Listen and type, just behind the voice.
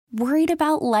Worried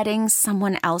about letting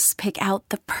someone else pick out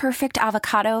the perfect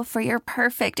avocado for your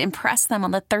perfect impress them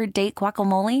on the third date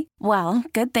guacamole? Well,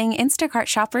 good thing Instacart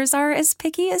shoppers are as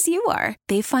picky as you are.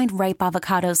 They find ripe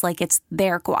avocados like it's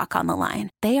their guac on the line.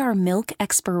 They are milk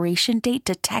expiration date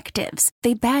detectives.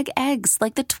 They bag eggs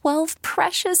like the 12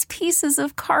 precious pieces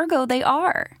of cargo they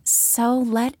are. So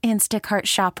let Instacart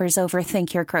shoppers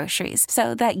overthink your groceries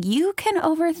so that you can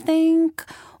overthink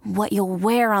what you'll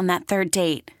wear on that third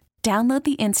date. Download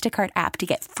the Instacart app to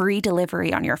get free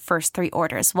delivery on your first 3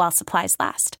 orders while supplies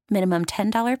last. Minimum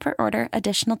 $10 per order.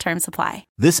 Additional terms apply.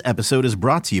 This episode is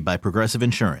brought to you by Progressive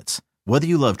Insurance. Whether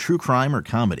you love true crime or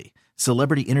comedy,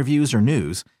 celebrity interviews or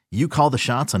news, you call the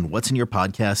shots on what's in your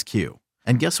podcast queue.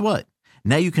 And guess what?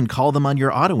 Now you can call them on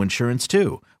your auto insurance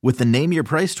too with the Name Your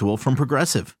Price tool from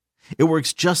Progressive. It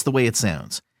works just the way it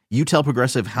sounds. You tell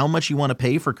Progressive how much you want to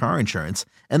pay for car insurance,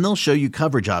 and they'll show you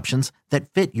coverage options that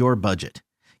fit your budget.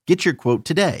 Get your quote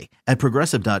today at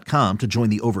Progressive.com to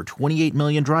join the over 28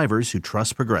 million drivers who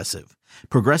trust Progressive.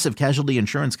 Progressive Casualty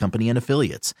Insurance Company and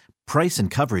Affiliates. Price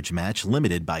and coverage match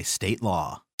limited by state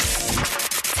law.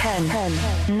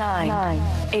 10,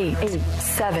 9, 8,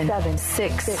 7,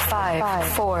 6, 5,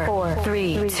 4,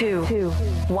 3, 2,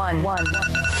 1.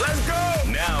 Let's go!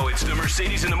 Now it's the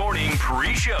Mercedes in the Morning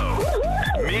pre-show.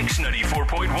 Mix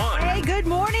 94.1. Hey, good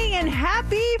morning and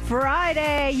happy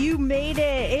Friday. You made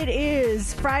it. It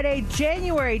is Friday,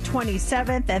 January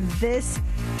 27th, and this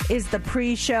is the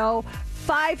pre-show.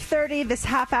 5:30 this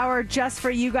half hour just for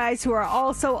you guys who are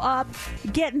also up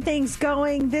getting things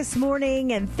going this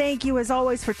morning, and thank you as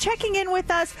always for checking in with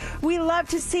us. We love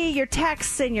to see your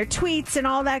texts and your tweets and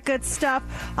all that good stuff.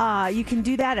 You can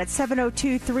do that at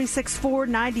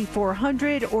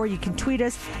 702-364-9400, or you can tweet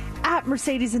us at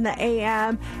Mercedes in the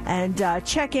AM and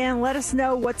check in. Let us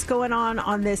know what's going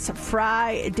on this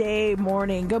Friday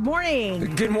morning. Good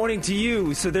morning. Good morning to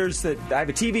you. So I have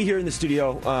a TV here in the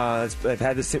studio. I've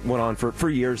had this one on for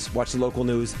years. Watch the local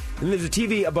news. And there's a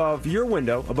TV above your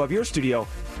window, above your studio.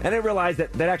 And I realized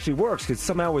that actually works because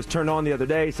somehow it was turned on the other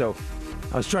day. So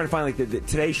I was trying to find like the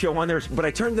Today Show on there, but I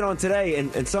turned it on today,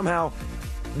 and somehow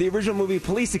the original movie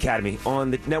Police Academy on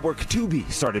the network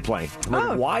Tubi started playing.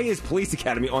 Like, why is Police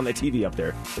Academy on the TV up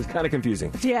there? It's kind of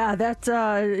confusing. Yeah, that's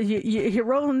you're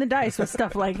rolling the dice with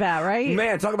stuff like that, right?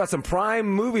 Man, talk about some prime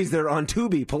movies that are on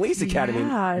Tubi. Police Academy.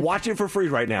 Yeah. Watch it for free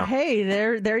right now. Hey,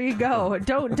 there you go.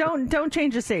 Don't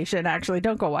change the station. Actually,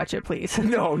 don't go watch it, please.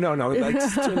 No.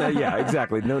 Yeah,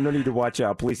 exactly. No need to watch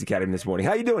Police Academy this morning.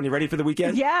 How you doing? You ready for the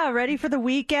weekend? Yeah, ready for the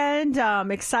weekend.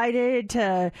 Excited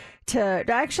to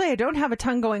actually, I don't have a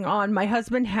ton going on. My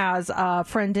husband has a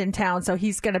friend in town, so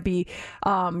he's going to be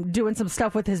doing some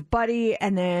stuff with his buddy.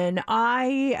 And then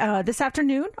this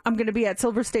afternoon, I'm going to be at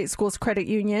Silver State Schools Credit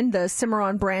Union, the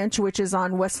Cimarron branch, which is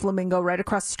on West Flamingo, right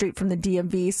across the street from the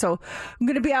DMV. So I'm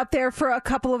going to be out there for a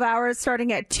couple of hours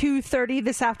starting at 2:30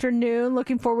 this afternoon.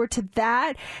 Looking forward to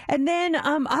that. And then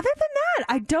other than that,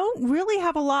 I don't really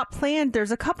have a lot planned.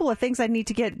 There's a couple of things I need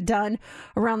to get done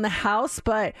around the house,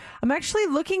 but I'm actually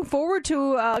looking forward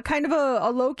to kind of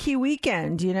a low-key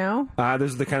weekend, you know?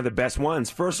 Those are the kind of the best ones.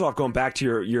 First off, going back to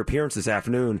your appearance this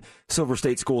afternoon, Silver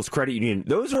State Schools Credit Union,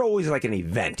 those are always like an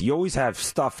event. You always have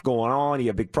stuff going on. You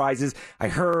have big prizes. I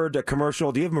heard a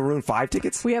commercial. Do you have Maroon 5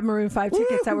 tickets? We have Maroon 5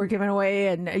 tickets that we're giving away,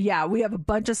 and yeah, we have a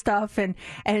bunch of stuff, and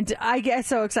I get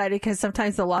so excited because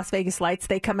sometimes the Las Vegas Lights,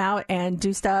 they come out and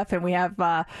do stuff, and we have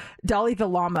Dolly the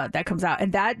llama that comes out,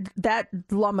 and that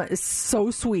llama is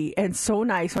so sweet and so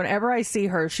nice. Whenever I see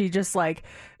her, she just like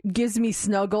gives me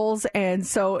snuggles. And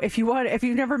so if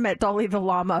you've never met Dolly the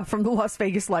llama from the Las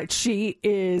Vegas Lights, she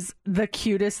is the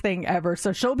cutest thing ever.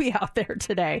 So she'll be out there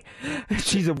today.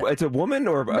 It's a woman,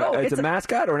 or no, it's a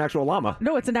mascot, or an actual llama?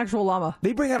 No, it's an actual llama.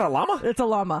 They bring out a llama? It's a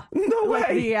llama. No way. Like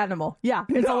the animal. Yeah,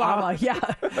 it's a llama. Yeah.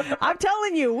 I'm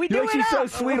telling you, we do it she's up.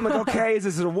 so sweet. I'm like, okay, is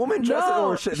this a woman?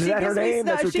 No, is that her name?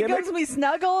 That's her she gimmick? gives me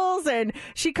snuggles, and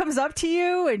she comes up to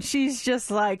you, and she's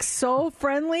just like so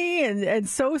friendly and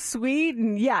so sweet.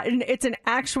 And yeah, and it's an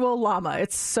actual llama.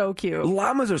 It's so cute.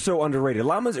 Llamas are so underrated.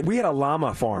 We had a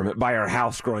llama farm by our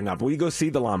house growing up. We go see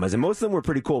the llamas, and most of them were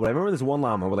pretty cool. But I remember this one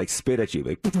llama would like spit at you.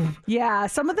 Like, yeah,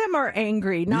 some of them are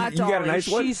angry. Not Dolly. You got a nice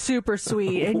one? She's super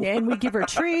sweet, and we give her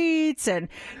treats, and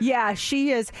yeah,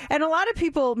 she is. And a lot of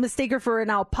people mistake her for an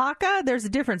alpaca. There's a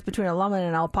difference between a llama and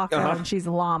an alpaca, and she's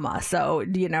a llama. So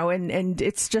and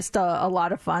it's just a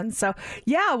lot of fun. So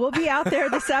yeah, we'll be out there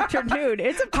this afternoon.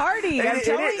 It's a party. I'm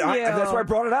telling you. That's why I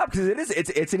brought brought it up because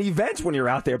it's an event when you're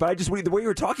out there. But I just the way you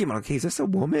were talking about, okay, is this a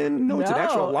woman? No, it's an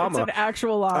actual llama. It's an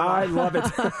actual llama. I love it.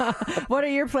 What are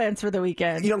your plans for the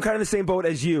weekend? I'm kind of in the same boat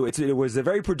as you. It was a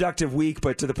very productive week,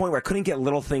 but to the point where I couldn't get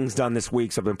little things done this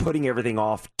week. So I've been putting everything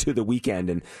off to the weekend.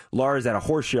 And Laura's at a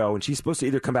horse show, and she's supposed to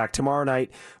either come back tomorrow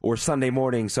night or Sunday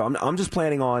morning. So I'm just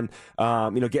planning on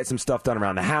get some stuff done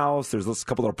around the house. There's a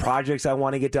couple of projects I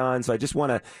want to get done. So I just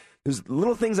want to. There's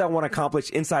little things I want to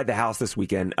accomplish inside the house this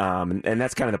weekend, and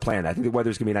that's kind of the plan. I think the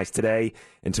weather's going to be nice today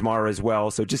and tomorrow as well.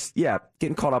 So just,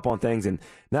 getting caught up on things and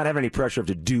not having any pressure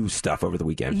to do stuff over the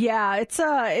weekend. Yeah, it's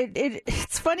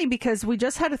funny because we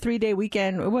just had a 3-day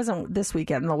weekend. It wasn't this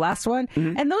weekend, the last one.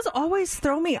 Mm-hmm. And those always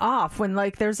throw me off when,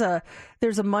 like, there's a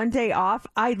Monday off.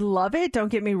 I love it, don't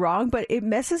get me wrong, but it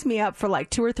messes me up for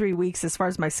like 2 or 3 weeks as far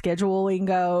as my scheduling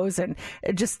goes and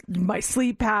just my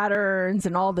sleep patterns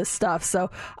and all this stuff.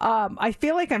 So I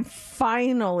feel like I'm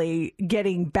finally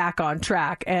getting back on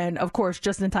track. And of course,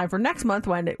 just in time for next month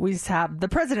when we have the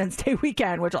President's Day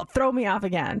weekend, which will throw me off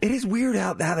again. It is weird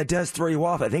how that does throw you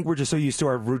off. I think we're just so used to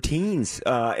our routines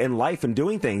in life and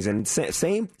doing things. And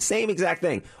same exact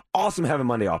thing. Awesome having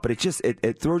Monday off, but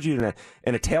it throws you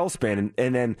in a tailspin,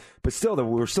 and then but still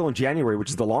we're still in January, which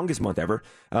is the longest month ever.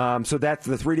 So that's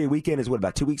the 3-day weekend is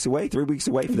about 2 weeks away, 3 weeks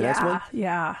away for the next one.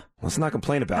 Yeah. Let's not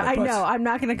complain about it. I know. I'm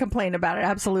not going to complain about it.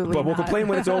 Absolutely. But we'll complain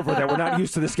when it's over that we're not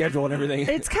used to the schedule and everything.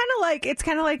 It's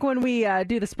kind of like when we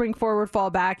do the spring forward, fall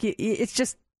back. It's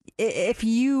just. If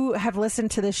you have listened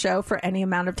to this show for any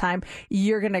amount of time,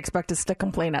 you're going to expect us to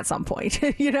complain at some point.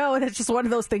 And it's just one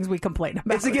of those things we complain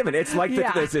about. It's a given. It's like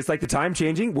it's like the time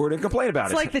changing. We're going to complain about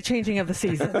it. It's like the changing of the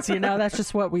seasons. That's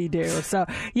just what we do. So,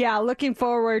 looking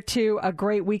forward to a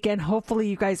great weekend. Hopefully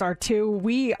you guys are too.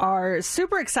 We are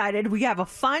super excited. We have a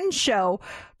fun show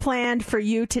planned for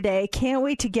you today. Can't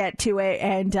wait to get to it,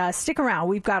 and stick around.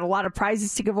 We've got a lot of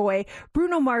prizes to give away.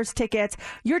 Bruno Mars tickets,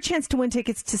 your chance to win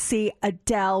tickets to see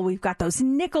Adele. We've got those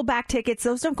Nickelback tickets.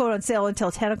 Those don't go on sale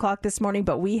until 10 o'clock this morning,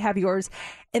 but we have yours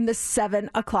in the 7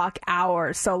 o'clock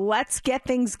hour. So let's get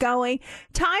things going.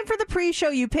 Time for the pre-show.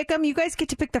 You pick them. You guys get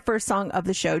to pick the first song of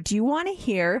the show. Do you want to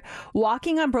hear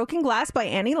Walking on Broken Glass by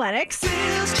Annie Lennox?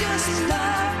 Feels just like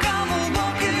I'm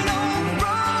walking on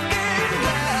broken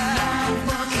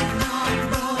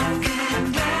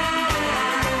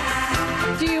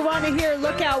glass. Do you want to hear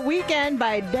Lookout Weekend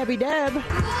by Debbie Deb?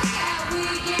 Lookout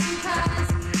weekend,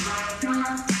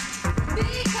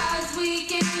 because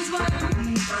weekends were.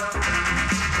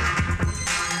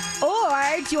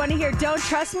 Or do you want to hear Don't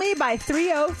Trust Me by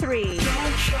 303? Don't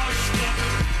trust them,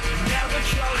 never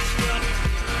trust them,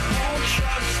 won't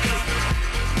trust them,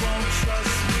 won't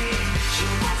trust me.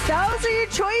 Those are your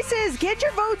choices. Get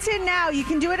your votes in now. You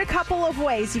can do it a couple of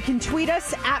ways. You can tweet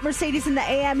us at Mercedes in the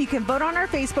AM. You can vote on our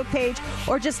Facebook page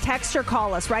or just text or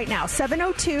call us right now.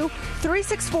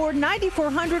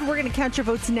 702-364-9400. We're going to count your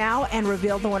votes now and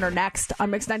reveal the winner next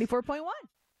on Mix 94.1.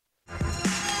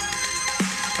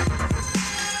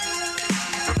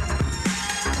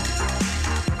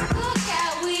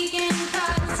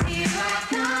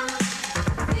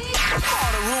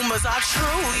 Rumors are true,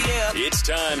 yeah. It's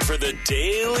time for the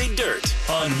Daily Dirt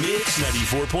on Mix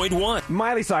 94.1.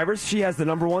 Miley Cyrus, she has the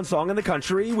number one song in the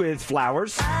country with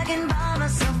Flowers. I can buy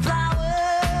myself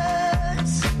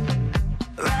flowers,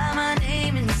 write my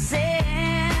name in the sand.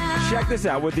 Check this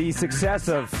out. With the success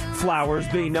of Flowers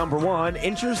being number one,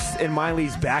 interest in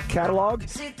Miley's back catalog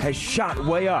has shot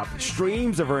way up.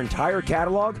 Streams of her entire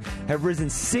catalog have risen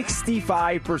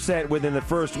 65% within the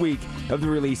first week of the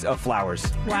release of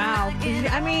Flowers. Wow.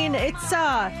 I mean, it's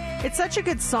such a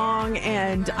good song,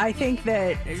 and I think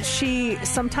that she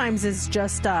sometimes is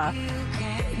just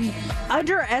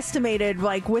underestimated,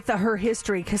 like with her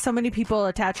history, because so many people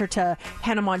attach her to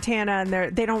Hannah Montana,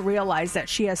 and they don't realize that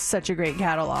she has such a great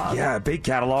catalog. Yeah, big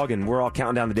catalog, and we're all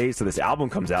counting down the days so this album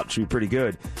comes out. It should be pretty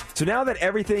good. So now that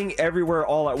Everything Everywhere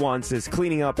All at Once is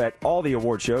cleaning up at all the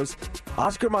award shows,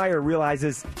 Oscar Mayer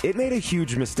realizes it made a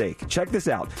huge mistake. Check this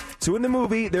out. So in the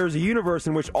movie, there's a universe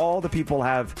in which all the people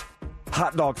have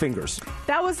hot dog fingers.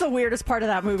 That was the weirdest part of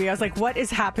that movie. I was like, what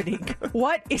is happening?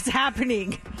 What is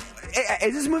happening?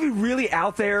 Is this movie really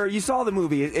out there? You saw the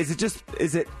movie. Is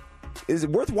it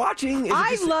worth watching?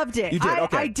 I loved it. You did?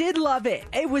 Okay. I did love it.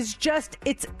 It was just,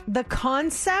 the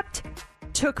concept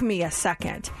took me a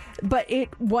second, but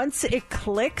once it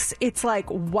clicks, it's like,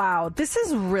 wow, this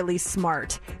is really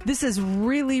smart. This is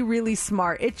really, really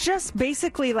smart. It's just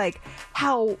basically like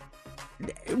how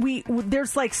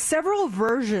there's like several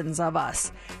versions of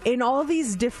us in all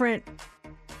these different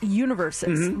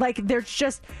universes. Mm-hmm. Like there's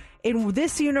just, in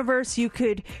this universe, you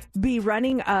could be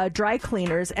running dry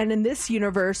cleaners, and in this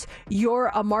universe,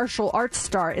 you're a martial arts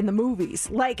star in the movies.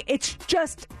 Like,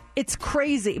 it's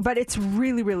crazy, but it's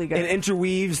really, really good. And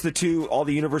interweaves all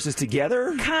the universes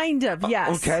together? Kind of,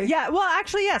 yes. Okay. Yeah, well,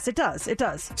 actually, yes, it does. It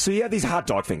does. So you have these hot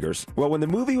dog fingers. Well, when the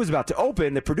movie was about to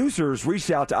open, the producers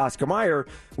reached out to Oscar Mayer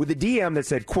with a DM that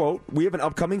said, quote, "We have an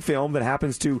upcoming film that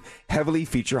happens to heavily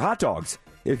feature hot dogs.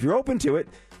 If you're open to it,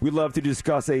 we'd love to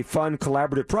discuss a fun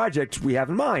collaborative project we have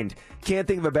in mind. Can't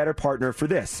think of a better partner for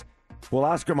this." Well,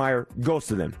 Oscar Mayer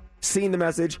ghosted them. Seen the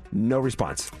message, no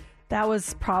response. That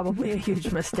was probably a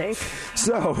huge mistake.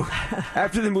 So,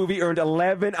 after the movie earned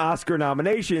 11 Oscar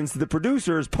nominations, the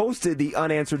producers posted the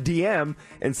unanswered DM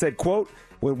and said, quote,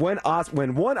 when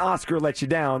one Oscar lets you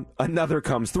down, another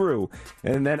comes through.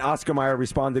 And then Oscar Mayer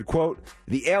responded, quote,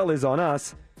 "The L is on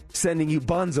us, sending you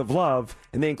buns of love."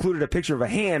 And they included a picture of a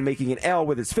hand making an L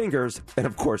with his fingers. And,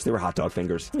 of course, they were hot dog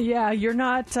fingers. Yeah, you're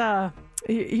not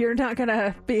going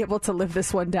to be able to live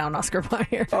this one down, Oscar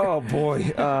Mayer. Oh, boy.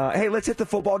 Hey, let's hit the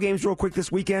football games real quick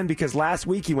this weekend, because last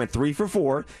week he went 3 for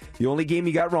 4. The only game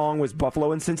he got wrong was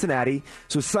Buffalo and Cincinnati.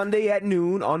 So Sunday at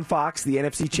noon on Fox, the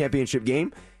NFC Championship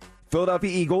game,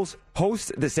 Philadelphia Eagles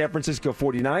host the San Francisco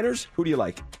 49ers. Who do you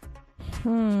like?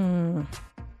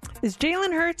 Is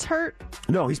Jalen Hurts hurt?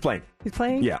 No, he's playing. He's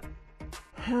playing? Yeah.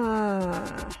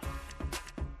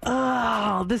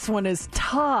 Oh, this one is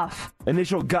tough.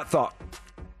 Initial gut thought.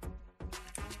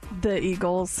 The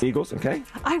Eagles. Eagles, okay.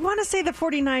 I want to say the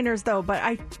 49ers, though,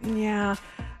 but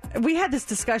we had this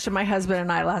discussion, my husband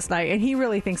and I, last night, and he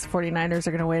really thinks the 49ers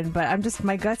are going to win, but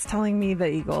my gut's telling me the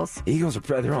Eagles. Eagles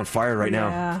they're on fire right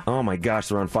now. Oh my gosh,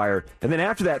 they're on fire. And then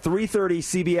after that, 3:30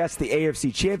 CBS, the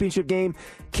AFC Championship game,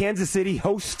 Kansas City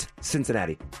host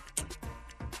Cincinnati.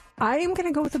 I am going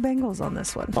to go with the Bengals on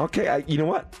this one. Okay, you know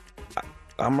what?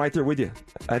 I'm right there with you.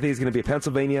 I think it's going to be a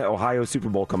Pennsylvania-Ohio Super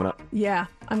Bowl coming up. Yeah,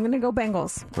 I'm going to go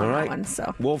Bengals on all right. that one.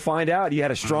 So we'll find out. You had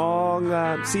a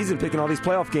strong season picking all these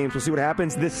playoff games. We'll see what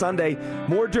happens this Sunday.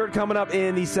 More dirt coming up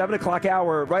in the 7 o'clock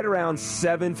hour, right around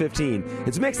 7:15.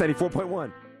 It's Mix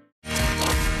 94.1.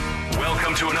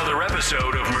 Welcome to another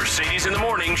episode of Mercedes in the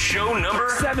Morning, show number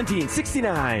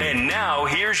 1769. And now,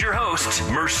 here's your hosts,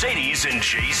 Mercedes and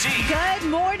JC. good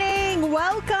morning.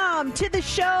 Welcome to the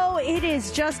show. It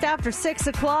is just after 6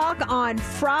 o'clock on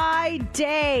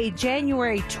Friday,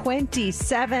 January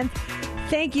 27th.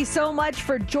 Thank you so much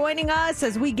for joining us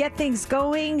as we get things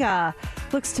going.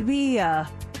 Looks to be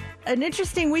an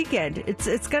interesting weekend.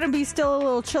 It's going to be still a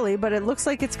little chilly, but it looks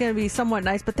like it's going to be somewhat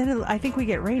nice. But then I think we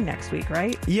get rain next week,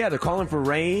 right? Yeah, they're calling for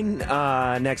rain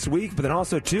next week, but then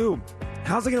also, too,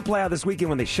 how's it going to play out this weekend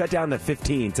when they shut down the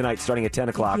 15 tonight starting at 10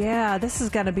 o'clock? Yeah, this is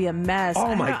going to be a mess.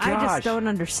 Oh, my gosh. I just don't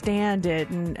understand it.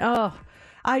 And,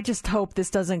 I just hope this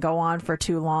doesn't go on for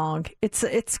too long.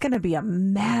 It's going to be a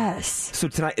mess. So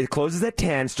tonight, it closes at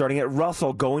 10, starting at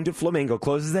Russell, going to Flamingo,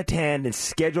 closes at 10, and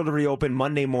scheduled to reopen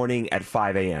Monday morning at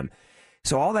 5 a.m.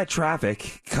 So all that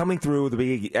traffic coming through,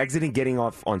 the exiting, getting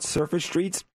off on surface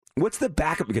streets, what's the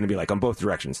backup going to be like on both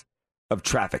directions of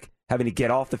traffic? Having to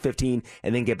get off the 15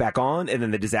 and then get back on, and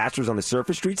then the disasters on the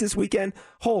surface streets this weekend?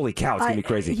 Holy cow, it's going to be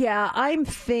crazy. Yeah, I'm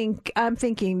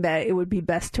thinking that it would be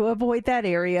best to avoid that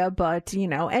area, but,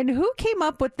 and who came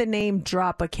up with the name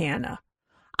Tropicana?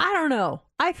 I don't know.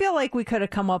 I feel like we could have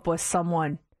come up with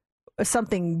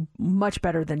something much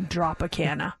better than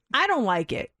Tropicana. I don't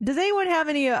like it. Does anyone have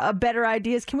any better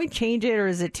ideas? Can we change it, or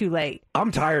is it too late?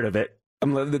 I'm tired of it.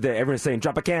 Everyone's saying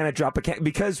Tropicana,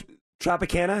 because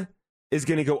Tropicana is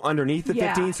going to go underneath the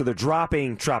 15, so they're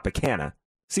dropping Tropicana.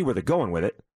 See where they're going with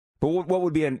it. But what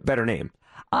would be a better name?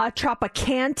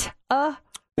 Tropicanta,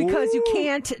 because you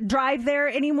can't drive there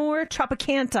anymore.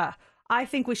 Tropicanta. I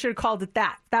think we should have called it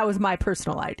that. That was my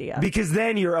personal idea. Because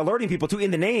then you're alerting people to,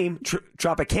 in the name,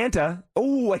 Tropicana.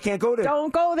 Oh, I can't go to...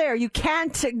 Don't go there. You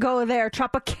can't go there.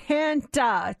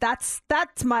 Tropicana.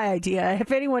 That's my idea.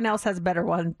 If anyone else has a better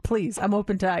one, please. I'm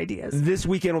open to ideas. This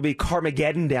weekend will be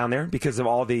Carmageddon down there because of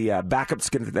all the backups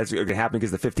that's going to happen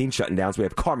because the 15 shutting down. So we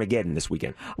have Carmageddon this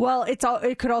weekend. Well,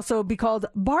 it could also be called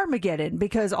Barmageddon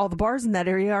because all the bars in that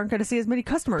area aren't going to see as many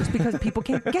customers because people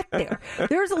can't get there.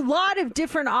 There's a lot of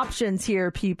different options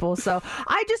here, people. So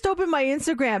I just opened my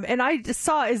Instagram and I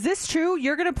saw, is this true?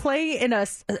 You're going to play in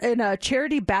a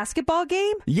charity basketball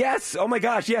game? Yes. Oh my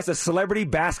gosh. Yes. A celebrity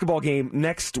basketball game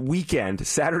next weekend,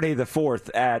 Saturday the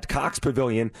 4th at Cox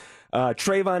Pavilion.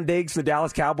 Trayvon Diggs, the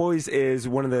Dallas Cowboys, is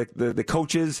one of the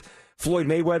coaches. Floyd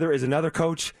Mayweather is another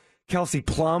coach. Kelsey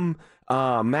Plum,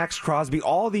 Max Crosby,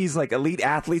 all these like elite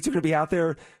athletes are going to be out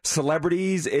there,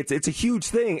 celebrities. It's a huge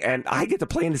thing, and I get to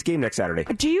play in this game next Saturday.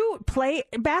 Do you play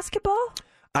basketball?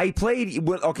 I played.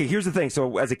 Okay, here's the thing.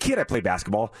 So as a kid, I played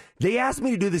basketball. They asked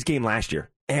me to do this game last year.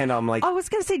 And I'm like, I was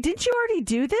going to say, didn't you already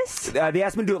do this? They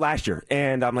asked me to do it last year.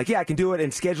 And I'm like, yeah, I can do it.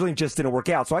 And scheduling just didn't work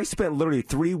out. So I spent literally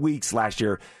 3 weeks last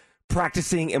year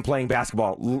practicing and playing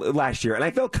basketball last year. And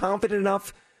I felt confident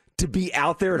enough to be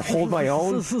out there and hold my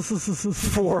own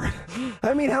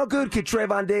I mean, how good could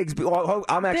Trayvon Diggs be? Well,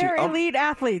 They're elite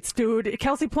athletes, dude.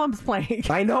 Kelsey Plum's playing.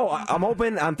 I know. I'm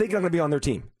thinking I'm going to be on their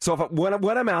team. So when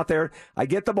I'm out there, I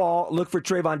get the ball, look for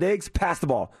Trayvon Diggs, pass the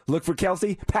ball. Look for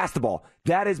Kelsey, pass the ball.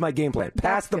 That is my game plan.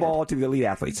 Pass the ball to the elite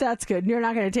athletes. That's good. You're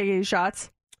not going to take any shots?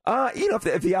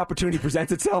 If the opportunity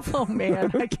presents itself. Oh,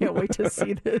 man, I can't wait to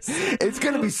see this. It's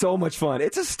going to be so much fun.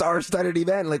 It's a star-studded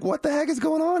event. Like, what the heck is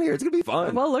going on here? It's going to be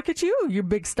fun. Well, look at you, you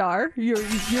big star. You're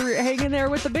hanging there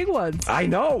with the big ones. I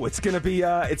know. It's going to be,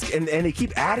 and they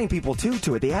keep adding people, too,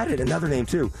 to it. They added another name,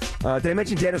 too. Did I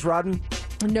mention Dennis Rodman?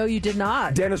 No, you did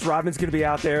not. Dennis Rodman's going to be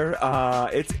out there.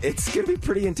 It's going to be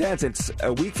pretty intense. It's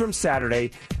a week from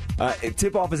Saturday.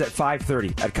 Tip-off is at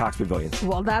 5:30 at Cox Pavilion.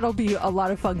 Well, that'll be a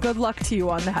lot of fun. Good luck to you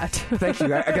on that. Thank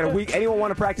you. I got a week. Anyone want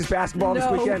to practice basketball this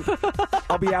weekend?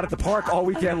 I'll be out at the park all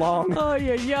weekend long. Oh,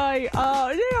 yeah.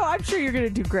 I'm sure you're going to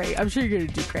do great.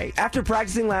 After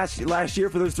practicing last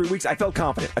year for those 3 weeks, I felt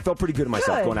confident. I felt pretty good in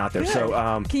myself going out there. Good.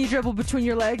 So, can you dribble between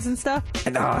your legs and stuff?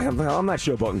 No, I'm not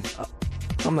showboating.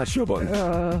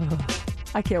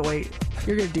 I can't wait.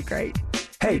 You're going to do great.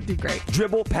 Hey, do great.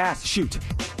 Dribble, pass, shoot.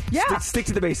 Yeah. Stick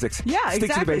to the basics. Yeah, Stick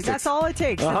exactly. to the basics. That's all it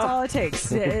takes. That's all it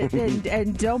takes.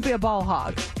 And don't be a ball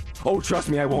hog. Oh, trust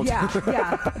me, I won't. Yeah.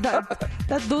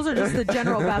 Those are just the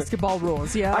general basketball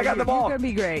rules. Yeah, I got the ball. You're going to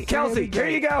be great. Kelsey, here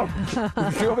you go.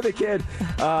 Go with the kid.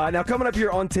 Now, coming up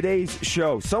here on today's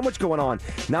show, so much going on.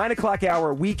 9 o'clock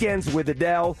hour, Weekends with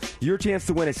Adele. Your chance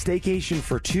to win a staycation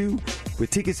for two with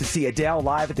tickets to see Adele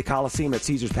live at the Coliseum at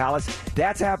Caesars Palace.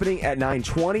 That's happening at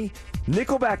 9:20.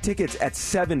 Nickelback tickets at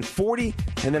 7:40,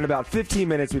 and then in about 15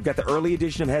 minutes, we've got the early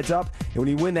edition of Heads Up, and when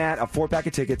you win that, a 4-pack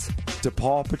of tickets to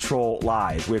Paw Patrol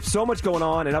Live. We have so much going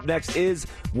on, and up next is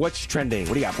What's Trending.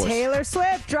 What do you got for us? Taylor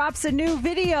Swift drops a new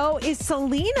video. Is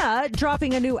Selena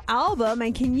dropping a new album,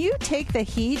 and can you take the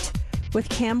heat with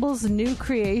Campbell's new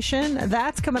creation?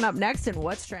 That's coming up next in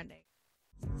What's Trending.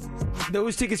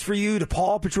 Those tickets for you to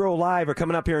Paw Patrol Live are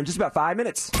coming up here in just about 5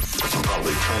 minutes.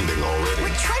 Probably trending already. We're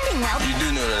trending now. You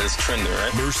do know that it's trending,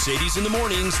 right? Mercedes in the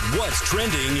mornings. What's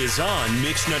Trending is on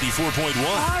Mix 94.1.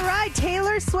 All right,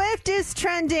 Taylor Swift is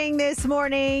trending this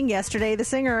morning. Yesterday, the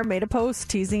singer made a post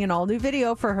teasing an all-new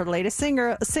video for her latest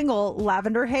single,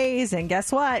 Lavender Haze. And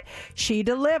guess what? She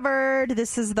delivered.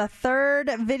 This is the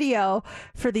third video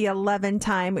for the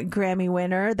 11-time Grammy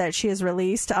winner that she has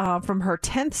released from her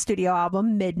 10th studio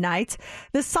album, Midnight.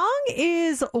 The song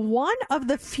is one of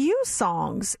the few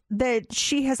songs that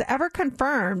she has ever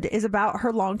confirmed is about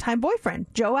her longtime boyfriend,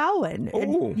 Joe Alwyn.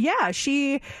 Oh. Yeah,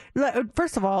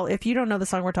 first of all, if you don't know the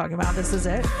song we're talking about, this is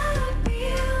it.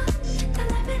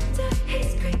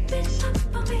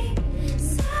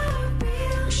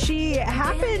 She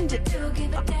happened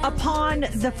upon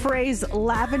the phrase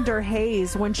lavender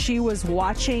haze when she was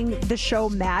watching the show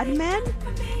Mad Men,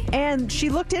 and she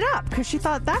looked it up because she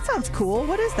thought, that sounds cool.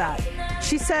 What is that?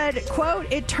 She said, quote,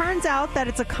 "It turns out that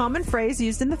it's a common phrase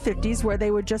used in the 50s where they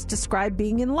would just describe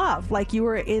being in love, like you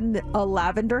were in a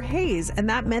lavender haze, and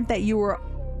that meant that you were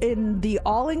in the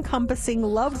all-encompassing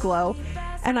love glow,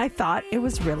 and I thought it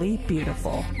was really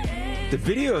beautiful." The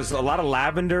video is a lot of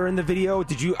lavender in the video.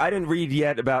 I didn't read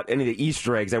yet about any of the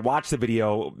Easter eggs. I watched the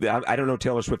video. I don't know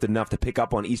Taylor Swift enough to pick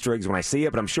up on Easter eggs when I see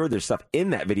it, but I'm sure there's stuff in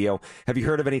that video. Have you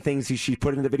heard of any things she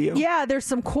put in the video? Yeah, there's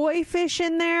some koi fish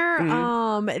in there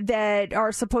that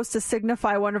are supposed to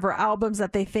signify one of her albums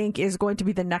that they think is going to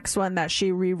be the next one that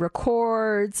she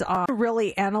re-records.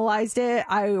 Really analyzed it.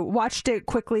 I watched it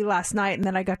quickly last night, and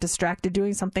then I got distracted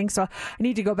doing something, so I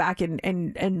need to go back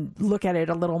and look at it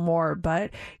a little more. But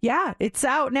yeah, it's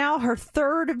out now. Her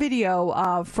third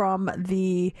video from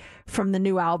the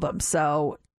new album.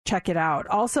 So check it out.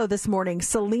 Also this morning,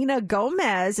 Selena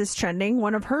Gomez is trending,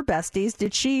 one of her besties.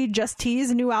 Did she just tease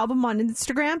a new album on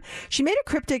Instagram? She made a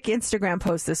cryptic Instagram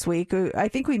post this week. I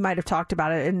think we might have talked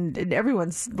about it, and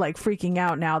everyone's like freaking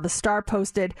out now. The star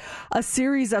posted a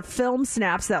series of film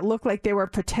snaps that look like they were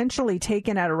potentially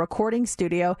taken at a recording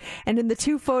studio. And in the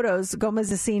two photos,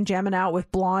 Gomez is seen jamming out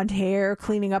with blonde hair,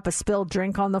 cleaning up a spilled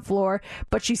drink on the floor.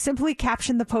 But she simply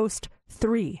captioned the post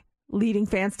 3. Leading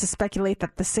fans to speculate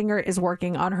that the singer is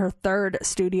working on her third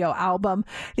studio album.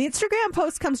 The Instagram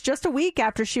post comes just a week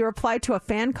after she replied to a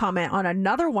fan comment on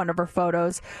another one of her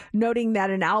photos, noting that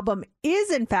an album is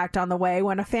in fact on the way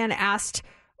when a fan asked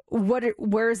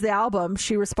where's the album?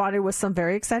 She responded with some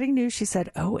very exciting news. She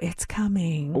said, "Oh, it's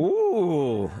coming."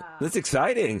 Ooh, that's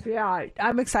exciting. Yeah,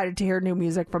 I'm excited to hear new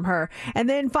music from her. And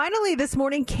then finally this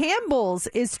morning, Campbell's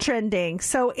is trending.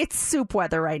 So it's soup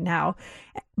weather right now.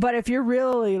 But if you're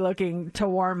really looking to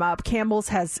warm up, Campbell's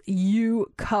has you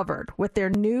covered with their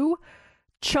new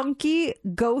chunky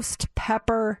ghost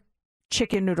pepper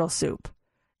chicken noodle soup.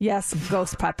 Yes,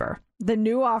 ghost pepper. The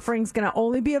new offering is going to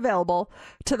only be available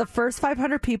to the first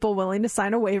 500 people willing to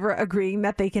sign a waiver agreeing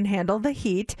that they can handle the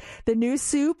heat. The new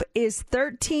soup is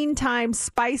 13 times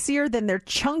spicier than their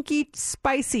chunky,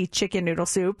 spicy chicken noodle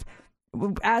soup,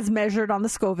 as measured on the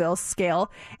Scoville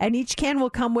scale. And each can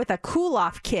will come with a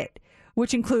cool-off kit,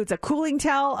 which includes a cooling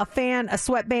towel, a fan, a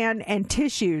sweatband, and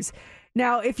tissues.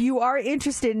 Now, if you are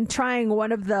interested in trying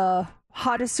one of the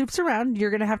hottest soups around, you're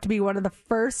going to have to be one of the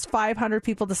first 500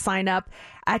 people to sign up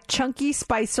at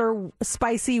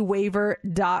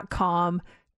chunkyspicywaiver.com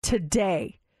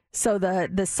today. So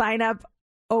the sign up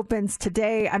opens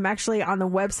today. I'm actually on the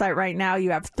website right now.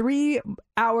 You have 3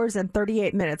 hours and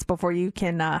 38 minutes before you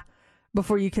can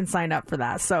sign up for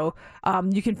that. So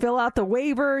you can fill out the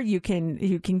waiver, you can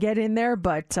get in there,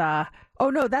 but oh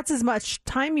no, that's as much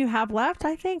time you have left,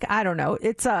 I think. I don't know.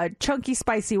 It's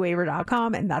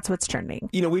chunkyspicywaiver.com, and that's what's trending.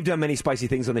 You know, we've done many spicy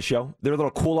things on the show. Their little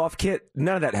cool-off kit,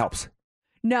 none of that helps.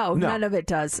 No, none of it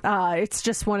does. It's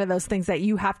just one of those things that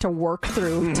you have to work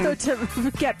through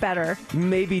to get better.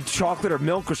 Maybe chocolate or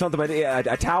milk or something, but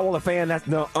a towel, a fan, that's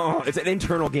it's an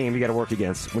internal game you got to work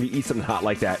against when you eat something hot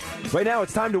like that. Right now,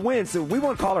 it's time to win, so we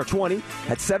want caller 20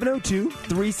 at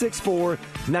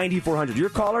 702-364-9400. You're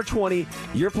caller 20,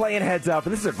 you're playing Heads Up,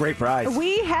 and this is a great prize.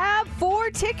 We have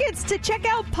 4 tickets to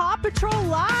check out Paw Patrol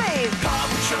Live. Paw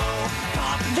Patrol.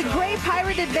 The Great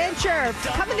Pirate Adventure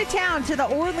coming to town to the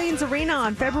Orleans Arena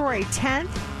on February 10th.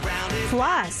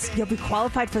 Plus, you'll be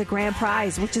qualified for the grand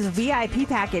prize, which is a VIP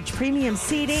package, premium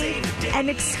seating, an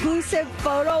exclusive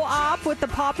photo op with the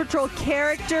Paw Patrol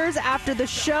characters after the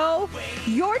show.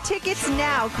 Your tickets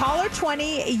now. Caller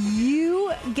 20,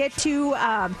 you get to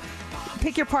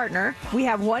pick your partner. We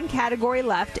have 1 category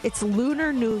left. It's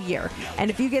Lunar New Year. And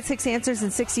if you get 6 answers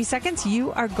in 60 seconds,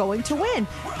 you are going to win.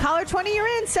 Caller 20, you're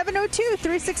in.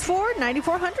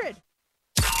 702-364-9400.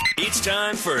 It's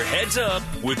time for Heads Up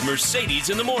with Mercedes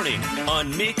in the Morning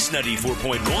on Mix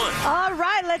 94.1. All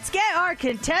right, let's get our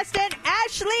contestant,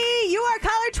 Ashley. You are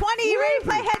caller 20. You ready to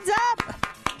play Heads Up?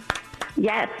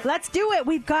 Yes. Let's do it.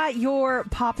 We've got your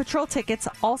Paw Patrol tickets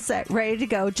all set, ready to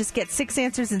go. Just get 6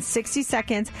 answers in 60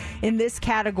 seconds in this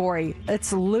category.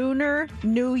 It's Lunar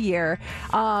New Year.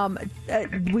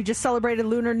 We just celebrated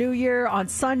Lunar New Year on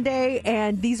Sunday,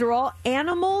 and these are all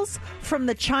animals from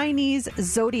the Chinese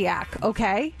zodiac,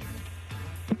 okay?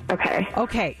 Okay.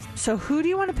 Okay, so who do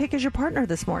you want to pick as your partner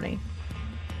this morning?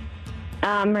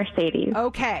 Mercedes.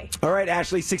 Okay. All right,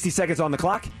 Ashley, 60 seconds on the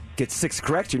clock. Get 6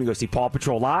 correct. You're going to go see Paw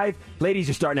Patrol Live. Ladies,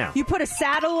 you start now. You put a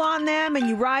saddle on them and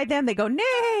you ride them. They go,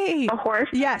 neigh. A horse?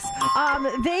 Yes.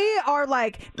 They are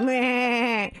like,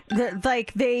 meh.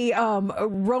 Like they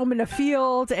roam in a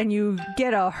field and you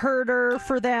get a herder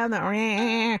for them.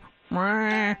 Let's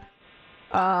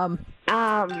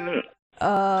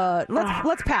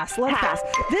pass. Let's pass.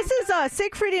 This is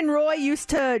Siegfried and Roy used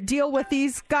to deal with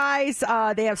these guys.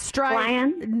 They have Stripe.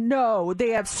 Lion? No, they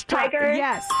have Stripe. Tiger?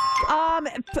 Yes.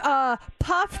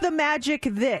 Puff the Magic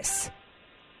this.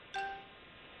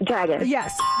 Dragon.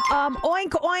 Yes.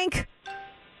 Oink oink.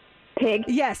 Pig.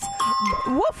 Yes.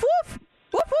 Woof woof.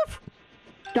 Woof woof.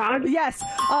 Dog. Yes.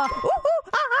 Ooh, ooh, ah,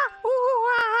 ah, ooh,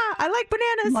 ah, ah. I like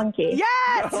bananas. Monkey.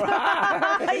 Yes.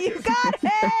 You got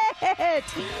it.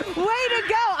 Way to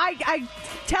go. I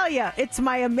tell you, it's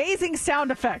my amazing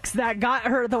sound effects that got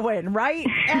her the win, right,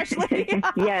 Ashley?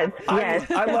 Yes.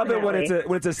 I love it when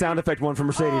it's a sound effect one from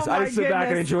Mercedes. Oh, I just sit back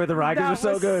and enjoy the ride because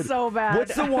they're so good. So bad.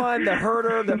 What's the one? The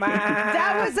herder, the man.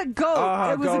 That was a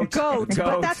goat. It was a goat,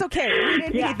 but that's okay. We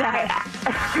didn't need that.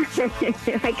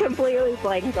 I completely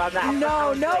blanked on that.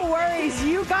 No worries.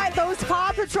 You got those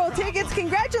Paw Patrol tickets.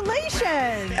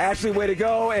 Congratulations. Ashley, way to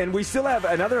go. And we still have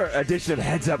another edition of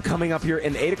Heads Up coming up here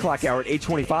in the 8 o'clock hour at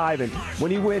 8:25. And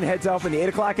when you win Heads Up in the 8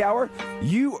 o'clock hour,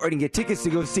 you are going to get tickets to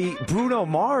go see Bruno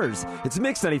Mars. It's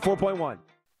Mix 94.1.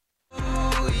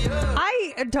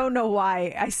 I don't know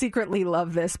why I secretly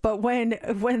love this, but when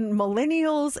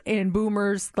millennials and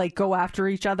boomers like go after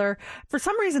each other, for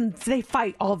some reason they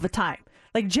fight all the time.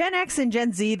 Like Gen X and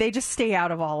Gen Z, they just stay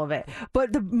out of all of it.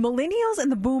 But the millennials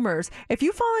and the boomers, if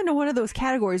you fall into one of those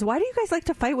categories, why do you guys like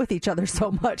to fight with each other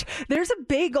so much? There's a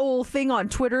big old thing on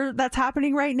Twitter that's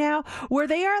happening right now where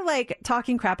they are like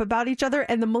talking crap about each other,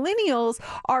 and the millennials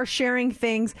are sharing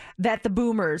things that the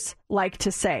boomers like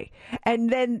to say. And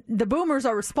then the boomers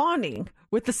are responding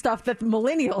with the stuff that the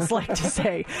millennials like to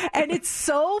say. And it's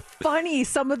so funny,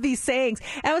 some of these sayings.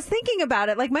 And I was thinking about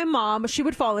it, like my mom, she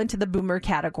would fall into the boomer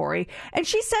category, and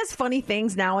she says funny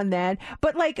things now and then,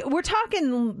 but like we're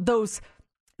talking those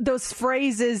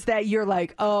phrases that you're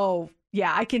like, oh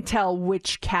yeah, I can tell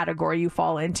which category you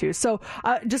fall into. So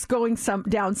just going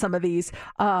down some of these,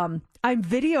 I'm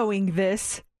videoing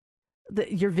this.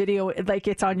 Your video, like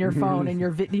it's on your phone, and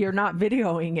you're not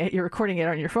videoing it, you're recording it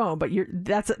on your phone, but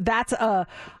that's a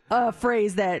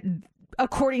phrase that,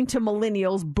 according to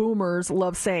millennials, boomers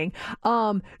love saying.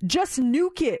 Just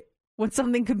nuke it when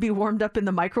something could be warmed up in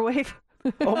the microwave.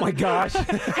 Oh my gosh.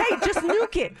 Hey, just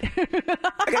nuke it.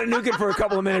 I gotta nuke it for a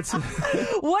couple of minutes.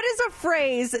 What is a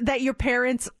phrase that your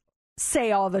parents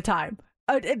say all the time?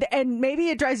 And maybe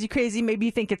it drives you crazy. Maybe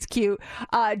you think it's cute.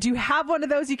 Do you have one of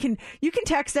those? You can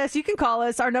text us. You can call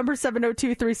us. Our number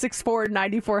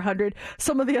 702-364-9400.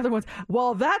 Some of the other ones.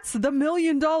 Well, that's the $1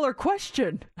 million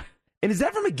question. And is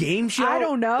that from a game show? I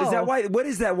don't know. Is that why? What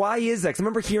is that? Why is that? 'Cause I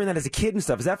remember hearing that as a kid and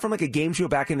stuff. Is that from like a game show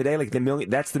back in the day? Like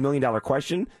that's the $1 million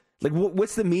question? Like,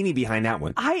 what's the meaning behind that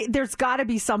one? There's got to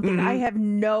be something. I have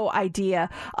no idea.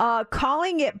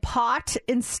 Calling it pot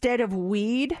instead of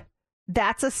weed.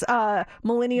 That's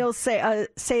millennials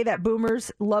say that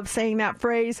boomers love saying that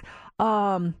phrase.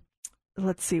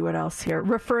 Let's see what else here.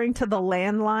 Referring to the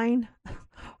landline.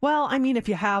 Well, I mean, if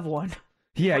you have one.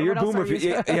 Yeah, you're a boomer.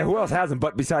 Who else has them?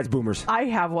 But besides boomers, I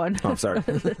have one. Oh, I'm sorry.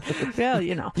 Well,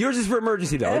 you know, yours is for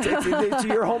emergency though. It's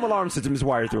your home alarm system is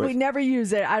wired through it. We never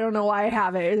use it. I don't know why I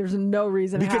have it. There's no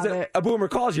reason because to have it. A boomer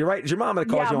calls you, right? It's your mom that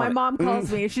calls you. Yeah, my on mom it.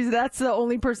 calls me. That's the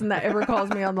only person that ever calls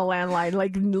me on the landline.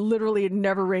 Like literally, it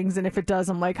never rings, and if it does,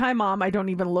 I'm like, "Hi, Mom." I don't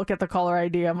even look at the caller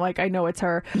ID. I'm like, I know it's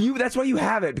her. That's why you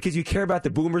have it, because you care about the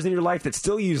boomers in your life that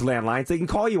still use landlines. They can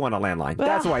call you on a landline. Well,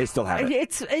 that's why you still have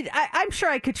it. I'm sure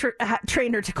I could train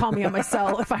her to call me on my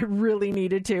cell if I really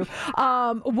needed to.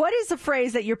 What is a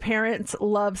phrase that your parents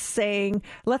love saying?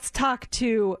 Let's talk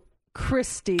to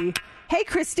Christy. Hey,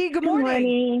 Christy. Good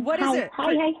morning. What is it?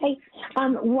 Hi.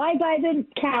 Why buy the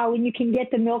cow when you can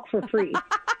get the milk for free?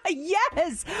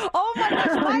 Yes. Oh my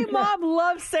gosh. My mom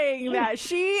loves saying that.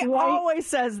 She always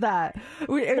says that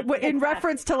in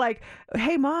reference to like,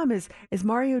 hey, Mom, is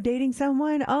Mario dating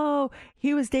someone? Oh,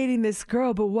 he was dating this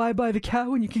girl, but why buy the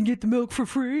cow when you can get the milk for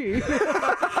free?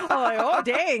 I'm like, oh,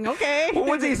 dang. Okay. Well,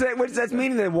 what's he saying? What's that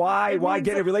meaning then? Why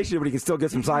get a relationship when you can still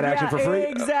get some side action for free?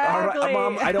 Exactly. All right,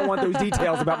 Mom, I don't want those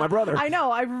details about my brother. I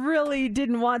know. I really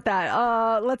didn't want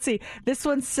that. Let's see. This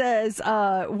one says,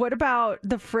 what about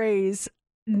the phrase,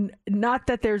 not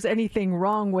that there's anything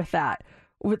wrong with that?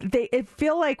 It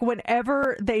feel like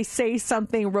whenever they say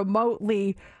something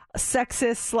remotely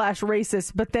sexist /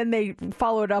 racist, but then they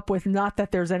follow it up with not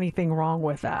that there's anything wrong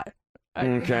with that.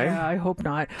 Okay. I hope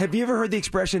not. Have you ever heard the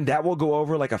expression, that will go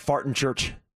over like a fart in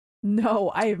church?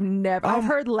 No, I have never. I've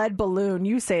heard lead balloon.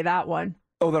 You say that one.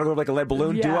 Oh, that'll go like a lead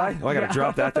balloon? Yeah. Do I? Oh, I got to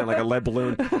drop that then, like a lead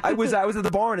balloon. I was at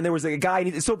the barn, and there was like a guy, and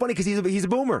it's so funny because he's a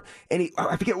boomer, and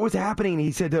I forget what was happening, and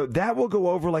he said, that will go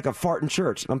over like a fart in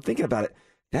church. And I'm thinking about it.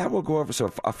 That will go over.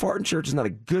 So a fart in church is not a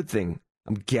good thing,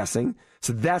 I'm guessing.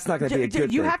 So that's not going to be a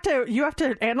good thing. You have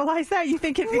to analyze that? You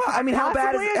think it? Well, I mean, how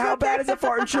bad is a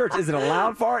fart in church? Is it a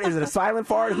loud fart? Is it a silent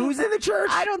fart? Who's in the church?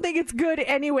 I don't think it's good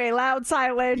anyway. Loud,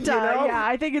 silent. Yeah,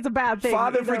 I think it's a bad thing.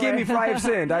 Father, forgive me for I have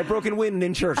sinned. I've broken wind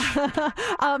in church.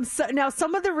 So now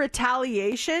some of the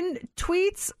retaliation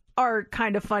tweets are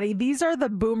kind of funny. These are the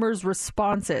boomers'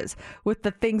 responses with the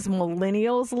things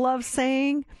millennials love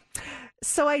saying.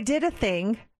 So I did a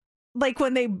thing. Like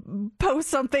when they post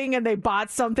something and they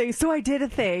bought something. So I did a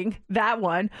thing, that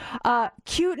one.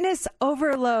 Cuteness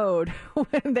overload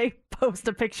when they post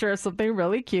a picture of something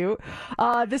really cute.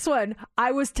 This one,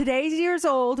 I was today's years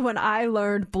old when I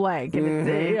learned blank.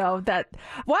 And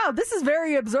wow, this is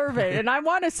very observant. And I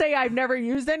want to say I've never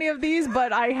used any of these,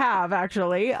 but I have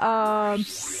actually.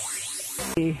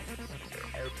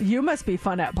 You must be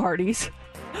fun at parties.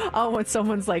 Oh, when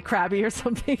someone's like crabby or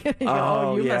something. You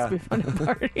must be fun at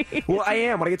party. Well, I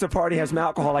am. When I get to a party that has some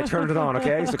alcohol, I turn it on,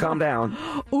 okay? So calm down.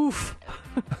 Oof.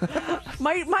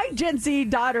 My Gen Z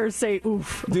daughters say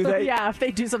oof. Do they? Yeah, if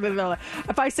they do something, they're like,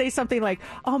 if I say something like,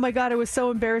 oh my God, I was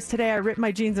so embarrassed today, I ripped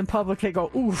my jeans in public, they go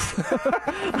oof.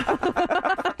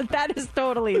 That is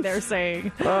totally their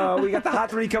saying. We got the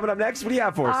Hot 3 coming up next. What do you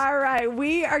have for us? All right.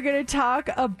 We are going to talk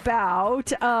about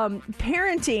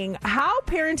parenting, how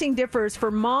parenting differs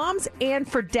for moms and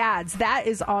for dads. That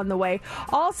is on the way.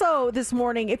 Also, this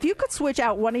morning, if you could switch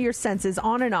out one of your senses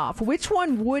on and off, which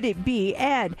one would it be?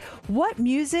 And what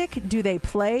music do they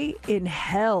play in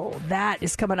hell? That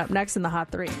is coming up next in the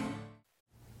Hot 3.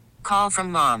 Call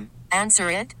from mom.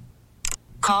 Answer it.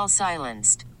 Call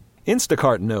silenced.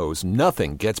 Instacart knows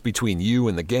nothing gets between you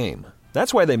and the game.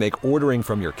 That's why they make ordering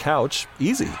from your couch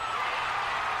easy.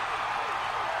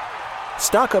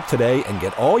 Stock up today and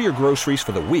get all your groceries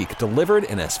for the week delivered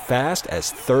in as fast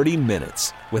as 30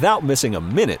 minutes without missing a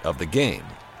minute of the game.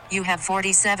 You have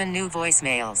 47 new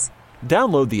voicemails.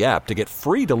 Download the app to get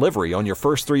free delivery on your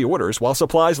first 3 orders while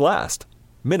supplies last.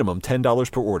 Minimum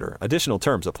 $10 per order. Additional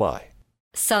terms apply.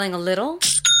 Selling a little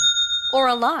or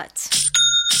a lot?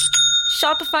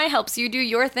 Shopify helps you do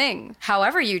your thing,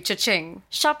 however you cha-ching.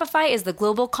 Shopify is the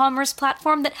global commerce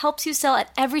platform that helps you sell at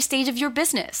every stage of your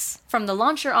business. From the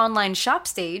launch your online shop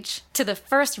stage, to the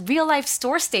first real-life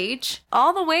store stage,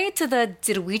 all the way to the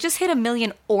did we just hit 1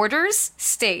 million orders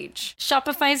stage.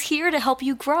 Shopify's here to help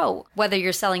you grow. Whether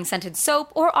you're selling scented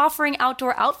soap or offering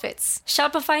outdoor outfits,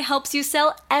 Shopify helps you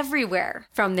sell everywhere.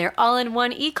 From their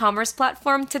all-in-one e-commerce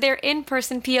platform to their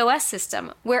in-person POS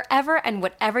system, wherever and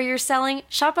whatever you're selling,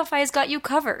 Shopify's got you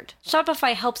covered.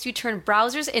 Shopify helps you turn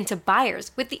browsers into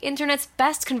buyers with the internet's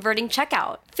best converting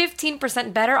checkout.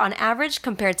 15% better on average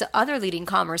compared to other leading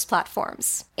commerce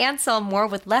platforms. And sell more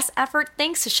with less effort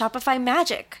thanks to Shopify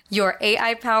Magic, your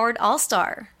AI-powered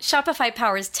all-star. Shopify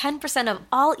powers 10% of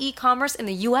all e-commerce in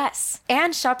the U.S.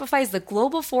 And Shopify is the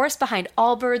global force behind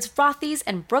Allbirds, Rothy's,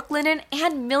 and Brooklinen,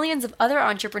 and millions of other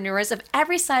entrepreneurs of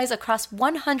every size across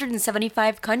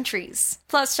 175 countries.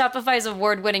 Plus, Shopify's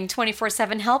award-winning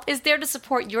 24/7 help is there to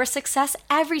support your success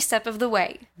every step of the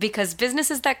way. Because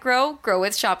businesses that grow, grow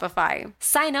with Shopify.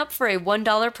 Sign up for a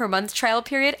 $1 per month trial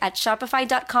period at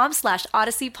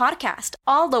shopify.com/Odyssey Podcast,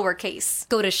 all lowercase.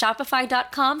 Go to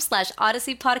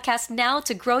shopify.com/Odyssey Podcast now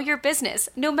to grow your business,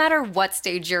 no matter what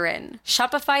stage you're in.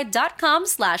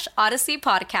 Shopify.com/Odyssey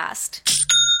Podcast.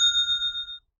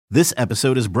 This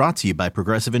episode is brought to you by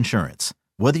Progressive Insurance.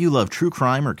 Whether you love true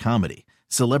crime or comedy,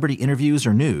 celebrity interviews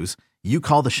or news, you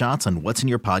call the shots on what's in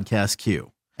your podcast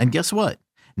queue. And guess what?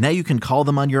 Now you can call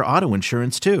them on your auto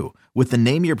insurance too with the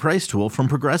Name Your Price tool from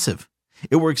Progressive.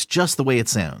 It works just the way it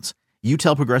sounds. You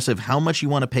tell Progressive how much you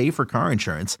want to pay for car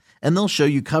insurance, and they'll show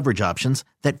you coverage options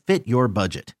that fit your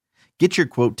budget. Get your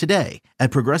quote today at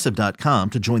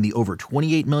Progressive.com to join the over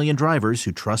 28 million drivers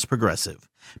who trust Progressive.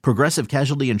 Progressive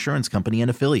Casualty Insurance Company and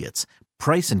Affiliates.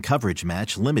 Price and coverage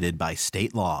match limited by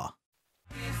state law.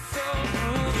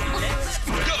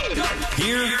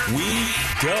 Here we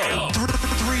go.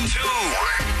 3,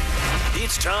 2.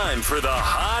 It's time for the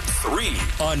Hot 3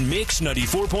 on Mix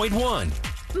 94.1.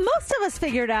 Most of us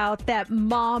figured out that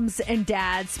moms and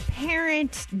dads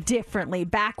parent differently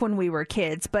back when we were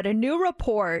kids, but a new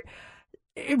report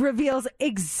reveals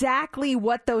exactly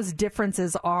what those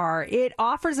differences are. It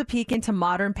offers a peek into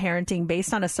modern parenting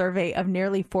based on a survey of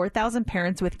nearly 4,000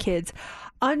 parents with kids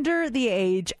under the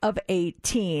age of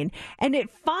 18. And it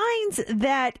finds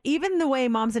that even the way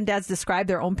moms and dads describe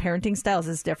their own parenting styles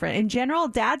is different. In general,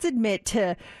 dads admit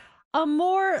to a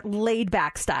more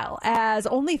laid-back style, as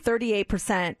only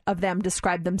 38% of them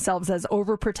describe themselves as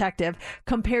overprotective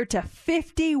compared to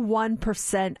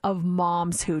 51% of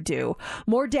moms who do.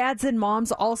 More dads than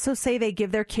moms also say they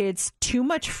give their kids too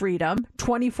much freedom,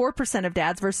 24% of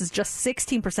dads versus just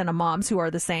 16% of moms who are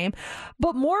the same.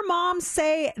 But more moms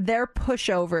say they're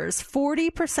pushovers.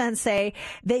 40% say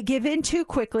they give in too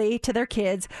quickly to their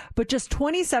kids, but just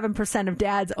 27% of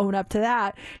dads own up to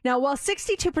that. Now, while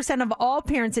 62% of all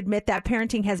parents admit that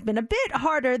parenting has been a bit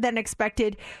harder than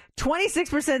expected,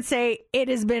 26% say it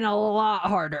has been a lot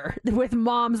harder, with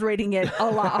moms rating it a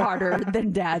lot harder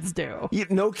than dads do.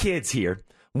 No kids here.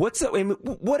 What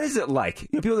is it like?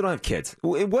 People that don't have kids.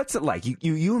 What's it like?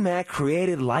 You and Matt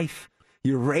created life.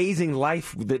 You're raising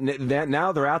life. That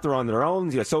now they're out there on their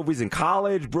own. Sophie's in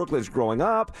college. Brooklyn's growing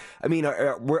up. I mean,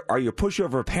 are you a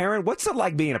pushover parent? What's it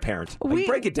like being a parent?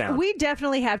 Break it down. We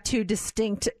definitely have two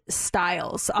distinct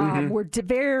styles. We're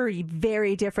very,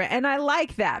 very different. And I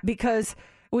like that because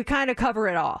we kind of cover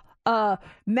it all.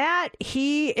 Matt,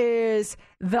 he is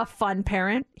the fun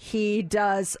parent. He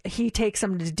takes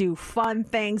them to do fun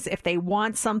things. If they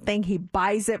want something, he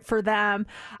buys it for them.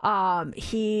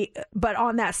 But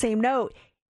on that same note,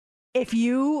 if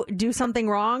you do something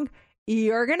wrong,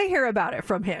 you're going to hear about it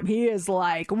from him. He is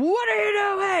like, what are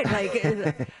you doing?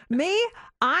 Like, me,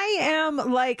 I am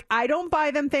like, I don't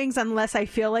buy them things unless I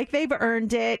feel like they've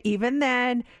earned it. Even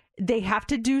then, they have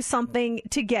to do something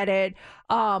to get it.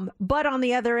 But on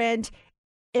the other end,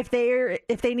 if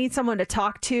they need someone to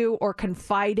talk to or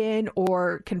confide in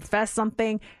or confess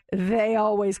something, they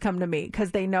always come to me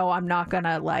because they know I'm not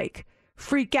gonna like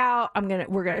freak out.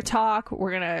 We're gonna talk.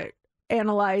 We're gonna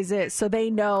analyze it, so they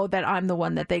know that I'm the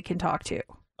one that they can talk to.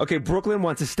 Okay, Brooklyn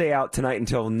wants to stay out tonight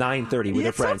until 9:30 with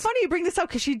her friends. It's so funny you bring this up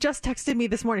because she just texted me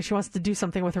this morning. She wants to do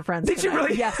something with her friends. Did tonight. she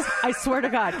really? Yes, I swear to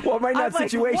God. Well, it might not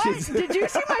situations. Like, did you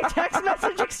see my text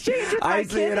message exchange with my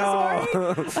kid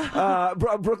this morning?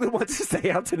 Brooklyn wants to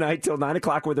stay out tonight till 9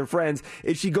 o'clock with her friends.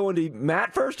 Is she going to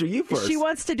Matt first or you first? She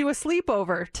wants to do a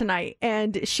sleepover tonight,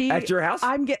 and she at your house.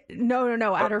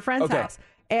 No, at her friend's house,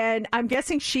 and I'm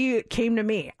guessing she came to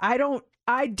me.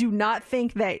 I do not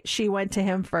think that she went to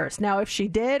him first. Now, if she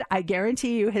did, I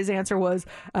guarantee you his answer was,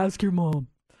 ask your mom.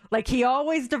 Like, he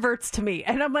always diverts to me.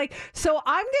 And I'm like, so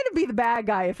I'm going to be the bad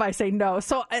guy if I say no.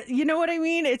 So, you know what I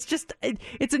mean? It's just,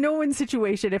 it's a no-win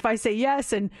situation. If I say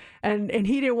yes and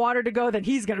he didn't want her to go, then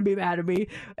he's going to be mad at me.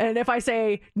 And if I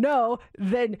say no,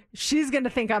 then she's going to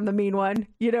think I'm the mean one,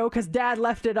 you know, because dad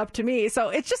left it up to me. So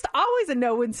it's just always a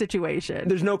no-win situation.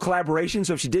 There's no collaboration.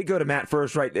 So if she did go to Matt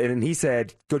first, right, and he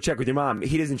said, go check with your mom,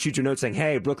 he doesn't shoot your note saying,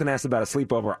 hey, Brooklyn asked about a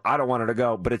sleepover. I don't want her to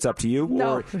go, but it's up to you.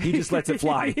 No. Or he just lets it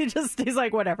fly. He's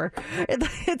like, whatever.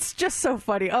 It's just so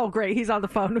funny. Oh, great. He's on the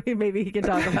phone. Maybe he can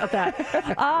talk about that.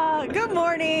 Good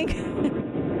morning.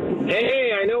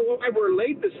 Hey, I know why we're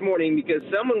late this morning, because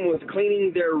someone was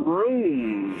cleaning their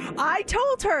room. I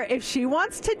told her if she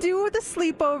wants to do the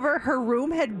sleepover, her room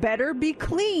had better be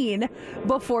clean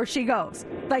before she goes.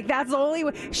 Like, that's the only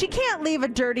way. She can't leave a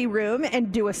dirty room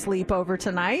and do a sleepover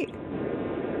tonight.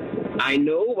 I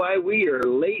know why we are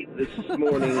late this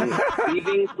morning,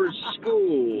 leaving for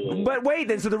school. But wait,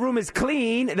 then so the room is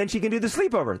clean, and then she can do the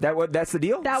sleepover. That's the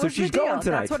deal? That was so she's the deal. going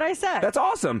tonight. That's what I said. That's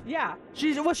awesome. Yeah.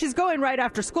 She's going right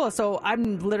after school, so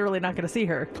I'm literally not going to see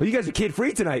her. Well, you guys are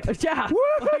kid-free tonight. Yeah.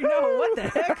 I know. What the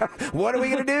heck? What are we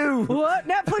going to do? What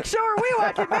Netflix show are we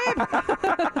watching,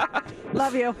 babe?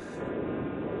 Love you.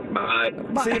 Bye.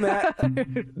 See, Matt,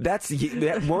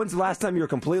 when's the last time you were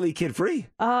completely kid-free?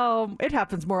 It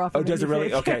happens more often. Oh, does it really?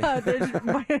 Think.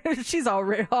 Okay. She's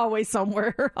always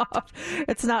somewhere off.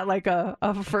 It's not like a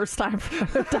first-time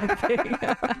type thing.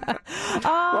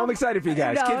 Well, I'm excited for you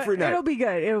guys. Kid-free night. It'll be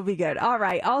good. It'll be good. All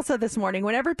right. Also this morning,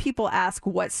 whenever people ask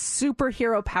what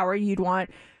superhero power you'd want,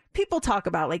 people talk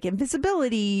about like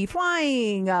invisibility,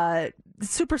 flying,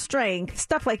 super strength,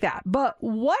 stuff like that. But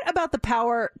what about the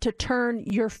power to turn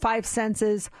your five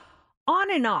senses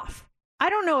on and off?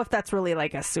 I don't know if that's really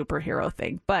like a superhero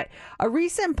thing, but a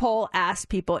recent poll asked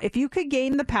people if you could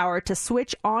gain the power to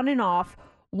switch on and off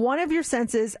one of your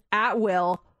senses at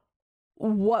will,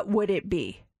 what would it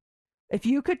be? If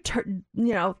you could turn,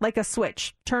 like a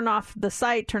switch, turn off the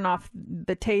sight, turn off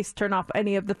the taste, turn off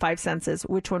any of the five senses,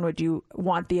 which one would you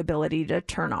want the ability to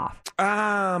turn off?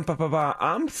 I'm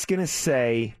just going to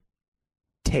say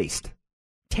taste.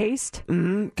 Taste?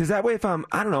 Mm-hmm. Because that way if I'm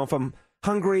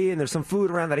hungry and there's some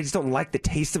food around that I just don't like the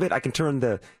taste of it, I can turn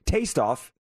the taste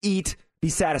off, eat, be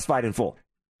satisfied and full.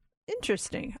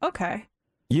 Interesting. Okay.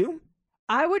 You?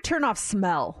 I would turn off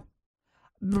smell.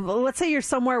 Let's say you're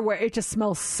somewhere where it just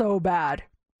smells so bad.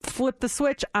 Flip the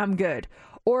switch, I'm good.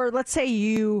 Or let's say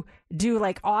you do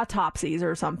like autopsies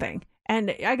or something.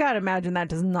 And I got to imagine that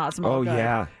does not smell good. Oh,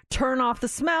 yeah. Turn off the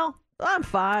smell, I'm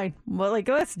fine. Well,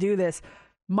 let's do this.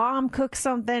 Mom cooks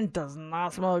something, does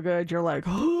not smell good. You're like,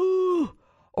 oh.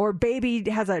 Or baby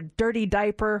has a dirty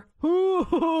diaper.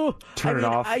 Turn it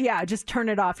off. Yeah, just turn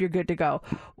it off. You're good to go.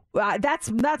 That's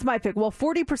my pick. Well,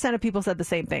 40% of people said the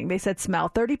same thing. They said smell.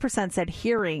 30% said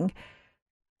hearing.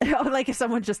 Like if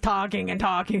someone's just talking and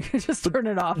talking, just turn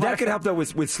it off. That could help though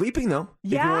with sleeping though.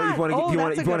 Yeah. If you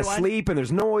want to sleep and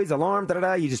there's noise, alarm,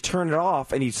 you just turn it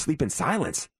off and you sleep in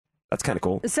silence. That's kind of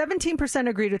cool. 17%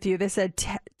 agreed with you. They said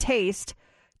taste.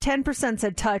 10%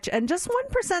 said touch, and just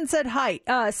 1%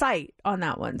 said sight on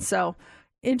that one. So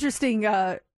interesting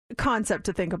concept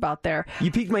to think about there. You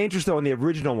piqued my interest though in the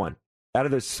original one. Out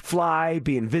of this fly,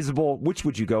 be invisible, which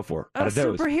would you go for out of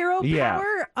those? Superhero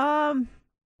power?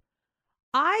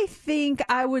 I think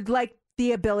I would like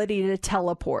the ability to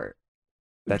teleport.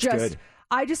 That's good.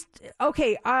 We're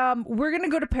going to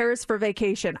go to Paris for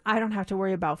vacation. I don't have to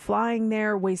worry about flying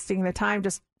there, wasting the time.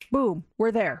 Just boom,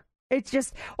 we're there. It's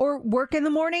just, or work in the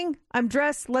morning, I'm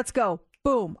dressed, let's go.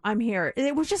 boom, I'm here.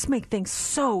 It would just make things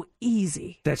so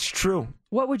easy. That's true.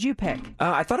 What would you pick?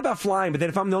 I thought about flying, but then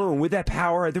if I'm the only one with that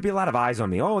power, there'd be a lot of eyes on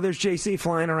me. Oh, there's JC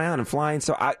flying around and flying.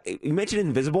 So you mentioned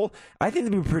invisible. I think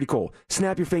that'd be pretty cool.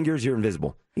 Snap your fingers, you're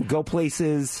invisible. You go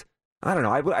places. I don't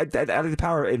know. I like the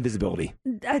power of invisibility.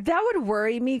 That would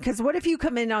worry me, because what if you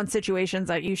come in on situations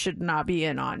that you should not be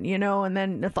in on, and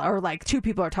then, or like two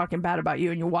people are talking bad about you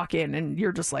and you walk in and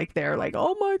you're just like there, like,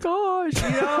 oh my gosh,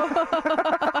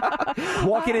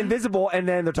 Walking invisible, and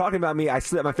then they're talking about me. I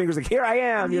slip my fingers like, here I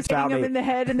am. You're hitting them in the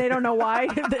head and they don't know why.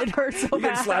 It hurts so bad. You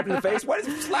get slapped in the face. What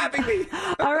is slapping me?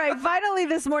 All right. Finally,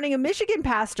 this morning, a Michigan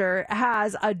pastor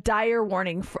has a dire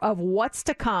warning of what's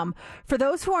to come for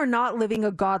those who are not living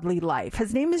a godly life.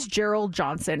 His name is Gerald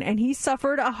Johnson, and he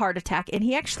suffered a heart attack, and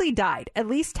he actually died, at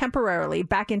least temporarily,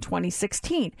 back in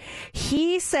 2016.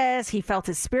 He says he felt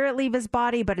his spirit leave his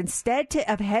body, but instead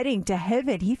of heading to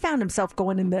heaven, he found himself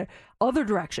going in the other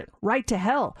direction, right to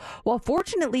hell. Well,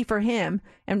 fortunately for him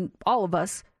and all of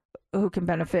us who can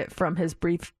benefit from his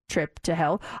brief trip to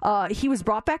hell, he was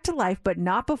brought back to life, but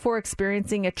not before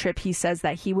experiencing a trip he says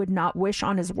that he would not wish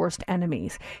on his worst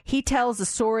enemies. He tells the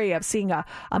story of seeing a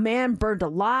man burned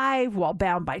alive while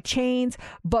bound by chains,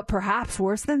 but perhaps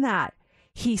worse than that,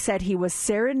 he said he was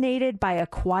serenaded by a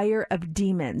choir of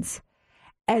demons.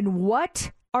 And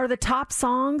what are the top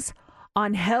songs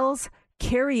on hell's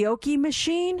karaoke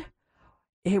machine?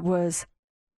 It was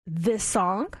this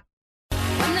song.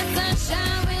 When the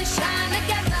sunshine will shine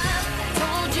together,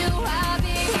 told you I'll be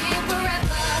here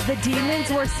forever. The demons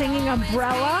were singing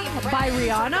Umbrella by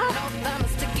Rihanna,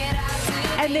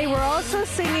 and they were also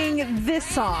singing this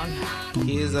song.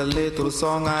 Here's a little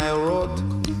song I wrote.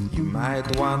 You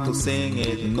might want to sing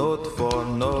it note for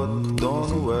note.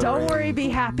 Don't worry. Don't Worry, Be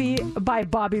Happy by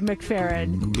Bobby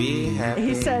McFerrin. Be happy.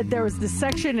 He said there was this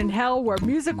section in hell where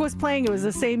music was playing. It was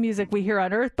the same music we hear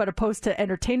on earth, but opposed to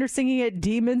entertainers singing it,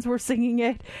 demons were singing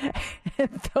it. And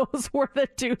those were the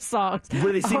two songs.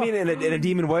 Were they singing in a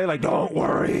demon way? Like, don't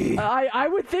worry. I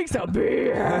would think so. Be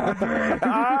happy.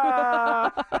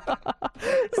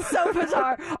 So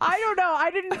bizarre. I don't know. I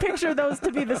didn't picture those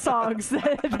to be the songs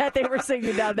that they were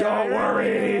singing down there. Don't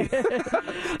worry.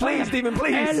 Please, demon,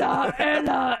 please.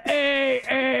 Ella,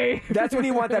 A. That's when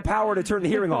you want that power to turn the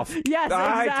hearing off. Yes,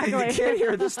 exactly. You can't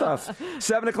hear this stuff.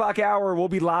 7 o'clock hour, we'll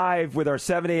be live with our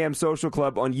 7 a.m. social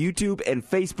club on YouTube and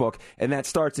Facebook, and that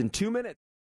starts in 2 minutes.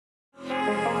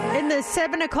 In the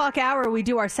 7 o'clock hour, we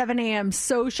do our 7 a.m.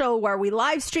 social where we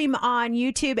live stream on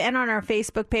YouTube and on our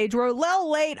Facebook page. We're a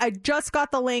little late. I just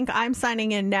got the link. I'm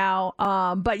signing in now.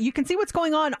 But you can see what's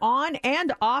going on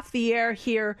and off the air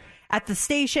here at the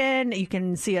station. You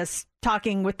can see us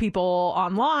talking with people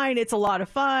online. It's a lot of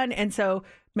fun. And so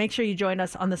make sure you join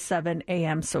us on the 7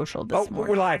 a.m. social this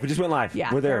morning. We're live. We just went live.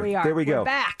 Yeah, we're there. We are. There we go. We're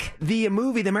back. The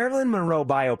movie, the Marilyn Monroe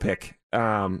biopic,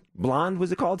 Blonde,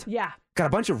 was it called? Yeah. Got a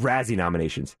bunch of Razzie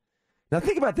nominations. Now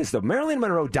think about this, though. Marilyn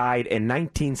Monroe died in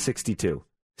 1962,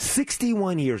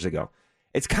 61 years ago.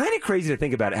 It's kind of crazy to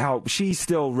think about how she's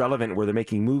still relevant, where they're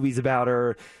making movies about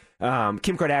her.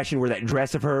 Kim Kardashian wore that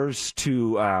dress of hers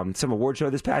to some award show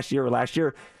this past year or last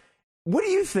year. What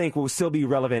do you think will still be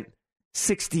relevant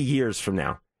 60 years from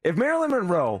now? If Marilyn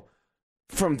Monroe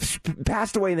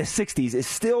passed away in the 60s is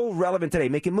still relevant today,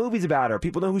 making movies about her,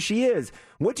 people know who she is,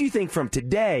 what do you think from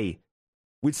today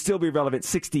would still be relevant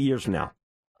 60 years from now?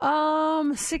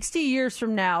 60 years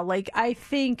from now, like, I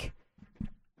think,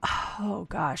 oh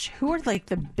gosh, who are like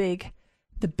the big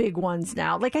ones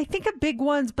now? Like, I think of big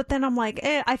ones, but then I'm like,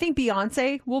 I think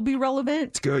Beyonce will be relevant.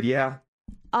 It's good, yeah.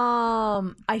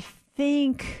 I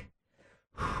think,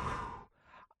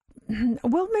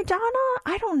 will Madonna?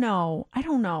 I don't know.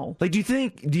 Like, do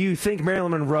you think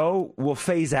Marilyn Monroe will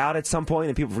phase out at some point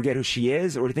and people forget who she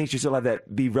is, or do you think she'll still have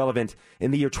that be relevant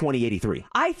in the year 2083?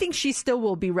 I think she still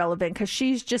will be relevant because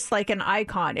she's just like an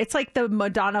icon. It's like the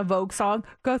Madonna Vogue song.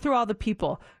 Go through all the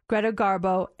people: Greta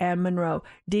Garbo, Anne Monroe,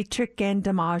 Dietrich and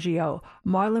DiMaggio,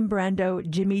 Marlon Brando,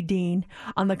 Jimmy Dean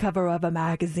on the cover of a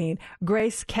magazine,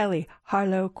 Grace Kelly,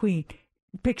 Harlow Queen,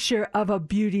 picture of a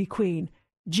beauty queen.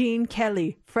 Gene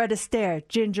Kelly, Fred Astaire,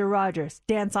 Ginger Rogers,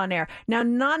 Dance on Air. Now,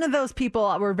 none of those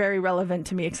people were very relevant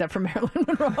to me except for Marilyn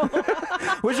Monroe.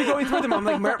 Was you going through them? I'm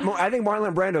like, I think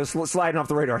Marlon Brando's sliding off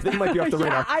the radar. I think he might be off the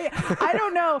radar. I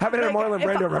don't know. Haven't had a Marlon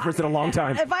Brando reference in a long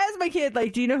time. If I ask my kid,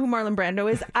 like, do you know who Marlon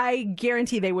Brando is? I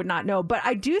guarantee they would not know. But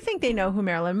I do think they know who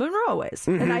Marilyn Monroe is.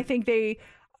 Mm-hmm. And I think they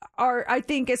are,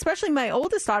 especially my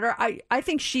oldest daughter, I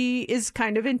think she is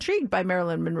kind of intrigued by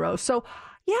Marilyn Monroe. So,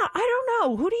 yeah, I don't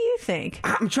know. Who do you think?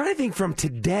 I'm trying to think from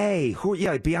today.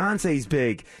 Like Beyonce's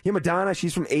big. Yeah, Madonna,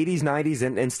 she's from 80s, 90s,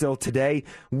 and still today.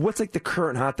 What's like the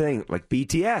current hot thing? Like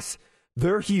BTS.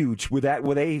 They're huge with that.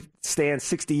 Where they stand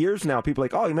 60 years now. People are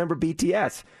like, oh, you remember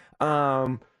BTS?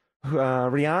 Rihanna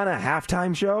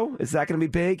halftime show. Is that going to be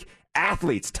big?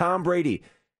 Athletes. Tom Brady.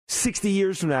 60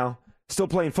 years from now, still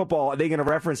playing football. Are they going to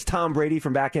reference Tom Brady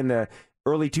from back in the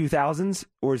early 2000s,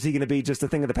 or is he going to be just a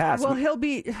thing of the past? Well, he'll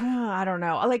be, I don't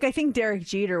know. Like, I think Derek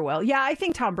Jeter will. Yeah, I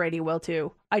think Tom Brady will,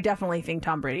 too. I definitely think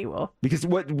Tom Brady will. Because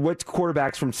what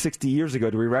quarterbacks from 60 years ago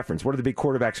do we reference? What are the big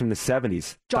quarterbacks from the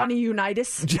 70s? Johnny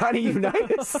Unitas. Johnny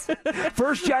Unitas.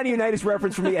 First Johnny Unitas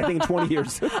reference for me, I think, in 20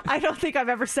 years. I don't think I've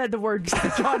ever said the word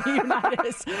Johnny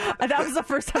Unitas. That was the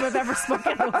first time I've ever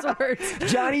spoken those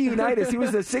words. Johnny Unitas. He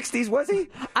was the 60s, was he?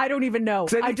 I don't even know.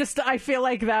 I feel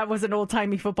like that was an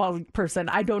old-timey football person.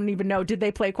 I don't even know. Did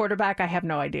they play quarterback? I have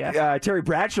no idea. Terry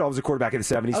Bradshaw was a quarterback in the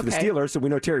 70s for the Steelers, so we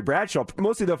know Terry Bradshaw,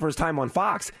 mostly though for his time on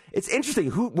Fox. It's interesting.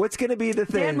 What's going to be the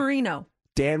thing? Dan Marino.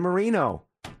 Dan Marino.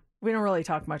 We don't really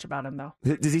talk much about him, though.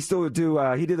 Does he still do,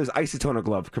 he did those Isotona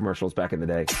glove commercials back in the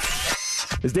day.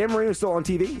 Is Dan Marino still on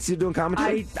TV? Is he doing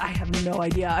commentary? I have no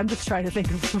idea. I'm just trying to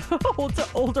think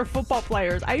of older football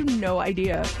players. I have no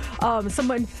idea.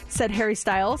 Someone said Harry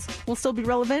Styles will still be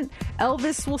relevant.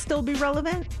 Elvis will still be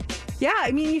relevant. Yeah,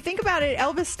 I mean, you think about it.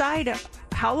 Elvis died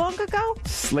how long ago?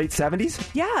 Late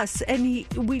 70s? Yes, and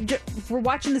we're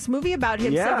watching this movie about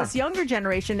him, so this younger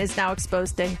generation is now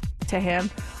exposed to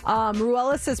him.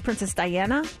 Ruella says Princess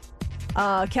Diana.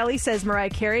 Kelly says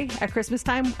Mariah Carey at Christmas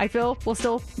time, I feel, will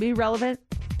still be relevant.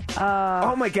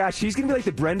 Oh my gosh, she's going to be like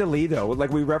the Brenda Lee, though.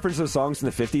 Like, we reference those songs in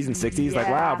the 50s and 60s. Like,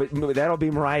 wow, but that'll be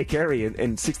Mariah Carey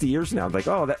in 60 years from now. Like,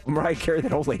 oh, that Mariah Carey,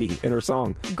 that old lady in her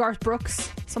song. Garth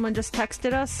Brooks, someone just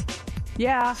texted us.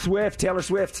 Yeah. Taylor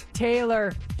Swift.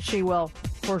 Taylor, she will,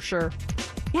 for sure.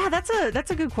 Yeah, that's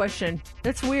a good question.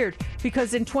 That's weird,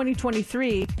 because in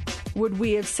 2023, would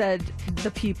we have said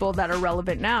the people that are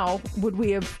relevant now, would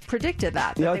we have predicted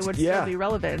that they would still be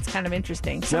relevant? It's kind of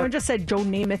interesting. Someone just said Joe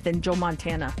Namath and Joe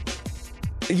Montana.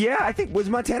 Yeah, I think, was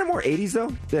Montana more 80s, though?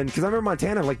 Because I remember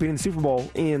Montana, like, being in the Super Bowl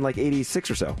in, like,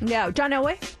 86 or so. Yeah, John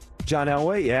Elway? John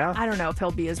Elway, yeah. I don't know if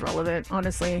he'll be as relevant,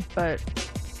 honestly, but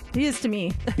he is to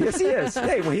me. Yes, he is.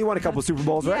 Hey, well, he won a couple Super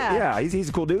Bowls, right? Yeah, he's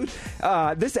a cool dude.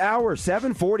 This hour,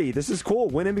 7:40, this is cool.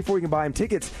 Win in before you can buy him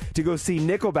tickets to go see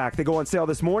Nickelback. They go on sale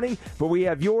this morning, but we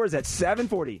have yours at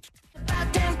 7:40.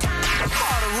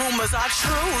 Rumors are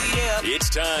true, yeah. It's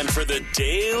time for the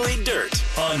Daily Dirt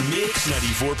on Mix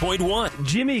 94.1.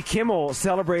 Jimmy Kimmel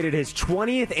celebrated his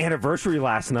 20th anniversary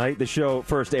last night. The show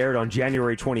first aired on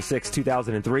January 26,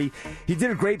 2003. He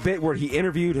did a great bit where he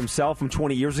interviewed himself from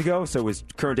 20 years ago. So it was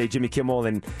current day Jimmy Kimmel,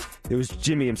 and it was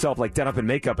Jimmy himself, like, done up in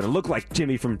makeup, and it looked like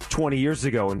Jimmy from 20 years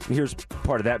ago. And here's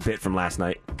part of that bit from last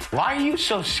night. Why are you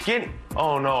so skinny?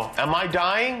 Oh, no. Am I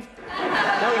dying?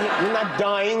 No, you're not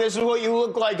dying. This is what you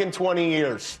look like in 20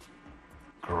 years.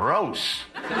 Gross.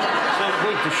 So,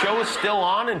 wait, the show is still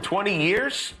on in 20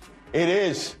 years? It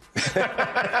is.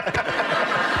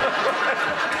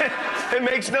 It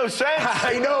makes no sense.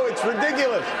 I know, it's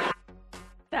ridiculous.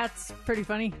 That's pretty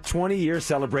funny. 20-year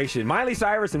celebration. Miley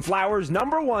Cyrus and Flowers,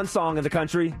 #1 song in the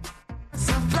country.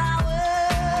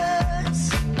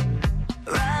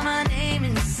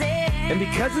 And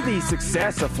because of the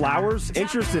success of Flowers,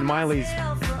 interest in Miley's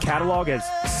catalog has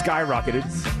skyrocketed.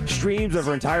 Streams of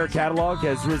her entire catalog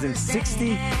has risen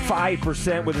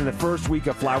 65% within the first week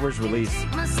of Flowers' release.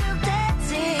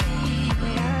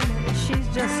 She's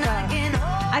just,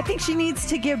 I think she needs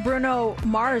to give Bruno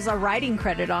Mars a writing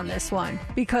credit on this one,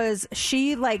 because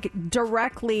she, like,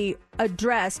 directly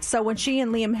addressed, so when she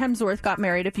and Liam Hemsworth got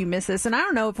married, if you missed this, and I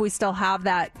don't know if we still have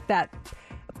that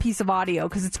piece of audio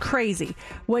because it's crazy.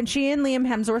 When she and Liam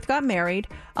Hemsworth got married,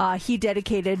 he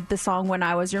dedicated the song "When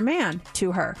I Was Your Man"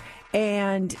 to her,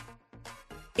 and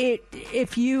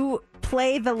if you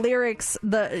play the lyrics,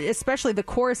 especially the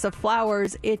chorus of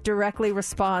Flowers, it directly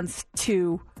responds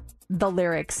to the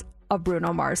lyrics of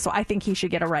Bruno Mars. So I think he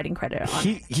should get a writing credit on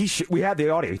it. He should. We have the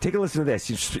audio. Take a listen to this.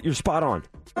 You're spot on.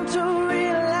 To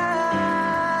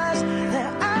realize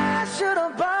that I should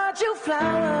have bought you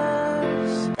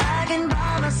flowers. I can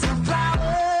buy myself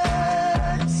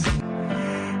flowers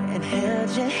and held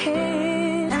your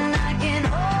hand, and I can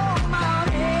hold my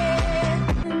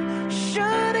hand.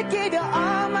 Should have gave you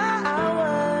all my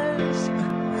hours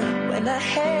when I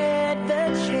had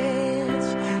the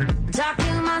chance. Talking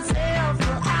to myself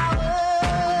for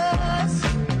hours,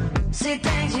 see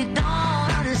things you don't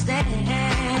understand.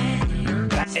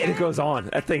 And it goes on.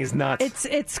 That thing is nuts.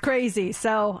 It's crazy.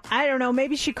 So I don't know.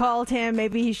 Maybe she called him.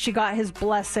 Maybe she got his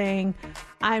blessing.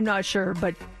 I'm not sure,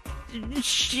 but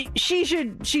she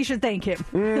should thank him.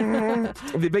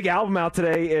 Mm-hmm. The big album out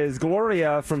today is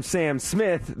Gloria from Sam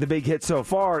Smith. The big hit so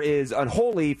far is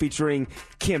Unholy featuring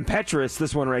Kim Petras.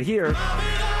 This one right here.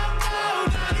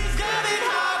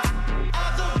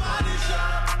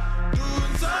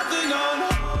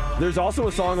 There's also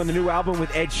a song on the new album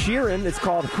with Ed Sheeran. It's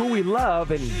called Who We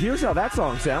Love, and here's how that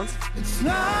song sounds. It's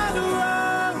not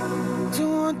wrong to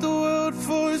want the world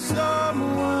for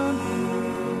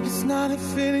someone. It's not a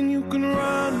feeling you can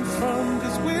run from,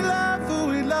 'cause we love who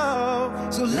we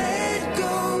love. So let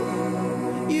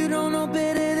go. You don't know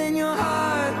better than your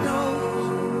heart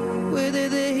knows. Whether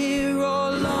they're here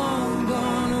or long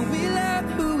gone, we love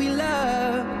who we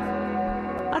love.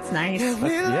 That's nice.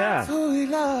 Yeah. Who we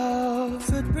love.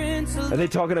 Are they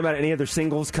talking about any other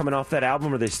singles coming off that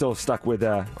album, or are they still stuck with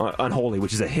Unholy,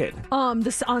 which is a hit?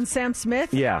 This on Sam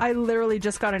Smith? Yeah. I literally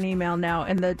just got an email now,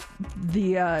 and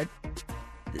the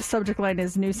subject line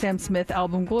is new Sam Smith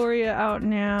album Gloria out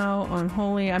now.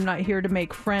 Unholy, I'm not here to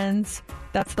make friends.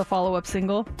 That's the follow-up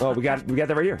single. Oh, we got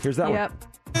that right here. Here's that Yep. one.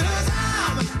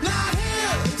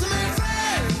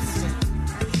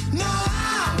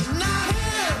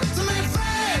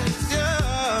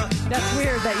 That's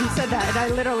weird that you said that, and I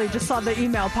literally just saw the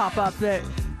email pop up that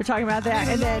we're talking about that.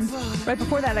 And then right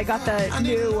before that, I got the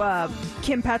new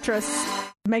Kim Petras,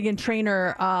 Meghan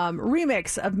Trainor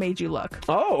remix of Made You Look.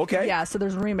 Oh, okay. Yeah, so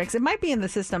there's a remix. It might be in the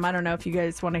system. I don't know if you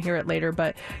guys want to hear it later,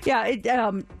 but yeah,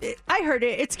 I heard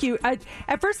it. It's cute.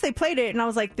 At first they played it, and I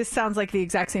was like, this sounds like the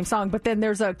exact same song, but then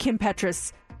there's a Kim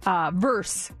Petras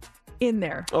verse in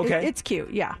there. Okay. It's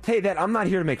cute, yeah. Hey, that I'm Not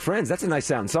Here to Make Friends. That's a nice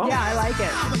sounding song. Yeah, I like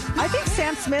it. I think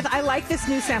Sam Smith, I like this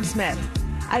new Sam Smith.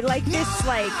 I like this,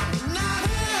 like,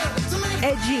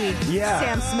 edgy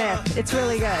Sam Smith. It's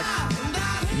really good.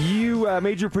 You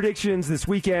made your predictions this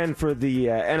weekend for the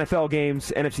NFL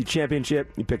games, NFC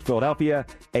Championship. You picked Philadelphia.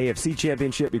 AFC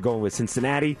Championship, you're going with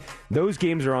Cincinnati. Those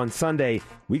games are on Sunday.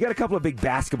 We got a couple of big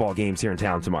basketball games here in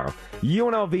town tomorrow.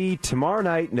 UNLV tomorrow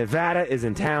night. Nevada is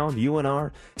in town.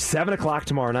 UNR, 7 o'clock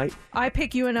tomorrow night. I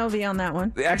pick UNLV on that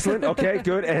one. Excellent. Okay,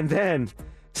 good. And then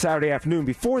Saturday afternoon,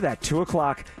 before that, 2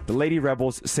 o'clock, the Lady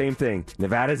Rebels, same thing.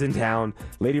 Nevada's in town.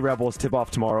 Lady Rebels tip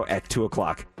off tomorrow at 2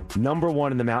 o'clock. Number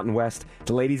one in the Mountain West.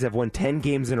 The ladies have won 10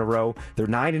 games in a row. They're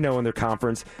 9-0 in their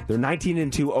conference. They're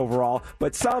 19-2 overall,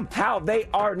 but somehow they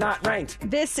are not ranked.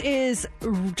 This is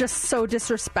just so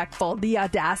disrespectful. The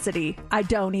audacity. I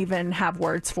don't even have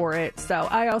words for it. So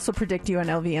I also predict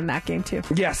UNLV in that game too.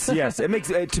 Yes. It makes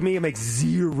to me, it makes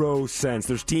zero sense.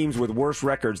 There's teams with worse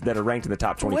records that are ranked in the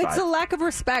top 25. It's a lack of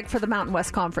respect for the Mountain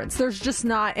West Conference. There's just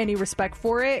not any respect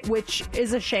for it, which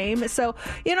is a shame. So,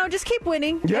 just keep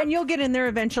winning, and you'll get in there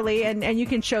eventually. And you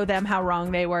can show them how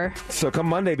wrong they were. So come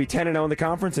Monday, be 10-0 in the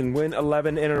conference and win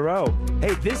 11 in a row.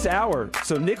 Hey, this hour,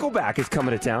 so Nickelback is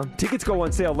coming to town. Tickets go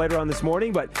on sale later on this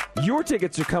morning, but your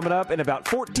tickets are coming up in about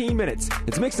 14 minutes.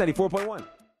 It's Mix 94.1.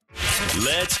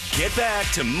 Let's get back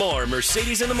to more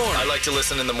Mercedes in the Morning. I like to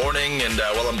listen in the morning and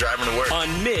while I'm driving to work.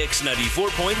 On Mix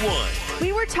 94.1.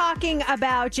 We were talking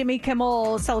about Jimmy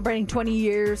Kimmel celebrating 20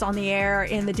 years on the air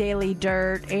in the Daily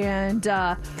Dirt, and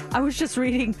I was just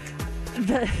reading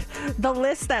the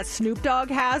list that Snoop Dogg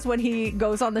has when he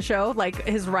goes on the show, like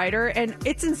his writer, and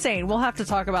it's insane. We'll have to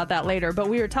talk about that later, but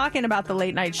we were talking about the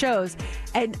late night shows,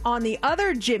 and on the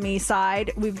other Jimmy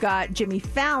side, we've got Jimmy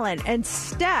Fallon. And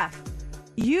Steph,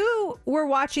 you were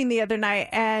watching the other night,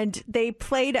 and they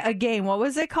played a game. What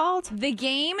was it called? The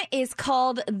game is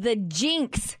called the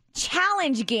Jinx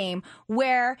Challenge Game,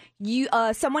 where you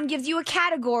someone gives you a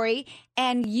category,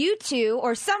 and you two,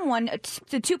 or someone,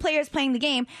 the two players playing the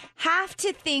game, have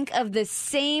to think of the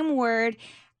same word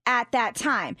at that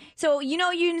time. So,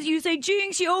 you say,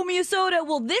 Jinx, you owe me a soda.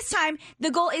 Well, this time,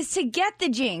 the goal is to get the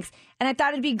Jinx. And I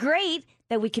thought it'd be great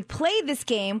that we could play this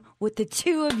game with the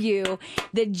two of you.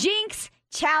 The Jinx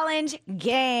Challenge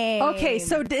Game. Okay,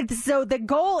 so the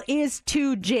goal is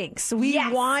to jinx. We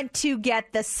want to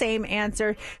get the same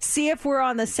answer. See if we're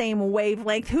on the same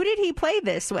wavelength. Who did he play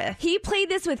this with? He played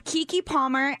this with Keke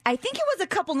Palmer. I think it was a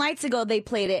couple nights ago they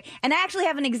played it. And I actually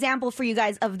have an example for you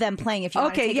guys of them playing if you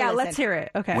want to take a listen. Let's hear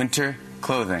it. Okay. Winter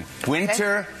clothing.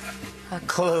 Winter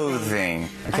clothing.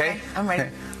 Okay? I'm ready.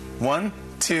 1,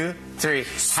 2, 3.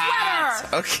 Sweater.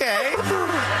 Hat. Okay.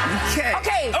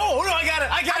 Okay. Oh, no, I got it.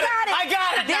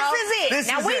 This is it.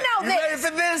 Now we know this. You ready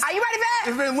for this? Are you ready for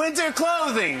It's been winter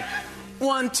clothing.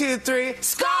 1, 2, 3.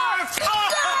 Scarf.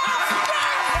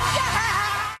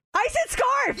 I said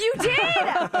scarf. You did.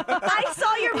 I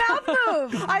saw your mouth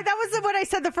move. That was what I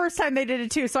said the first time they did it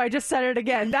too, so I just said it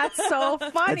again. That's so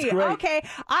funny. That's great. Okay,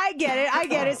 I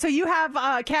get it. So you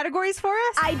have categories for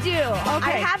us? I do. Okay.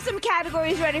 I have some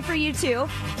categories ready for you too.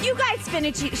 You guys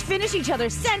finish each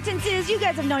other's sentences. You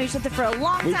guys have known each other for a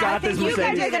long time. We got I think this, you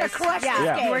guys Mercedes. are going to crush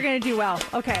this game. We're going to do well.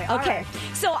 Okay. all Okay. right.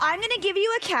 So I'm going to give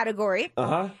you a category.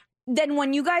 Uh-huh. Then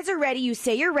when you guys are ready, you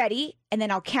say you're ready, and then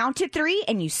I'll count to 3,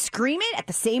 and you scream it at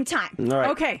the same time. All right.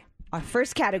 Okay. Our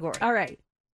first category. All right.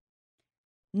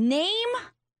 Name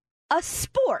a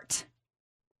sport.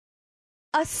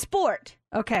 A sport.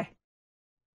 Okay.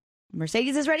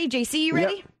 Mercedes is ready. JC, you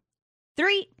ready? Yep.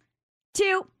 3,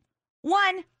 2,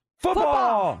 1.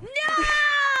 Football. No!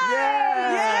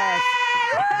 Yes!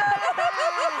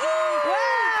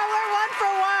 Wow, we're 1 for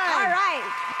 1. All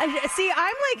right. See,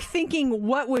 I'm like thinking,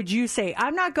 what would you say?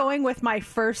 I'm not going with my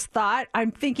first thought.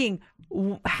 I'm thinking,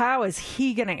 how is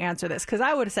he going to answer this? Because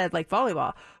I would have said like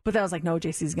volleyball, but then I was like, no,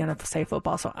 JC's going to say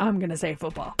football, so I'm going to say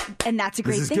football. And that's a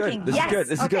great This is thinking. good. This is yes. good.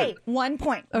 This is okay, good. 1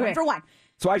 point. Okay. 1 for 1.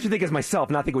 So I should think as myself,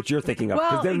 not think what you're thinking of,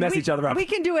 because then mess each other up. We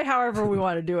can do it however we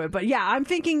want to do it, but yeah, I'm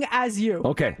thinking as you.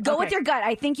 Okay. Go with your gut.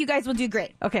 I think you guys will do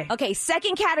great. Okay. Okay,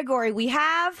 second category, we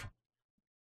have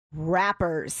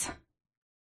rappers.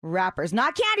 Rappers.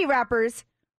 Not candy rappers,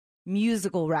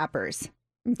 musical rappers.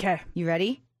 Okay. You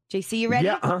ready? JC, you ready?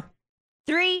 Yeah.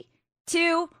 3,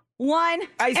 2, 1.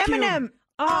 Ice Cube. Eminem.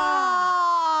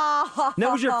 Oh.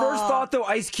 That was your first thought, though,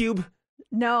 Ice Cube?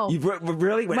 No. You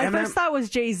really? With My Eminem? first thought was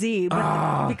Jay-Z,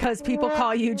 but because people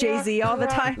call you Jay-Z all the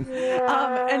time.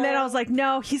 And then I was like,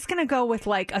 no, he's going to go with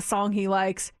like a song he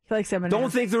likes. He likes Eminem. Don't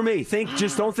think through me.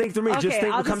 Just don't think through me. Okay, just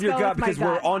think. I'll Come just to your go gut with my because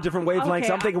we're gut. on different wavelengths.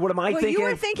 Okay, I'm thinking, what am I well, thinking? You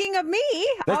were thinking of me,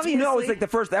 That's, obviously. no, it's like the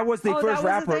first. That was the first that was the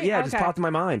rapper. thing? Yeah, it just Okay. popped in my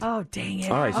mind. Oh, dang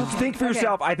it. All right, so Okay. think for Okay.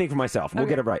 yourself. I think for myself. We'll Okay.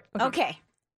 get it right. Okay.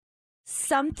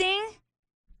 Something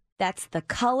that's the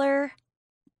color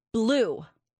blue.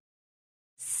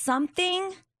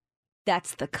 Something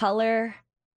that's the color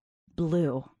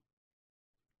blue.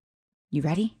 You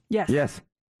ready? Yes. Yes.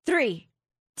 3,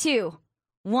 2,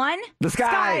 1. The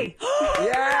sky.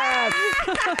 Yes.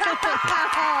 You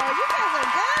guys are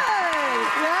good.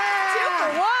 Yeah. 2 for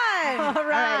 1. All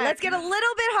right. Let's get a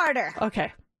little bit harder.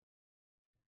 Okay.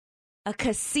 A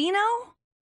casino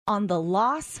on the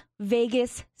Las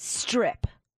Vegas Strip.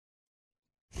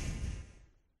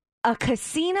 A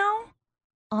casino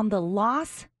on the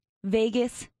Las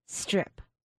Vegas Strip.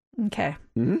 Okay.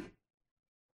 Mm-hmm.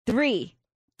 3,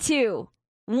 2,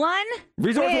 1.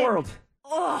 Resort Win. World.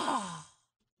 Oh.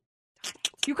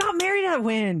 You got married at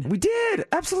Wynn. We did.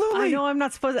 Absolutely. I know I'm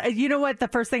not supposed to. You know what? The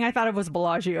first thing I thought of was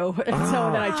Bellagio. And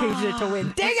so then I changed it to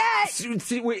Wynn. Dang it!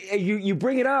 See, you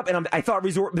bring it up, and I thought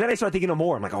Resort, but then I started thinking of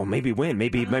more. I'm like, oh, maybe Win,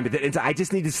 maybe. I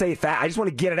just need to say it fast. I just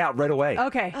want to get it out right away.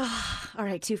 Okay. All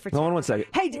right, 2 for 2. Hold on 1 second.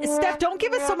 Hey, Steph, don't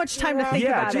give us so much time to think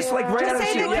about just it. like right out of Just the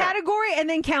say chute. the Yeah. category and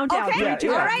then count down. Okay. 3, 2,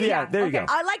 1. All right. Yeah, there you go.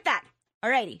 I like that.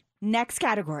 All righty. Next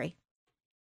category.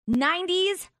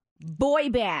 90s boy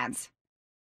bands.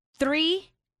 3,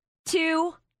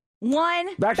 2,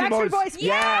 1. Backstreet Boys.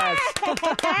 Yes.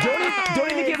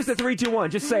 Don't even give us the 3, 2, 1.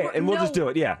 Just say it, and we'll just do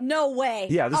it. Yeah. No way.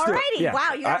 Yeah, let's do it. Alrighty. Yeah.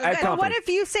 Wow, you guys I are good. confident. What if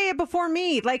you say it before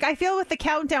me? Like, I feel with the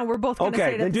countdown, we're both going to say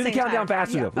Okay, it then at do the the same countdown time.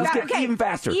 faster, Yeah. though. Let's get even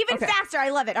faster. Even Okay. faster. I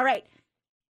love it. All right.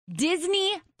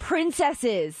 Disney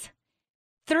princesses.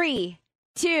 3,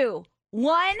 2,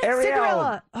 1. Ariel.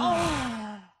 Cinderella. Oh.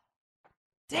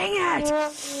 Dang it. I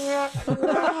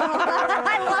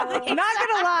love it. Not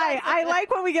going to lie. I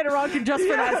like when we get it wrong just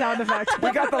for that sound effect.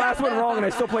 We got the last one wrong, and I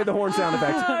still played the horn sound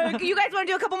effect. You guys want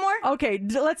to do a couple more? Okay,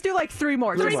 let's do like 3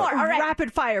 more. Three more. All right.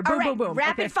 Rapid fire. Boom, All right. boom, boom.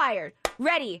 Rapid Okay. fire.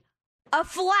 Ready. A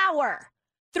flower.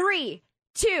 3,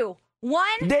 2, 1.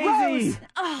 Daisy. Rose.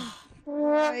 Oh.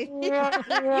 You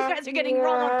guys are getting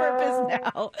wrong on purpose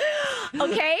now.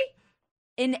 Okay.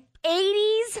 An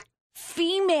 80s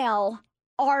female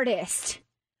artist.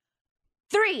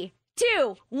 3,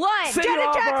 2, 1. Cindy Janet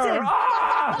Lauper. Jackson.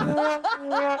 Ah!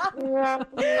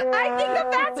 I think the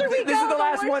faster we go, This is the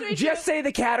last more one. three, Just say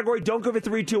the category. Don't go for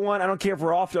 3, 2, 1. I don't care if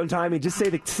we're off on timing. Just say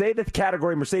the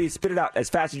category. Mercedes, spit it out as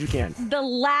fast as you can. The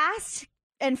last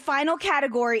and final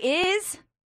category is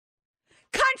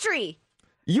country.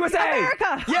 USA.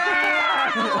 America.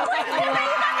 Yeah.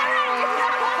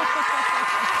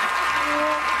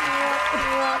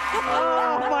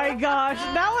 Oh my gosh,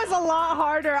 that was a lot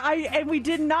harder. And we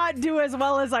did not do as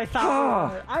well as I thought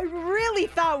we were. I really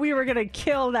thought we were gonna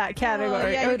kill that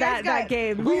category or that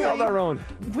game. We held our own.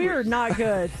 We were not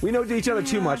good. We know each other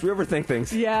too much. We overthink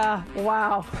things. Yeah.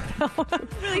 Wow.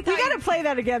 We got to play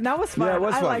that again. That was fun. Yeah, it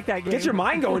was fun. I like that game. Get your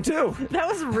mind going too. That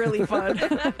was really fun.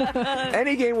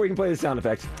 Any game where you can play the sound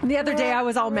effects. The other day I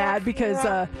was all mad because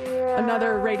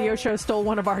another radio show stole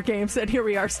one of our games, and here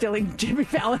we are stealing Jimmy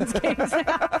Fallon's games.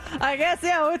 I guess,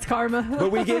 it's karma.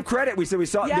 But we gave credit. We said we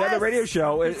saw the other radio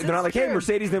show. They're not like, hey,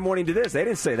 Mercedes in the morning to this. They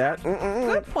didn't say that.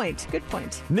 Good point.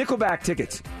 Nickelback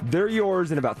tickets. They're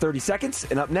yours in about 30 seconds.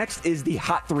 And up next is the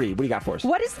Hot 3. What do you got for us?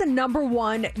 What is the number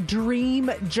one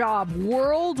dream job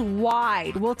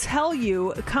worldwide? We'll tell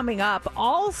you coming up.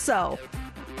 Also,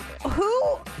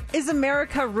 who is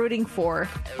America rooting for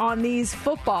on these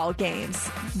football games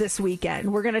this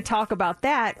weekend? We're going to talk about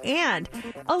that and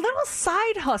a little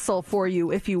side hustle for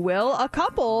you, if you will. A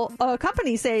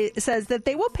company says that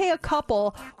they will pay a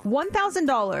couple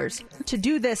 $1,000 to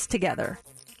do this together.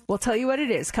 We'll tell you what it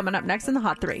is coming up next in the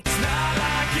Hot 3.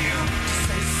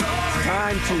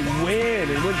 Time to win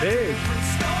and win big.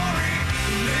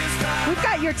 We've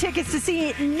got your tickets to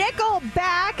see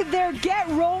Nickelback, their Get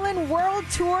Rollin' World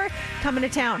Tour, coming to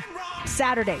town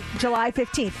Saturday, July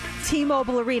 15th,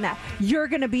 T-Mobile Arena. You're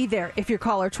going to be there if you're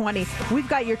caller 20. We've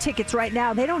got your tickets right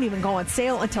now. They don't even go on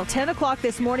sale until 10 o'clock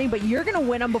this morning, but you're going to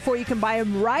win them before you can buy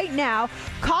them right now.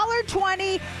 Caller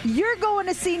 20, you're going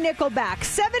to see Nickelback.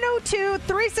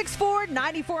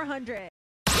 702-364-9400.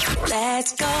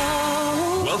 Let's go.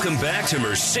 Welcome back to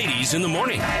Mercedes in the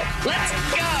Morning. Let's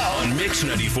go. On Mix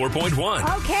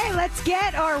 94.1. Okay, let's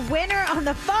get our winner on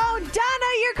the phone.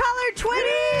 Donna, you're caller 20.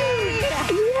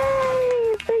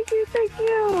 Yay! Thank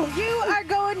you. You are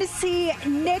going to see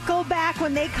Nickelback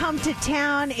when they come to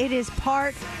town. It is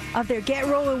part of their Get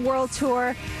Rollin' World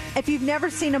Tour. If you've never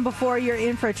seen them before, you're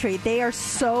in for a treat. They are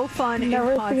so fun in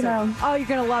concert. Oh, you're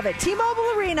going to love it.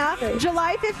 T-Mobile Arena,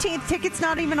 July 15th. Tickets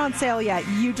not even on sale yet.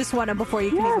 You just want them before you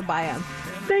can even buy them.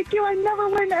 Thank you. I never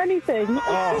win anything.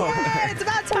 Yeah, it's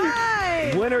about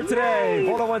time. Winner today. Yay.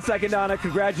 Hold on one second, Donna.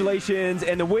 Congratulations.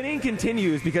 And the winning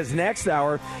continues because next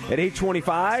hour at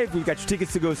 8:25, we've got your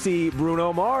tickets to go see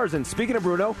Bruno Mars. And speaking of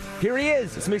Bruno, here he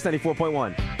is. It's Mix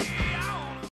 94.1.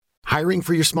 Hiring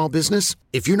for your small business?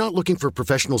 If you're not looking for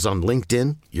professionals on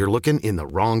LinkedIn, you're looking in the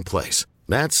wrong place.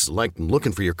 That's like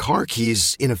looking for your car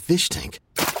keys in a fish tank.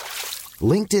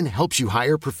 LinkedIn helps you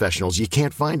hire professionals you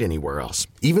can't find anywhere else,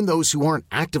 even those who aren't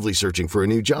actively searching for a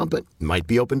new job but might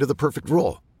be open to the perfect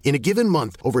role. In a given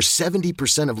month, over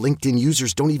 70% of LinkedIn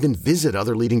users don't even visit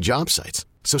other leading job sites.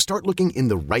 So start looking in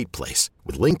the right place.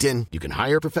 With LinkedIn, you can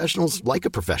hire professionals like a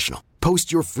professional.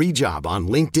 Post your free job on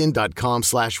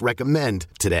linkedin.com/recommend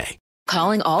today.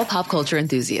 Calling all pop culture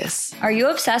enthusiasts. Are you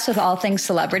obsessed with all things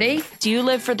celebrity? Do you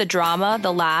live for the drama,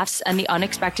 the laughs, and the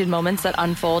unexpected moments that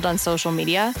unfold on social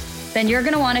media? Then you're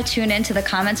going to want to tune in to the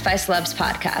Comments by Celebs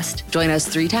podcast. Join us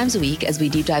 3 times a week as we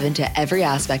deep dive into every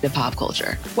aspect of pop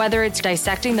culture. Whether it's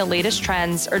dissecting the latest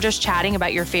trends or just chatting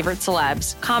about your favorite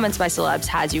celebs, Comments by Celebs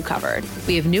has you covered.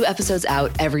 We have new episodes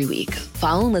out every week.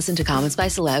 Follow and listen to Comments by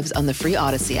Celebs on the free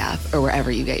Odyssey app or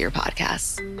wherever you get your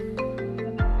podcasts.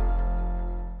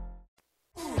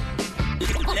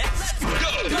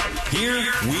 Here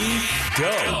we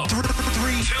go.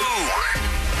 3, 2.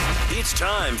 It's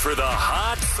time for the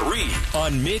Hot 3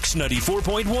 on Mix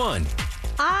 94.1.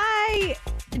 I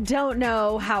don't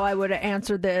know how I would have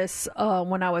answered this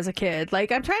when I was a kid.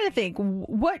 Like, I'm trying to think,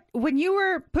 when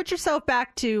you put yourself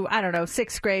back to, I don't know,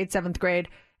 6th grade, 7th grade,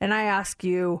 and I ask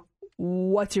you,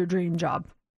 what's your dream job?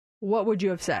 What would you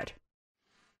have said?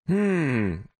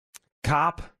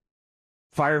 Cop,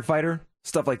 firefighter,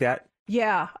 stuff like that.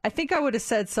 Yeah, I think I would have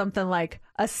said something like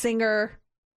a singer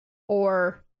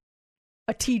or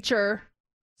a teacher,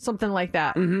 something like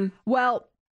that. Mm-hmm. Well,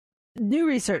 new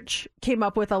research came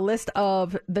up with a list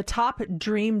of the top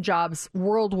dream jobs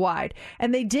worldwide.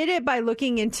 And they did it by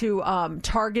looking into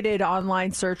targeted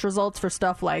online search results for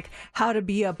stuff like how to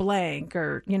be a blank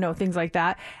or, things like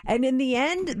that. And in the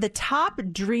end, the top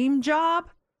dream job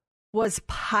was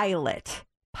pilot,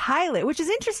 which is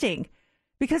interesting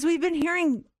because we've been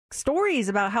hearing stories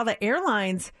about how the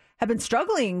airlines have been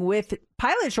struggling with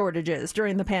pilot shortages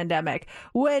during the pandemic.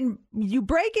 When you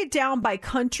break it down by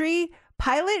country,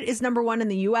 pilot is number 1 in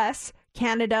the U.S.,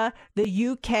 Canada, the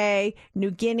UK,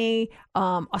 New Guinea,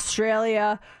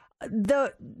 Australia.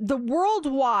 The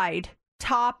worldwide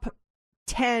top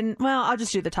 10, well, I'll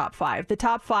just do the top 5. The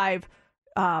top 5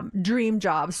 dream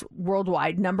jobs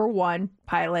worldwide. Number 1,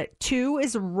 pilot. 2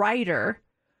 is writer.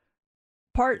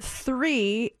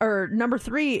 Number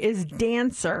 3 is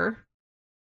dancer.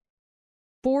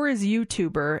 4 is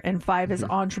YouTuber, and 5 is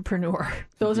entrepreneur.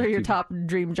 Those are your top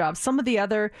dream jobs. Some of the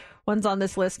other ones on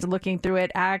this list, looking through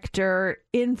it, actor,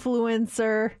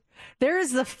 influencer.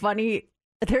 There's a funny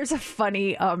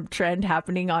trend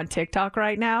happening on TikTok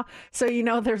right now. So,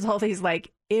 there's all these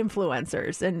like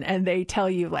influencers and they tell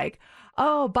you like,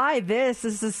 oh, buy this.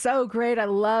 This is so great. I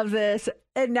love this.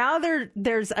 And now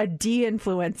there's a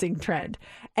de-influencing trend.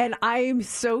 And I'm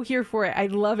so here for it. I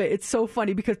love it. It's so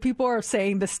funny because people are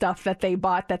saying the stuff that they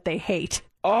bought that they hate.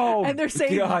 Oh, and they're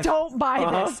saying, gosh. Don't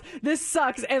buy this. This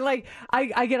sucks. And like,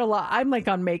 I get a lot. I'm like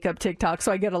on makeup TikTok,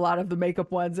 so I get a lot of the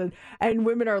makeup ones. And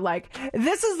women are like,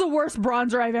 this is the worst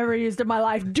bronzer I've ever used in my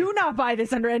life. Do not buy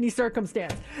this under any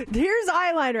circumstance. Here's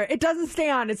eyeliner. It doesn't stay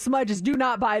on. It smudges. Do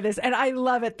not buy this. And I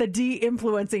love it. The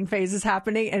de-influencing phase is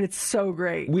happening, and it's so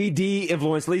great. We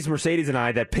de-influenced, at least Mercedes and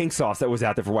I, that pink sauce that was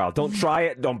out there for a while. Don't try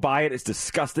it. Don't buy it. It's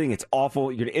disgusting. It's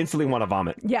awful. You're going to instantly want to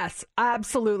vomit. Yes,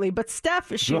 absolutely. But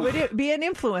Steph, she would be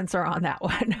an influencer on that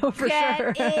one for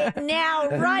sure. Get it now.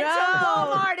 Run to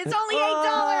Walmart. It's only $8.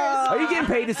 Are you getting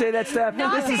paid to say that stuff?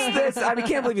 I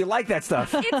can't believe you like that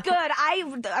stuff. It's good.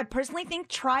 I personally think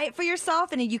try it for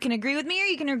yourself, and you can agree with me or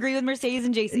you can agree with Mercedes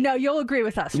and JC. No, you'll agree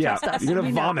with us. Yeah, Trust us. you're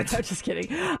going to vomit. No, just kidding.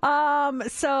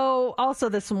 So also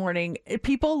this morning,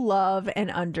 people love an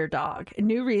underdog.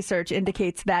 New research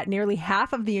indicates that nearly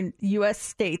half of the U.S.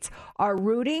 states are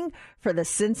rooting for the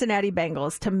Cincinnati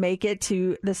Bengals to make it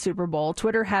to the Super Bowl.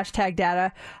 Twitter hashtag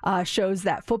data shows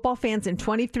that football fans in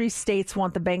 23 states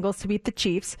want the Bengals to beat the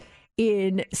Chiefs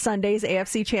in Sunday's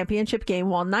AFC Championship game,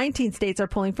 while 19 states are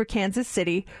pulling for Kansas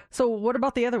City. So what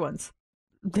about the other ones?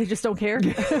 They just don't care.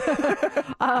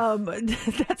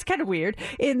 That's kind of weird.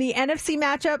 In the NFC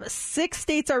matchup, 6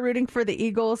 states are rooting for the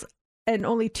Eagles and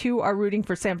only 2 are rooting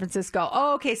for San Francisco.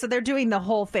 Oh, okay. So they're doing the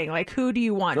whole thing. Like, who do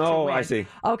you want to win? I see.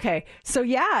 Okay. So,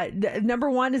 yeah, number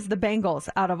 1 is the Bengals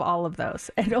out of all of those.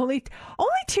 And only 2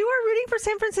 are rooting for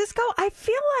San Francisco. I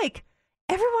feel like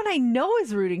everyone I know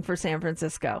is rooting for San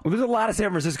Francisco. Well, there's a lot of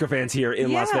San Francisco fans here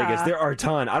in Las Vegas. There are a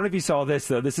ton. I don't know if you saw this,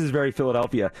 though. This is very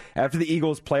Philadelphia. After the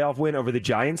Eagles' playoff win over the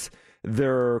Giants,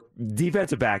 their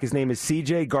defensive back, his name is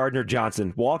C.J.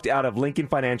 Gardner-Johnson, walked out of Lincoln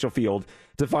Financial Field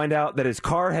to find out that his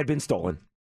car had been stolen.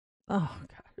 Oh,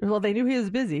 God. Well, they knew he was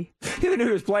busy. They knew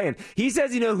he was playing. He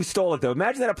says you know who stole it, though.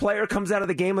 Imagine that a player comes out of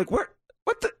the game like, who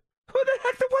the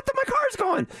heck, my car's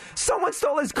going? Someone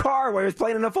stole his car while he was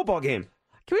playing in a football game.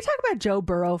 Can we talk about Joe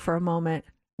Burrow for a moment?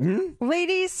 Mm-hmm.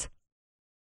 Ladies,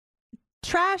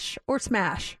 trash or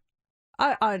smash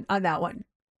on that one?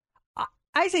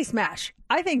 I say smash.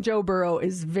 I think Joe Burrow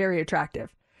is very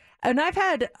attractive. And I've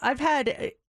had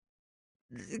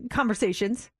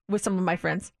conversations with some of my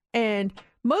friends, and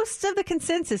most of the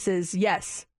consensus is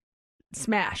yes,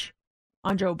 smash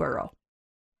on Joe Burrow.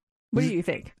 What do you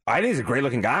think? I think he's a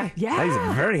great-looking guy. Yeah. He's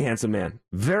a very handsome man.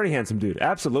 Very handsome dude.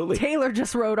 Absolutely. Taylor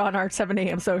just wrote on our 7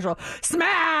 a.m. social,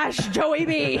 smash Joey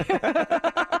B.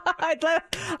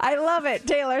 I love it.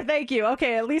 Taylor, thank you.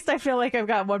 Okay, at least I feel like I've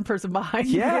got one person behind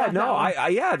me. Yeah, no, I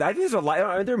think there's a lot.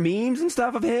 Are there memes and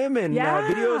stuff of him and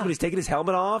videos when he's taking his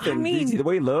helmet off and the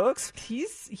way he looks?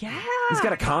 He's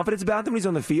got a confidence about him when he's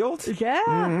on the field. Yeah.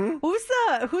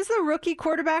 Mm-hmm. Who's the rookie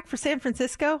quarterback for San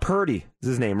Francisco? Purdy is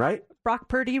his name, right? Brock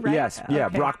Purdy, right? Yes, yeah,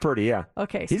 okay. Brock Purdy, yeah.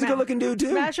 Okay. He's a good-looking dude, too.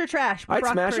 Smash or trash? I'd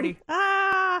Brock smash Purdy. him.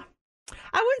 I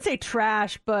wouldn't say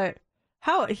trash, but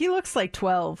he looks like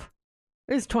 12.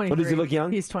 He's 23. Oh, does he look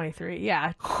young? He's 23,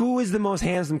 yeah. Who is the most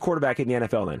handsome quarterback in the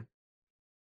NFL,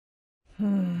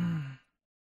 then?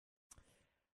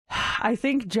 I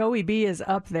think Joey B is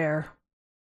up there.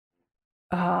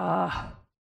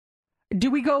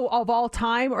 Do we go of all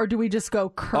time, or do we just go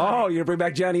current? Oh, you're going to bring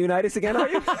back Johnny Unitas again, are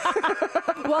you?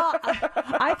 Well,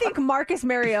 I think Marcus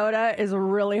Mariota is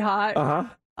really hot.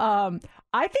 Uh-huh.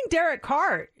 I think Derek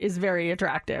Carr is very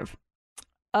attractive.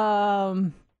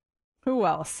 Who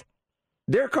else?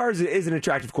 Derek Carr is an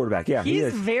attractive quarterback. Yeah, he's he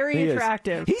is. Very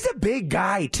attractive. He's a big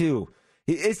guy, too.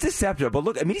 It's deceptive, but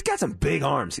look, I mean, he's got some big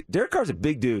arms. Derek Carr's a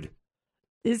big dude.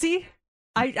 Is he?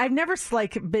 I've never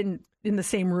been in the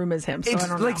same room as him, so it's I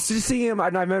don't know. Like just seeing him.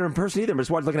 I've met him in person either. But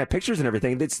just looking at pictures and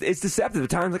everything, it's deceptive. At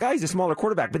times, like, he's a smaller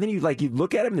quarterback, but then you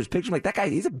look at him and there's pictures like that guy.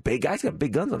 He's a big guy. He's got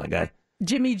big guns on that guy.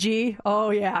 Jimmy G. Oh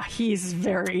yeah, he's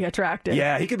very attractive.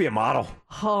 Yeah, he could be a model.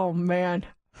 Oh man,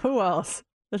 who else?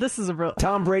 This is a real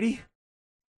Tom Brady.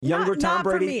 Younger Tom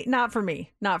Brady. Not for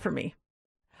me.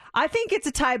 I think it's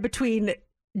a tie between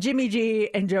Jimmy G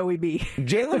and Joey B.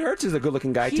 Jalen Hurts is a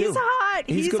good-looking guy, too. He's hot.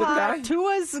 He's a good-looking guy.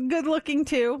 Tua's good-looking,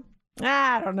 too.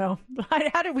 I don't know.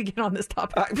 How did we get on this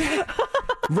topic?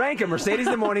 Rank them. Mercedes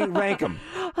in the morning, rank them.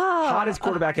 Hottest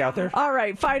quarterback out there. All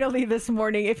right, finally this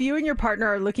morning, if you and your partner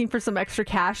are looking for some extra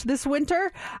cash this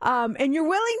winter, and you're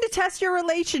willing to test your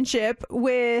relationship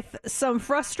with some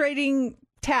frustrating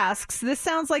tasks, this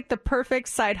sounds like the perfect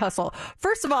side hustle.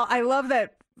 First of all, I love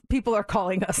that people are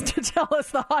calling us to tell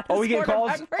us the hottest. Oh, we get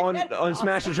calls quarterback on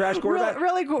Smash or Trash quarterback?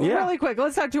 Really quick.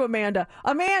 Let's talk to Amanda.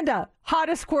 Amanda,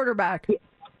 hottest quarterback.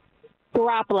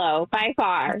 Garoppolo, by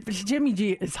far. Jimmy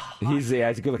G is hot. He's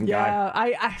a good-looking guy.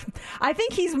 I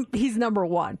think he's number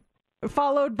one,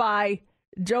 followed by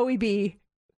Joey B,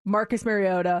 Marcus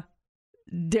Mariota,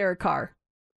 Derek Carr.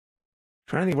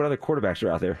 Trying to think what other quarterbacks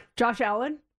are out there. Josh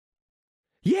Allen.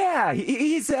 Yeah,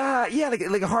 he's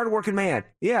like a hard-working man.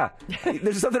 Yeah,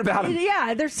 there's something about him.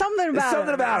 Yeah, there's something about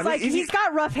him. It's like he's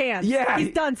got rough hands. Yeah,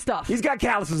 he's done stuff. He's got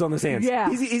calluses on his hands.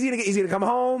 Yeah, he's gonna come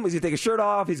home. He's gonna take his shirt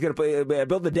off. He's gonna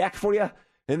build the deck for you,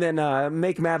 and then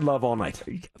make mad love all night.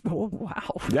 Oh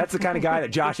wow, that's the kind of guy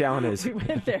that Josh Allen is. We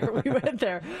went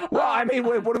there. Well, I mean,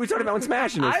 what are we talking about when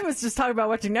smashing this? I was just talking about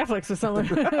watching Netflix with someone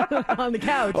on the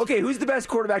couch. Okay, who's the best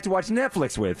quarterback to watch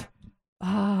Netflix with?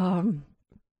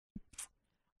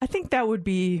 I think that would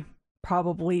be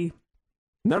probably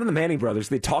none of the Manning brothers.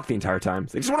 They talk the entire time.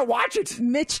 They just want to watch it.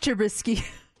 Mitch Trubisky.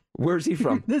 Where's he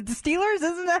from? The Steelers?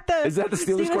 Is that the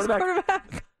Steelers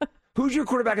quarterback? Who's your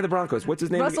quarterback of the Broncos? What's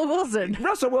his name? Russell Wilson.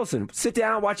 Russell Wilson. Sit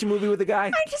down, watch a movie with the guy.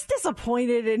 I'm just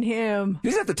disappointed in him. He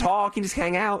doesn't have to talk. He just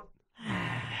hang out.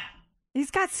 He's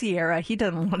got Sierra. He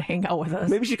doesn't want to hang out with us.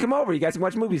 Maybe you should come over. You guys can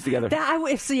watch movies together.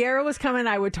 If Sierra was coming,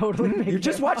 I would totally pick him. You're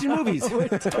just watching movies. I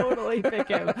would totally pick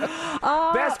him.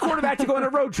 Best quarterback to go on a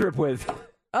road trip with?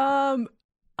 Dak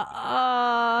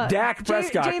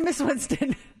Prescott. Jameis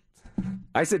Winston.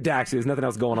 I said Dak, so there's nothing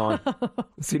else going on.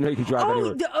 So you know you can drive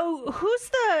anywhere.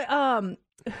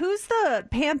 Who's the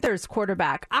Panthers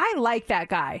quarterback? I like that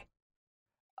guy.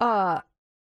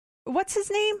 What's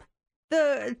his name?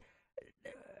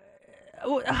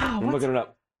 I'm looking it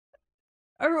up.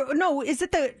 No, is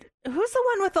it who's the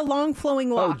one with the long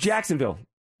flowing locks? Oh, Jacksonville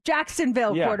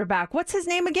quarterback. What's his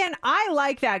name again? I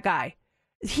like that guy.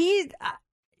 He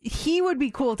would be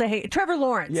cool to hate. Trevor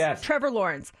Lawrence. Yes. Trevor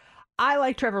Lawrence. I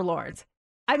like Trevor Lawrence.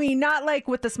 I mean, not like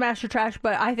with the Smash or Trash,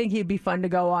 but I think he'd be fun to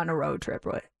go on a road trip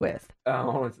with.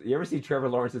 Hold on. You ever see Trevor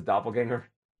Lawrence's doppelganger?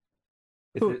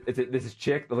 It's this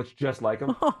chick that looks just like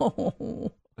him.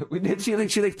 Oh.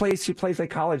 She plays like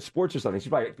college sports or something. She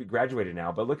probably graduated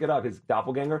now, but look it up. His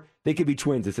doppelganger. They could be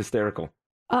twins. It's hysterical.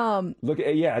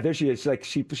 There she is.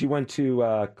 She went to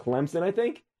Clemson, I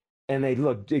think, and they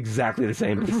look exactly the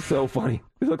same. It's so funny.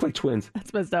 They look like twins.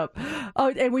 That's messed up. Oh,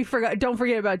 and don't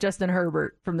forget about Justin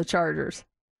Herbert from the Chargers.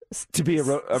 To be a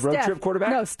road trip quarterback?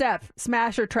 No, Steph.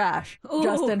 Smash or Trash. Ooh.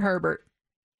 Justin Herbert.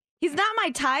 He's not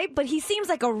my type, but he seems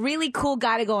like a really cool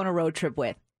guy to go on a road trip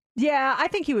with. Yeah, I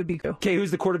think he would be cool. Okay,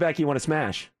 who's the quarterback you want to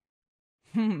smash?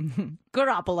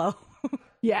 Garoppolo.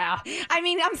 Yeah. I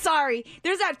mean, I'm sorry.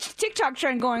 There's that TikTok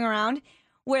trend going around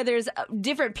where there's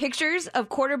different pictures of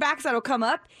quarterbacks that'll come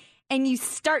up, and you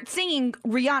start singing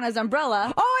Rihanna's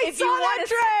Umbrella. Oh, I saw that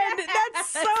trend. That's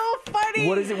so funny.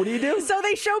 What is it? What do you do? So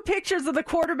they show pictures of the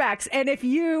quarterbacks, and if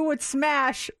you would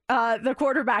smash the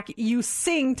quarterback, you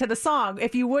sing to the song.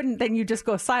 If you wouldn't, then you just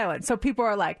go silent. So people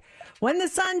are like, when the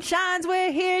sun shines,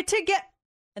 we're here to get...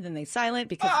 And then they silent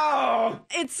because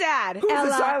it's sad. Who's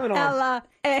the silent on? Ella,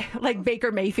 like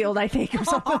Baker Mayfield, I think, or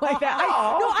something like that.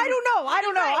 I don't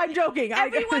know. I'm joking.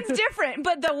 Everyone's different,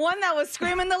 but the one that was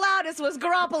screaming the loudest was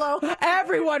Garoppolo.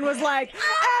 Everyone was like,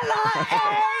 Ella,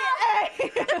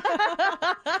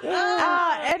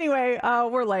 anyway,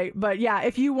 we're late. But yeah,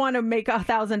 if you want to make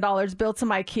 $1,000, build some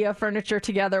IKEA furniture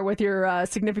together with your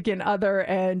significant other,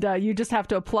 and you just have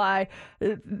to apply.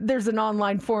 There's an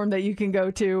online form that you can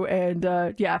go to and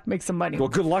make some money. Well,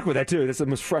 good luck with that too. That's the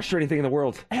most frustrating thing in the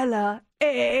world. Ella,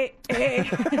 Oh,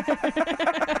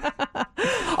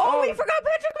 we forgot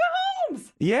Patrick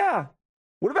Mahomes. Yeah.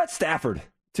 What about Stafford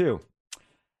too?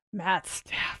 Matt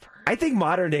Stafford. I think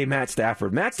modern day Matt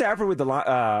Stafford. Matt Stafford with the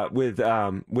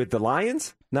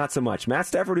Lions, not so much. Matt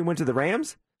Stafford, he went to the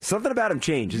Rams. Something about him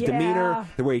changed. His demeanor,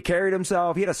 the way he carried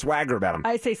himself. He had a swagger about him.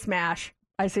 I say smash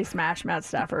Matt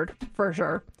Stafford for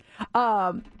sure.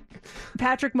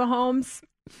 Patrick Mahomes.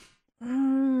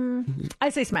 I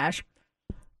say smash.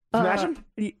 Smash him?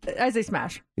 I say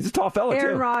smash. He's a tall fella,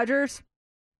 Aaron too. Rodgers.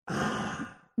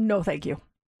 No, thank you.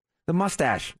 The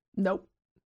mustache. Nope.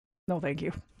 No, thank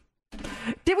you.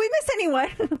 Did we miss anyone?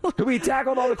 We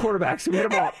tackled all the quarterbacks. We hit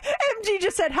them all. MG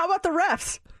just said, how about the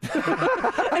refs?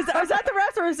 Is that the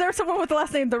refs, or is there someone with the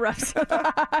last name the refs?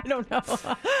 I don't know.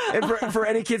 And for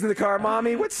any kids in the car,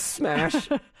 Mommy, what's smash?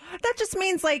 That just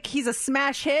means like he's a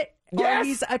smash hit or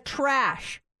he's a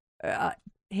trash.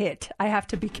 hit. I have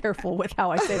to be careful with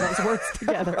how I say those words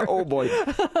together. Oh, boy.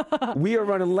 We are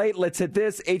running late. Let's hit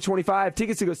this. 8:25.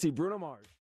 Tickets to go see Bruno Mars.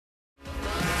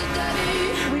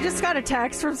 We just got a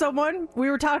text from someone. We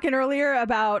were talking earlier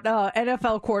about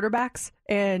NFL quarterbacks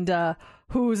and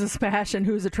who's a smash and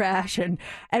who's a trash. And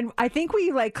I think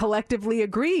we like collectively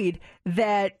agreed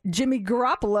that Jimmy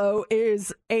Garoppolo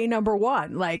is number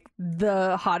one, like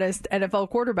the hottest NFL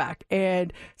quarterback.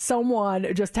 And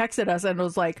someone just texted us and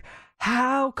was like,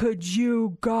 how could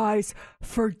you guys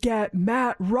forget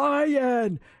Matt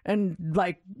Ryan? And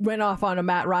like went off on a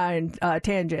Matt Ryan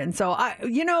tangent. So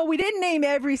we didn't name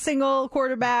every single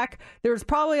quarterback. There's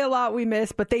probably a lot we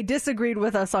missed, but they disagreed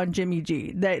with us on Jimmy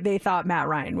G. They thought Matt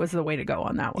Ryan was the way to go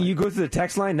on that one. You go through the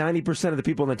text line, 90% of the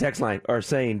people in the text line are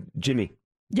saying Jimmy.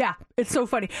 Yeah, it's so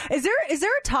funny. Is there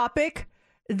a topic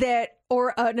that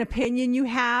or an opinion you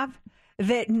have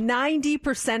that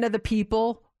 90% of the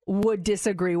people would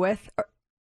disagree with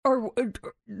or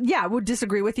would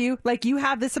disagree with you? Like you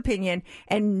have this opinion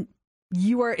and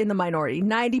you are in the minority.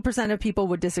 90% of people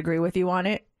would disagree with you on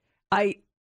it. I'm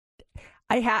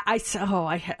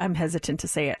hesitant to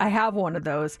say it. I have one of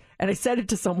those and I said it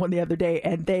to someone the other day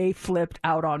and they flipped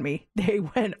out on me. They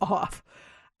went off.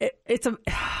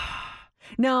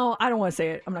 No, I don't want to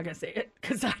say it. I'm not going to say it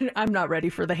because I'm not ready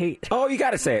for the hate. Oh, you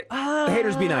got to say it. The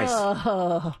haters be nice.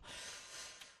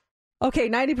 Okay,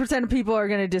 90% of people are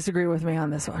going to disagree with me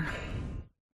on this one.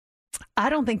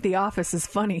 I don't think The Office is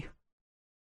funny.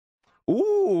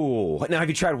 Ooh. Now, have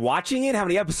you tried watching it? How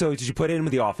many episodes did you put in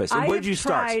with The Office? And where did you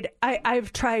start?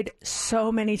 I've tried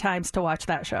so many times to watch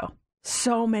that show.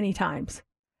 So many times.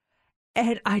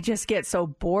 And I just get so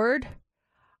bored.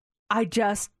 I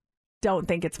just don't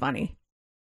think it's funny.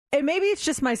 And maybe it's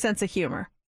just my sense of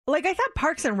humor. Like, I thought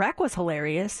Parks and Rec was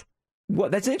hilarious. Well,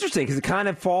 that's interesting because it kind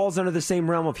of falls under the same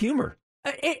realm of humor.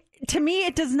 To me,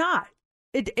 it does not.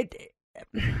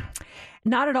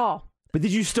 Not at all. But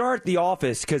did you start The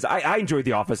Office? Because I enjoyed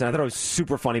The Office and I thought it was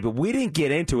super funny, but we didn't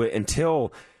get into it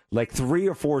until like 3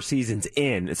 or 4 seasons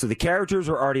in. So the characters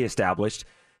were already established.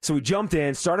 So we jumped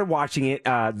in, started watching it.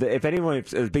 If anyone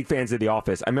is big fans of The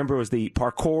Office, I remember it was the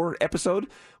parkour episode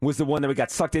was the one that we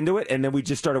got sucked into it, and then we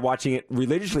just started watching it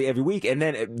religiously every week. And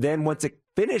then once it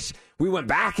finished, we went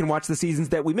back and watched the seasons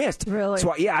that we missed. Really?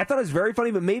 So I thought it was very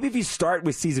funny, but maybe if you start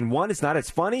with season 1, it's not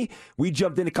as funny. We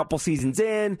jumped in a couple seasons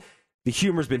in. The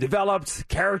humor's been developed.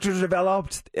 Characters are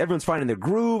developed. Everyone's finding their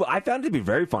groove. I found it to be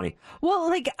very funny. Well,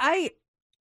 like I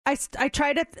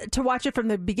tried to watch it from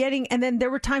the beginning, and then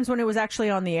there were times when it was actually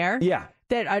on the air. Yeah.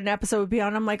 That an episode would be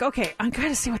on. I'm like, okay, I've got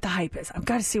to see what the hype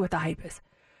is.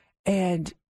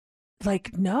 And,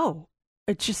 like, no.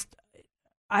 It's just,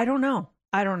 I don't know.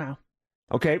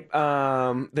 Okay.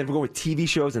 Then we'll go with TV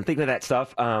shows and thinking of that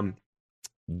stuff.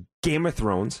 Game of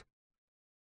Thrones.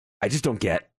 I just don't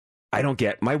get.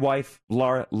 My wife,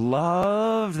 Laura,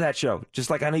 loved that show. Just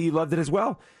like I know you loved it as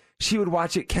well. She would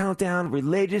watch it countdown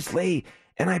religiously.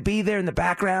 And I'd be there in the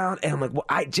background, and I'm like, well,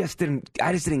 I just didn't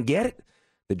get it.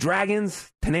 The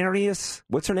dragons, Daenerys,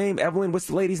 what's her name? Evelyn, what's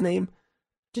the lady's name?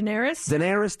 Daenerys,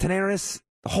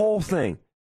 the whole thing.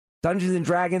 Dungeons and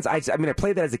Dragons. I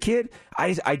played that as a kid.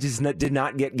 I just did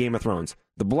not get Game of Thrones.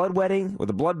 The blood wedding or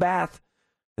the bloodbath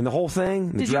and the whole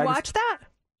thing. Did you watch that?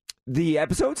 The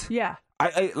episodes? Yeah.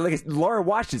 Like Laura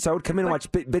watched it, so I would come in and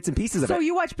watch bits and pieces of it. So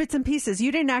you watch bits and pieces.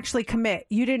 You didn't actually commit.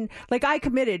 You didn't, like, I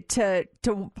committed to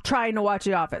trying to watch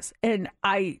The Office, and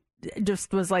I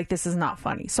just was like, this is not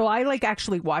funny. So I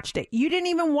actually watched it. You didn't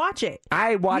even watch it.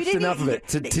 I watched enough of it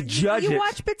to judge it. You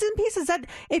watched bits and pieces. That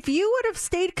if you would have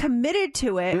stayed committed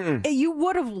to it, you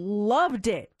would have loved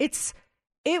it.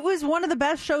 It was one of the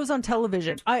best shows on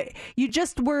television.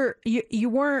 You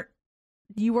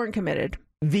weren't committed.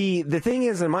 The thing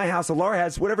is, in my house, Laura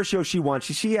has whatever show she wants.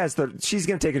 She's going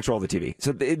to take control of the TV.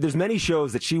 So there's many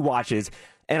shows that she watches,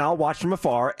 and I'll watch from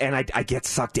afar, and I get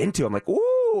sucked into. I'm like,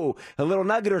 ooh, a little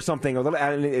nugget or something.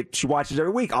 She watches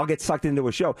every week. I'll get sucked into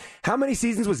a show. How many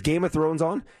seasons was Game of Thrones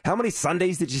on? How many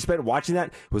Sundays did you spend watching that?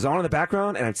 It was on in the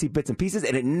background, and I'd see bits and pieces,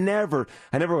 and I never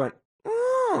went,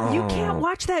 You can't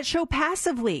watch that show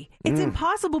passively. It's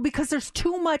impossible because there's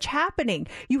too much happening.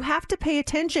 You have to pay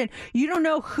attention. You don't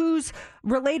know who's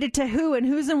related to who and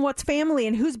who's in what's family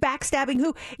and who's backstabbing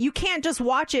who. You can't just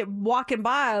watch it walking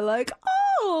by like,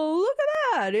 oh, look at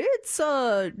that. It's,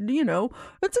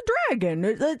 it's a dragon.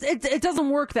 It doesn't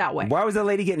work that way. Why was that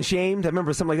lady getting shamed? I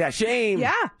remember something like that. Shame.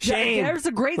 Yeah. Shame. There's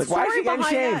a great story why is she getting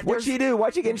behind shamed? that. What'd she do?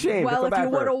 Why'd she get shamed? Well, if you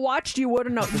would have watched, you would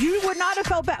have known. You would not have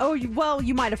felt bad. Oh,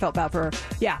 you might have felt bad for her.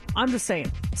 Yeah, I'm just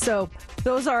saying. So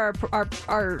those are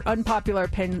our unpopular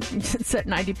opinions that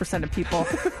 90% of people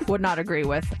would not agree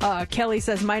with. Kelly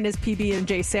says, mine is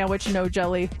PB&J sandwich, no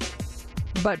jelly.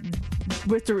 But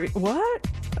with the what?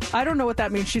 I don't know what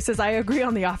that means. She says, I agree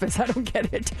on The Office. I don't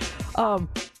get it.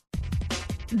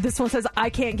 This one says, I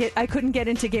couldn't get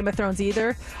into Game of Thrones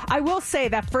either. I will say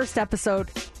that first episode,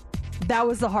 that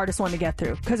was the hardest one to get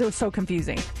through because it was so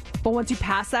confusing. But once you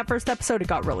pass that first episode, it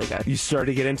got really good. You started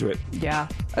to get into it. Yeah.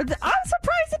 I'm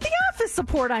surprised at the Office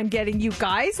support I'm getting, you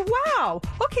guys. Wow.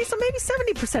 Okay, so maybe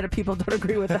 70% of people don't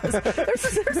agree with us.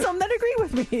 There's some that agree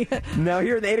with me. Now,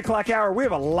 here in the 8 o'clock hour, we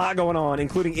have a lot going on,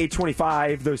 including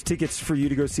 8:25. Those tickets for you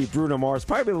to go see Bruno Mars,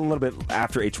 probably a little bit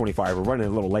after 8:25. We're running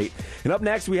a little late. And up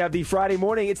next, we have the Friday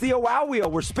morning. It's the Oh Wow Wheel.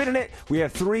 We're spinning it. We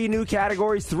have 3 new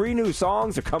categories, 3 new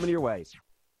songs are coming your way.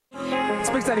 It's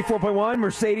Mix 94.1,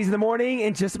 Mercedes in the morning.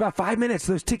 In just about 5 minutes,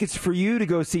 those tickets for you to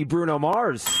go see Bruno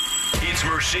Mars. It's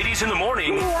Mercedes in the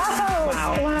morning.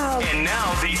 Wow. And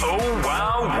now the Oh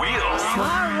Wow Wheel.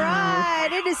 All right,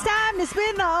 it is time to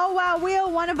spin the Oh Wow Wheel.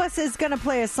 One of us is going to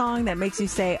play a song that makes you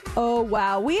say, oh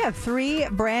wow. We have 3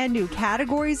 brand new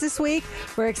categories this week.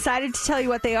 We're excited to tell you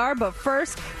what they are, but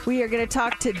first, we are going to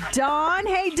talk to Dawn.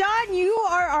 Hey, Dawn, you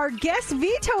are our guest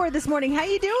vetoer this morning. How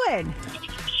you doing?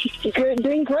 Good,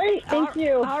 doing great. Thank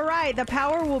you. All right. The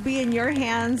power will be in your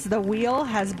hands. The wheel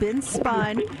has been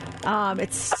spun.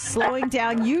 It's slowing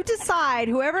down. You decide,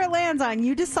 whoever it lands on,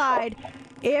 you decide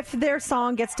if their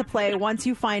song gets to play. Once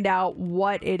you find out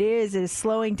what it is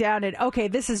slowing down. And okay,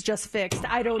 this is just fixed.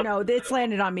 I don't know. It's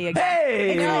landed on me again.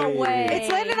 Hey! No way.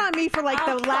 It's landed on me for like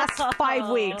the last 5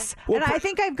 weeks. And I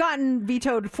think I've gotten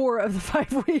vetoed 4 of the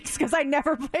 5 weeks because I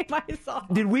never play my song.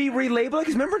 Did we relabel it?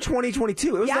 Because remember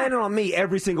 2022, it was landing on me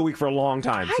every single week for a long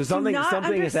time. So something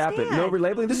has happened. No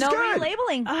relabeling. This is good. No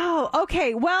relabeling. Oh,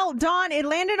 okay. Well, Dawn, it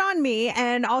landed on me,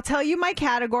 and I'll tell you my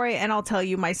category, and I'll tell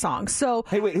you my song. So,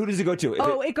 hey, wait, who does it go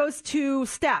to? It goes to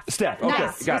Steph. Steph, okay.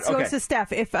 Nice. Got it. It goes to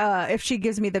Steph if she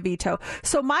gives me the veto.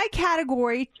 So my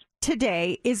category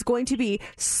today is going to be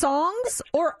songs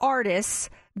or artists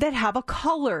that have a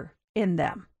color in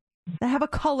them.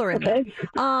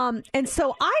 Them. And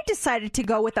so I decided to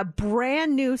go with a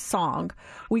brand new song.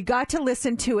 We got to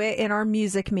listen to it in our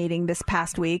music meeting this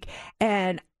past week,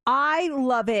 and I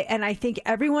love it, and I think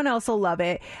everyone else will love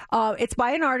it. It's by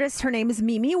an artist. Her name is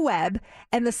Mimi Webb,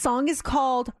 and the song is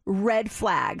called Red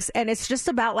Flags. And it's just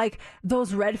about like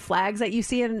those red flags that you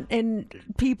see in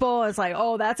people. It's like,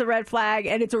 oh, that's a red flag.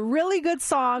 And it's a really good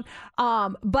song,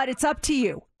 but it's up to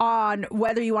you on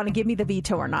whether you want to give me the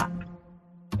veto or not.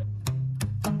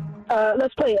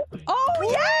 Let's play it. Oh,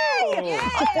 yay! Yay!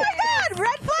 Oh, my God!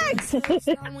 Red Flags!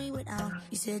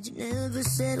 You said you never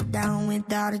settle down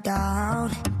without a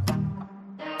doubt.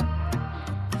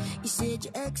 You said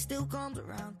your ex still comes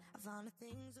around. I found the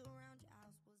things around your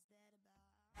house was dead about.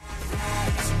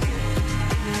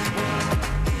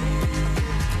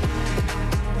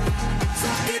 So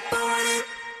keep on it.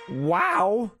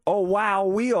 Wow. Oh, wow,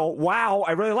 wheel. Wow.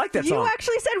 I really like that song. You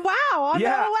actually said wow on the Oh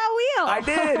Wow Wheel. I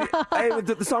did.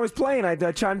 The song was playing. I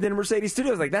chimed in Mercedes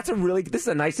Studios. Like, this is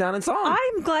a nice sounding song.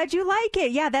 I'm glad you like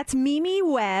it. Yeah, that's Mimi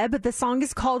Webb. The song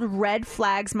is called Red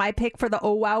Flags. My pick for the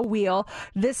Oh Wow Wheel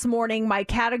this morning. My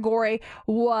category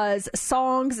was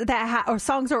songs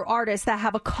or artists that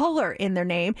have a color in their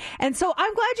name. And so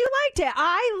I'm glad you liked it.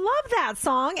 I love that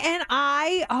song, and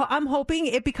I'm hoping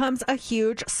it becomes a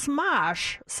huge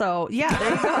smash. So, yeah,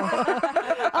 there you go.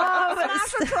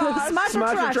 Smash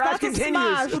or trash.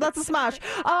 Continues. That's a smash.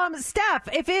 Steph,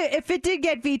 if it did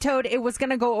get vetoed, it was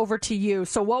going to go over to you.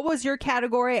 So what was your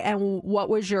category and what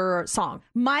was your song?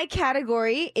 My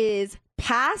category is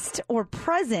past or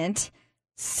present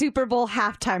Super Bowl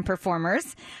halftime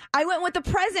performers. I went with the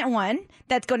present one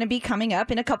that's going to be coming up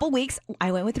in a couple weeks.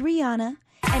 I went with Rihanna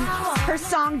and her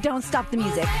song Don't Stop the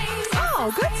Music.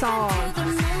 Oh, good song.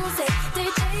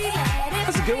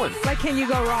 That's a good one. Like, can you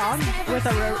go wrong with a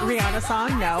Rihanna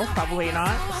song? No, probably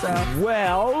not. So,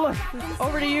 well,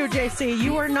 over to you, JC.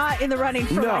 You were not in the running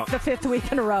for like the 5th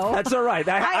week in a row. That's all right.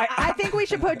 I think we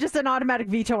should put just an automatic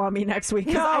veto on me next week.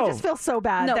 No. I just feel so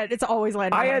bad that it's always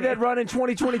landing on me. I had that run in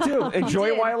 2022. Enjoy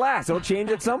it while it lasts. It'll change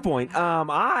at some point.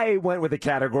 I went with a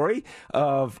category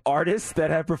of artists that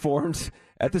have performed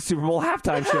at the Super Bowl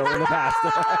halftime show in the past.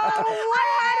 I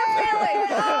had a feeling.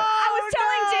 I was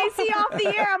telling JC off off the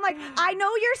air. I'm like, I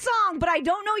know your song, but I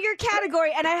don't know your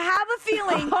category, and I have a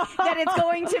feeling that it's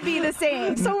going to be the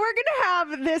same. So we're going to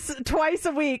have this twice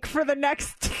a week for the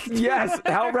next... Yes,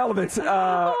 how relevant.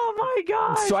 Oh, my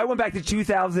gosh. So I went back to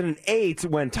 2008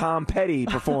 when Tom Petty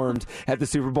performed at the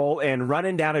Super Bowl and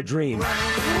Running Down a Dream. Down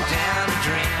a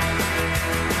dream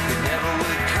that never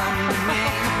would come to me.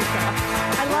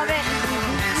 I love it.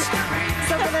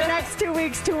 So for the next 2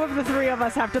 weeks, 2 of the 3 of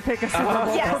us have to pick a Super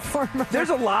Bowl performer. There's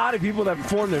a lot of people that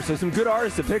perform there, so some good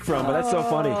artists to pick from, but that's so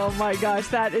funny. Oh, my gosh,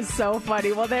 that is so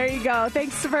funny. Well, there you go.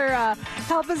 Thanks for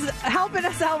helping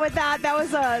us out with that. That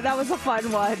was a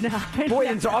fun one. Boy,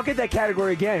 and so I'll get that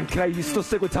category again. Can you still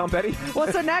stick with Tom Petty?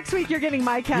 Well, so next week you're getting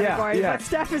my category, Yeah. but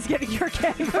Steph is getting your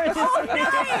category this Oh, week.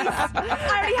 nice!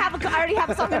 I already have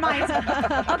a song in mind.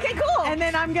 Okay, cool. And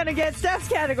then I'm going to get Steph's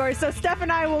category. So Steph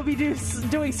and I will be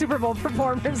doing Super Bowl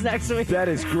performers next week. That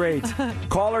is great.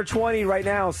 Caller 20 right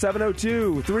now,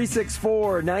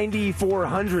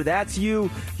 702-364-9400. That's you.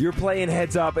 You're playing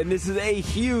Heads Up, and this is a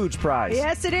huge prize.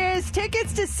 Yes, it is.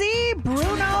 Tickets to see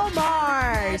Bruno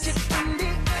Mars.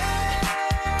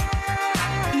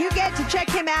 You get to check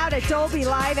him out at Dolby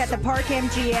Live at the Park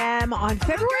MGM on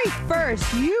February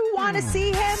 1st. You want to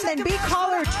see him? Then be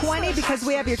caller 20 because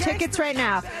we have your tickets right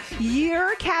now.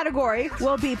 Your category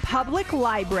will be public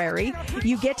library.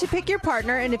 You get to pick your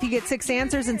partner, and if you get 6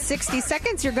 answers in 60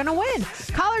 seconds, you're going to win.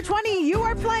 Caller 20, you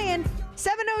are playing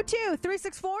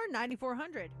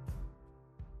 702-364-9400.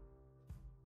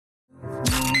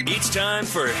 It's time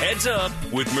for Heads Up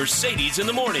with Mercedes in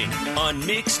the Morning on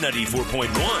Mix 94.1.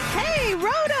 Hey,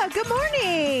 Rhoda, good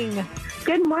morning.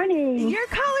 Good morning. You're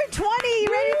caller 20. You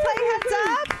ready to play Heads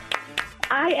Up?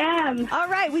 I am. All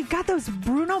right, we've got those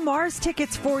Bruno Mars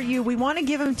tickets for you. We want to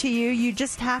give them to you. You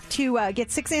just have to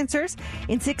get 6 answers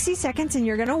in 60 seconds, and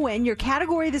you're going to win. Your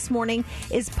category this morning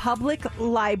is public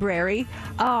library.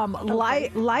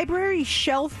 Library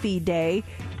Shelfie Day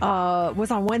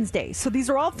was on Wednesday. So these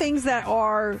are all things that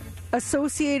are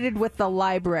associated with the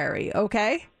library,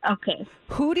 okay? Okay.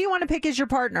 Who do you want to pick as your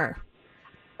partner?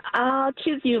 I'll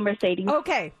choose you, Mercedes.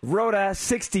 Okay. Rhoda,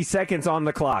 60 seconds on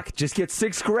the clock. Just get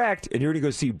 6 correct, and you're going to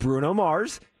go see Bruno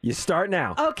Mars. You start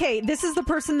now. Okay, this is the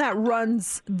person that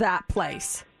runs that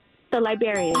place. The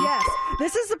librarian. Yes.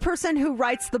 This is the person who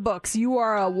writes the books. You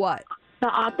are a what? The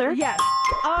author? Yes.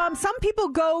 Some people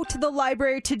go to the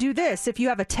library to do this. If you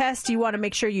have a test, you want to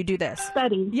make sure you do this.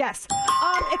 Study. Yes.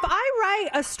 If I write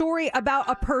a story about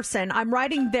a person, I'm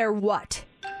writing their what?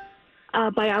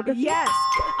 Biography? Yes.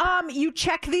 You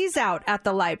check these out at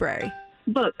the library.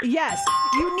 Books. Yes.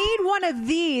 You need one of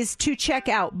these to check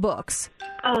out books.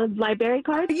 Library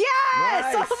card?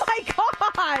 Yes! Nice. Oh my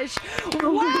gosh! Wow,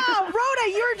 Rhoda,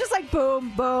 you were just like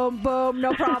boom, boom, boom.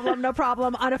 No problem, no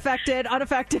problem. Unaffected,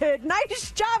 unaffected.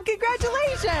 Nice job!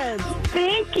 Congratulations!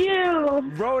 Thank you.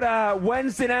 Rhoda,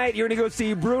 Wednesday night, you're going to go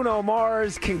see Bruno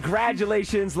Mars.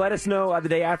 Congratulations. Let us know the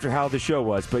day after how the show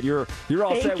was. But you're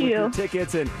all Thank set with you. your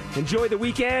tickets, and enjoy the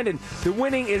weekend. And the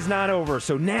winning is not over.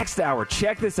 So next hour,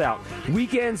 check this out.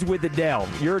 Weekends with Adele.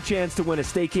 Your chance to win a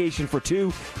staycation for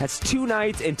 2. That's 2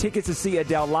 nights and tickets to see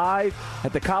Adele live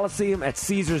at the Coliseum at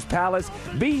Caesars Palace.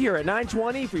 Be here at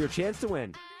 9:20 for your chance to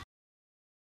win.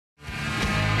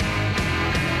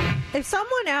 If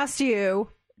someone asked you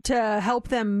to help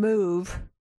them move,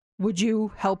 would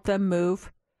you help them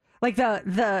move? Like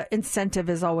the incentive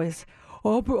is always,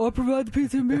 I'll provide the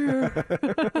pizza and beer.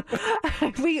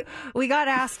 we got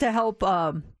asked to help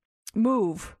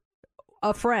move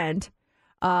a friend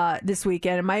this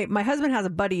weekend. And my husband has a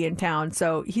buddy in town,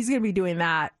 so he's going to be doing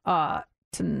that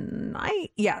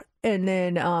tonight. Yeah. And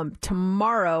then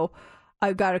tomorrow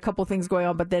I've got a couple things going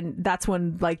on, but then that's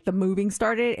when like the moving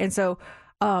started. And so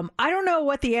I don't know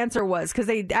what the answer was because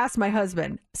they asked my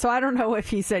husband. So I don't know if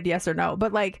he said yes or no.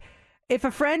 But like if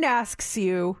a friend asks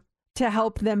you to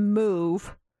help them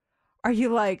move, are you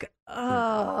like,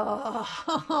 or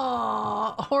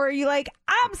are you like,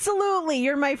 absolutely,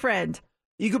 you're my friend?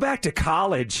 You go back to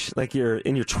college, like you're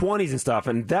in your 20s and stuff,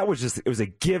 and that was it was a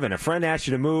given. A friend asked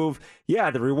you to move.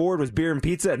 Yeah, the reward was beer and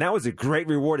pizza, and that was a great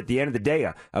reward at the end of the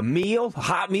day. A meal, a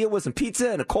hot meal with some pizza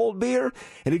and a cold beer.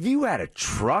 And if you had a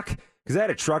truck, because I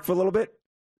had a truck for a little bit,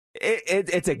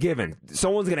 it's a given.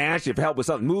 Someone's going to ask you for help with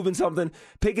something, moving something,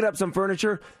 picking up some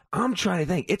furniture. I'm trying to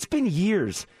think. It's been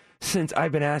years since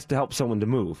I've been asked to help someone to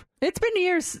move. It's been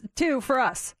years, too, for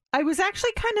us. I was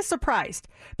actually kind of surprised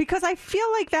because I feel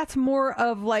like that's more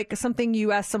of like something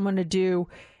you ask someone to do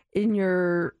in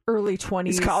your early 20s.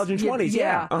 It's college and 20s,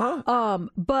 yeah. Uh-huh.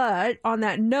 But on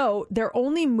that note, they're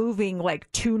only moving like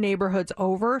 2 neighborhoods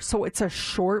over, so it's a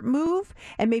short move,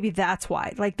 and maybe that's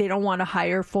why. Like, they don't want to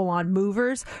hire full-on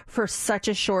movers for such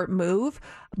a short move.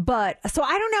 But, so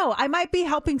I don't know. I might be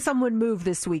helping someone move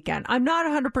this weekend. I'm not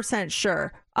 100%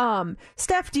 sure.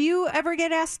 Steph, do you ever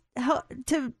get asked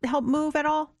to help move at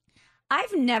all?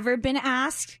 I've never been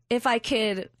asked if I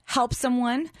could help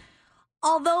someone,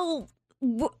 although...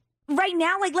 right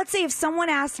now, like, let's say if someone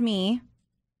asked me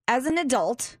as an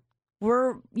adult,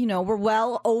 we're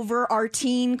well over our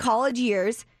teen college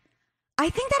years,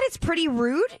 I think that it's pretty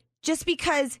rude, just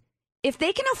because if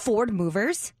they can afford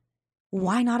movers,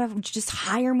 why not just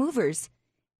hire movers?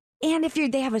 And if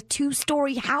they have a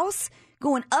 2-story house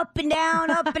going up and down,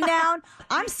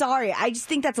 I'm sorry. I just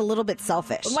think that's a little bit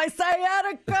selfish. My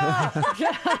sciatica!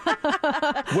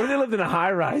 What if they lived in a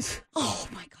high-rise? Oh,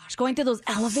 my gosh. Going through those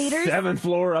elevators? 7th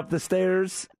floor up the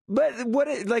stairs. But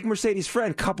like Mercedes'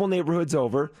 friend, couple neighborhoods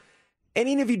over. And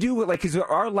even if you do, like, because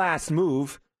our last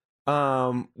move,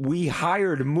 we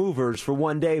hired movers for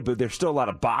one day, but there's still a lot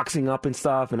of boxing up and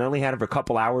stuff. And I only had it for a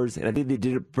couple hours. And I think they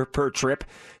did it per trip.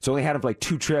 So I only had them for like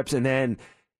 2 trips. And then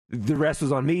the rest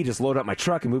was on me, just load up my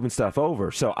truck and moving stuff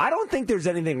over. So I don't think there's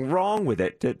anything wrong with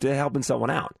it to helping someone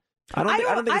out. I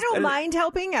don't mind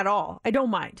helping at all. I don't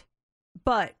mind.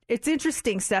 But it's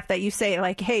interesting, Steph, that you say,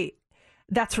 like, hey,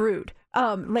 that's rude.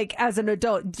 Like, as an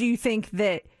adult, do you think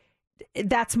that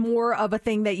that's more of a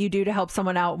thing that you do to help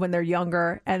someone out when they're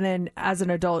younger, and then as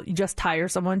an adult, you just hire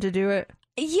someone to do it?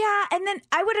 Yeah, and then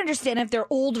I would understand if they're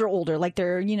older, like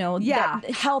they're,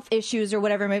 health issues or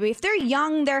whatever, maybe. If they're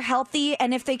young, they're healthy,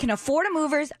 and if they can afford a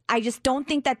movers, I just don't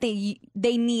think that they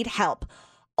need help.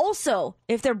 Also,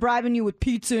 if they're bribing you with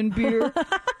pizza and beer,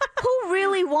 who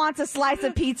really wants a slice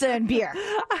of pizza and beer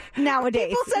nowadays?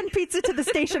 People send pizza to the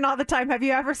station all the time. Have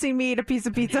you ever seen me eat a piece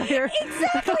of pizza here?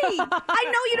 Exactly. I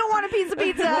know you don't want a piece of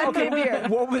pizza and beer.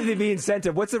 What would the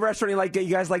incentive? What's the restaurant you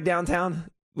guys like downtown?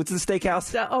 What's the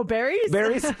steakhouse? Barry's?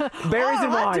 Barry's and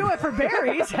wine. I'll do it for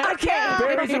Barry's. Okay.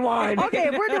 Barry's and wine.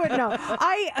 Okay, we're doing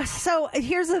so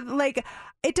here's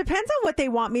it depends on what they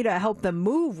want me to help them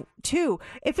move too.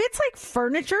 If it's like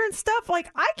furniture and stuff, like,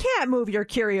 I can't move your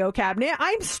curio cabinet.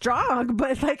 I'm strong,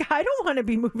 but like, I don't want to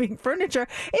be moving furniture.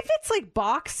 If it's like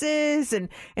boxes and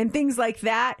things like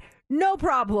that, no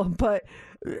problem. But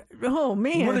oh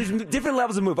man, well, there's different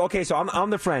levels of move. Okay, so I'm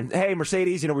the friend. Hey,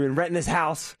 Mercedes, we've been renting this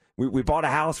house. We bought a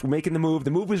house. We're making the move.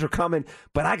 The movers are coming,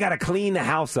 but I got to clean the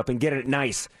house up and get it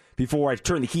nice before I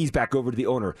turn the keys back over to the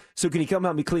owner. So can you come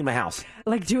help me clean my house?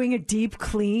 Like doing a deep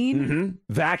clean? Mm-hmm.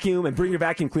 Vacuum, and bring your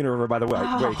vacuum cleaner over, by the way,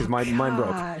 because mine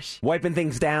broke. Wiping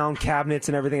things down, cabinets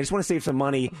and everything. I just want to save some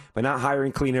money by not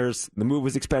hiring cleaners. The move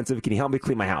was expensive. Can you help me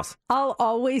clean my house? I'll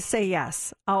always say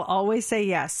yes.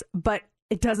 But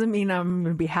it doesn't mean I'm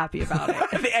going to be happy about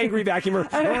it. The angry vacuumer.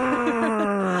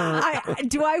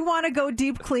 Do I want to go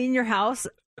deep clean your house?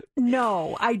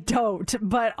 No, I don't,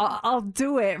 but I'll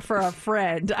do it for a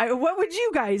friend. What would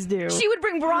you guys do? She would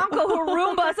bring Bronco her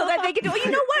Roomba so that they could do.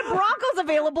 You know what? Bronco's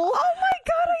available. Oh my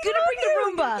God! I'm gonna bring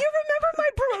the Roomba. You remember my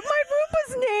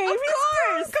Roomba's name? Of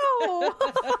course.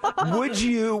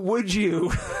 Would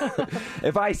you?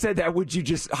 If I said that, would you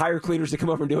just hire cleaners to come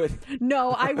over and do it?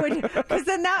 No, I would, because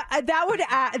then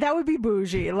that would be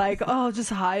bougie. Like, oh, just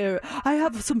hire. I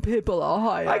have some people I'll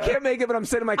hire. I can't make it, but I'm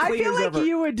sending my cleaners over. I feel like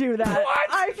you would do that. What?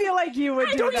 I feel like you would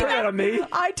do that. Don't do that on me.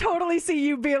 I totally see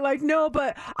you being like, no,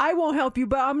 but I won't help you,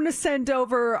 but I'm going to send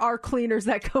over our cleaners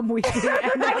that come weekly. I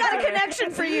got a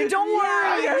connection for you. Don't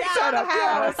worry. Shut up.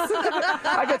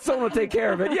 I got someone to take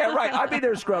care of it. Yeah, right. I'd be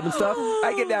there scrubbing stuff.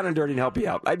 I get down and dirty and help you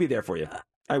out. I'd be there for you.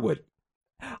 I would.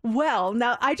 Well,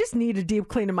 now I just need a deep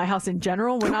clean in my house in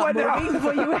general. We're not moving.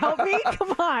 Will you help me?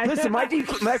 Come on. Listen,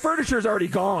 my furniture's already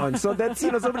gone, so that's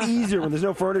it's a little easier when there's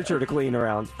no furniture to clean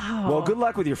around. Oh. Well, good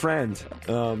luck with your friend.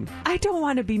 I don't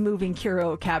want to be moving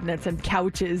curio cabinets and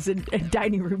couches and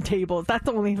dining room tables. That's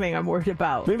the only thing I'm worried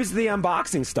about. Maybe it's the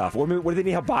unboxing stuff. What do they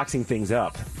need help boxing things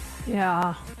up?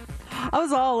 Yeah. I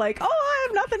was all like, oh, I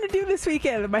have nothing to do this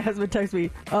weekend. And my husband texts me,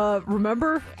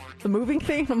 remember the moving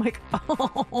thing? I'm like,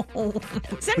 oh.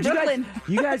 Send Brooklyn.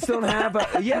 You guys don't have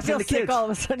yes, I feel the sick kids. all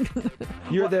of a sudden.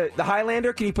 You're the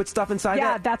Highlander? Can you put stuff inside that?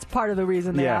 Yeah, that's part of the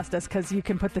reason they asked us, because you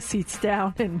can put the seats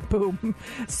down and boom,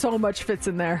 so much fits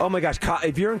in there. Oh my gosh,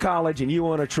 if you're in college and you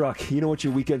own a truck, you know what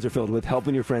your weekends are filled with?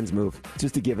 Helping your friends move. It's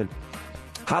just a given.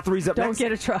 Hot threes up Don't next.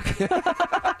 get a truck.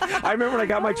 I remember when I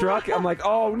got my truck, I'm like,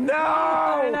 oh no!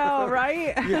 I know,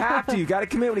 right? You have to. You got to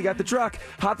commit when you got the truck.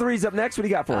 Hot threes up next. What do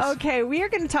you got for us? Okay, we are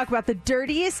going to talk about the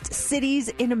dirtiest cities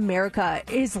in America.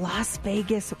 Is Las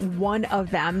Vegas one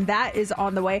of them? That is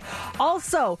on the way.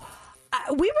 Also,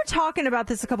 we were talking about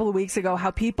this a couple of weeks ago,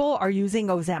 how people are using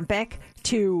Ozempic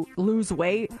to lose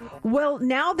weight. Well,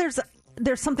 now there's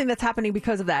something that's happening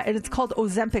because of that, and it's called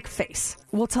Ozempic Face.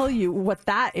 We'll tell you what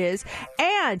that is.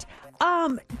 And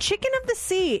Chicken of the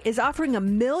Sea is offering $1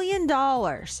 million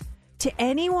to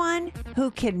anyone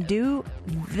who can do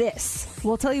this.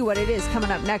 We'll tell you what it is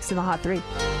coming up next in the Hot 3.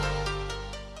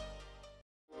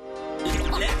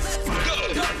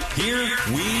 Here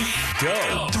we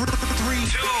go. 3,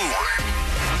 2.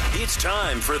 It's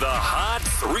time for the Hot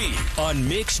 3 on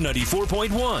Mix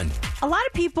 94.1. A lot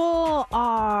of people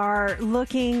are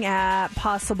looking at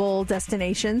possible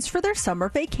destinations for their summer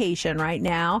vacation right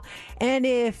now. And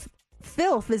if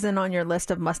filth isn't on your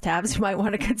list of must-haves, you might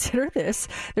want to consider this.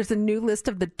 There's a new list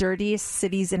of the dirtiest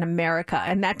cities in America,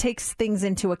 and that takes things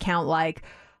into account like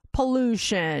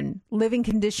pollution, living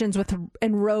conditions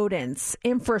and rodents,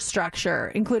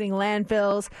 infrastructure, including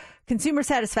landfills, consumer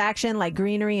satisfaction like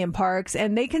greenery and parks,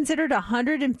 and they considered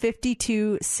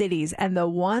 152 cities, and the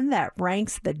one that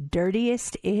ranks the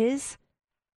dirtiest is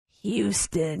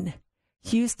Houston.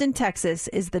 Houston, Texas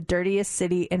is the dirtiest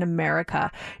city in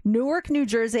America. Newark, New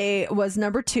Jersey was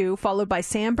number 2, followed by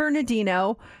San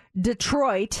Bernardino,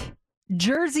 Detroit,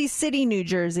 Jersey City, New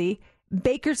Jersey,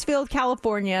 Bakersfield,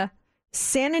 California,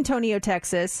 San Antonio,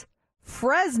 Texas,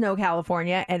 Fresno,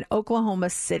 California, and Oklahoma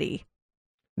City.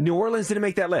 New Orleans didn't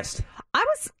make that list. I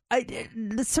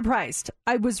was surprised.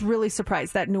 I was really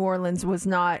surprised that New Orleans was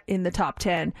not in the top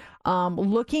 10.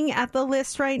 Looking at the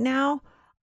list right now,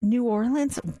 New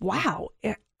Orleans, wow.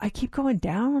 I keep going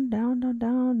down.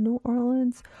 New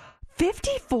Orleans,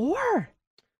 54.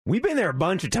 We've been there a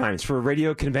bunch of times for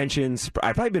radio conventions.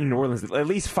 I've probably been in New Orleans at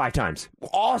least 5 times.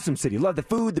 Awesome city. Love the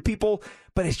food, the people.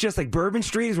 But it's just like Bourbon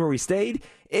Street is where we stayed.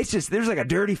 It's just, there's like a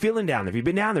dirty feeling down there. If you've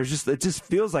been down there, it just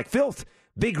feels like filth.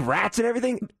 Big rats and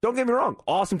everything. Don't get me wrong.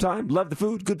 Awesome time. Love the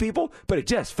food. Good people. But it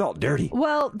just felt dirty.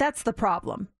 Well, that's the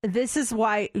problem. This is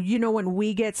why, when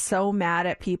we get so mad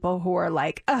at people who are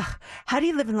like, ugh, how do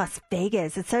you live in Las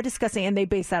Vegas? It's so disgusting. And they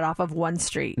base that off of one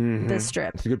street, the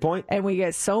Strip. That's a good point. And we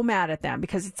get so mad at them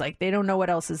because it's like they don't know what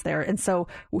else is there. And so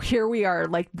here we are,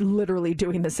 like, literally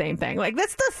doing the same thing. Like,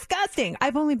 that's disgusting.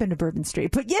 I've only been to Bourbon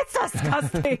Street, but it's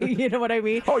disgusting. You know what I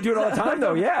mean? Oh, I do it all the time,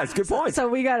 though. Yeah, it's a good point. So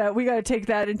we gotta take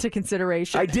that into consideration.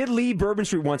 I did leave Bourbon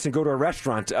Street once and go to a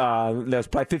restaurant that was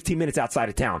probably 15 minutes outside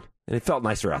of town. And it felt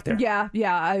nicer out there. Yeah,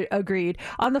 I agreed.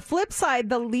 On the flip side,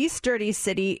 the least dirty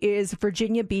city is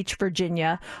Virginia Beach,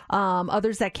 Virginia.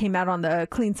 Others that came out on the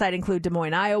clean side include Des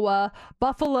Moines, Iowa,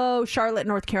 Buffalo, Charlotte,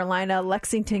 North Carolina,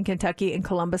 Lexington, Kentucky, and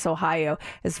Columbus, Ohio.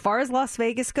 As far as Las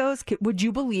Vegas goes, would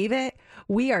you believe it?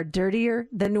 We are dirtier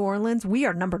than New Orleans. We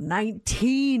are number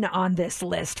 19 on this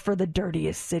list for the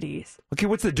dirtiest cities. Okay,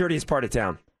 what's the dirtiest part of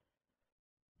town?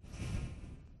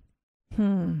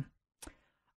 No,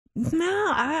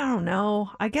 I don't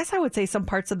know. I guess I would say some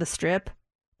parts of the Strip,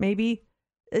 maybe.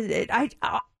 I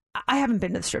haven't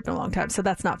been to the Strip in a long time, so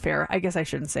that's not fair. I guess I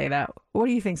shouldn't say that. What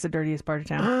do you think's the dirtiest part of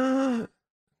town?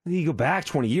 You go back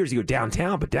 20 years, you go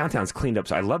downtown, but downtown's cleaned up,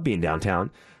 so I love being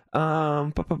downtown. Yeah,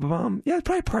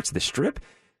 probably parts of the Strip.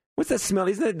 What's that smell?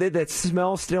 Isn't that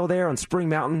smell still there on Spring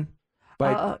Mountain?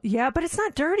 Yeah, but it's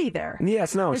not dirty there.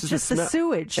 Yes, no. It's just the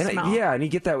sewage smell. And you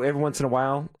get that every once in a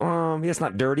while. It's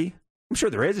not dirty. I'm sure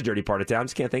there is a dirty part of town.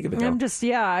 Just can't think of it, though.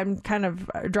 I'm kind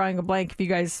of drawing a blank. If you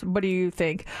guys, what do you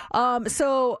think?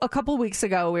 So a couple weeks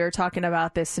ago, we were talking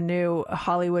about this new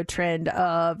Hollywood trend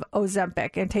of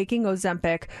Ozempic and taking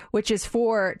Ozempic, which is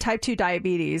for type 2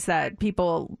 diabetes, that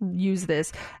people use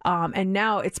this. And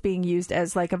now it's being used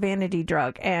as like a vanity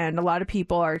drug. And a lot of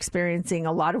people are experiencing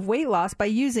a lot of weight loss by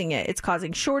using it. It's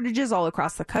causing shortages all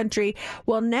across the country.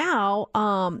 Well, now,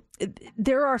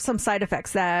 there are some side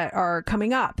effects that are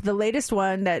coming up. The latest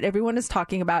one that everyone is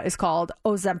talking about is called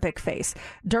Ozempic Face.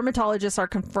 Dermatologists are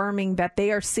confirming that they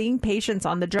are seeing patients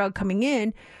on the drug coming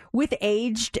in with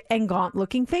aged and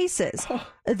gaunt-looking faces.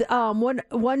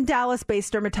 One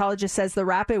Dallas-based dermatologist says the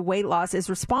rapid weight loss is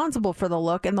responsible for the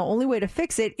look, and the only way to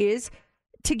fix it is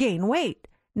to gain weight.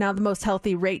 Now, the most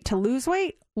healthy rate to lose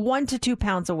weight, 1 to 2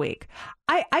 pounds a week.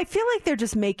 I feel like they're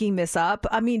just making this up.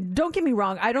 I mean, don't get me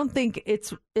wrong. I don't think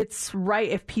it's right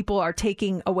if people are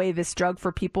taking away this drug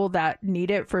for people that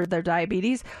need it for their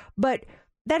diabetes. But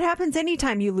that happens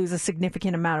anytime you lose a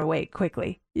significant amount of weight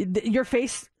quickly. Your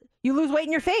face, you lose weight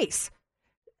in your face.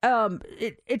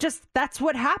 It just, that's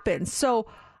what happens. So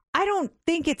I don't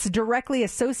think it's directly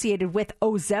associated with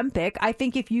Ozempic. I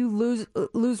think if you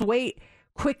lose weight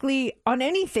quickly on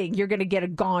anything, you're going to get a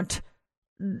gaunt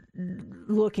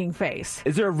looking face.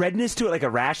 Is there a redness to it, like a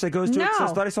rash that goes to it? So I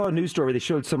thought I saw a news story where they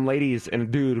showed some ladies and a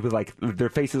dude with like their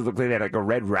faces looked like they had like a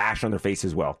red rash on their face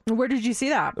as well. Where did you see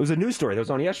that? It was a news story that was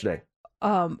on yesterday.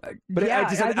 But yeah,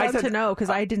 I'd love to know because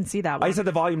I didn't see that one. I just had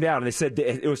the volume down and they said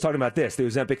it was talking about this, the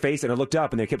Ozempic face, and I looked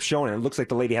up and they kept showing it. It looks like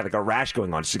the lady had like a rash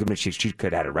going on. She could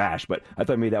have had a rash, but I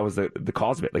thought maybe that was the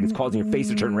cause of it. Like it's causing your face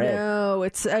to turn red. No,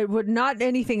 it's not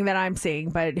anything that I'm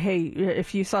seeing. But hey,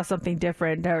 if you saw something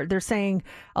different, they're saying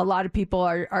a lot of people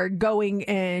are going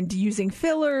and using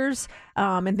fillers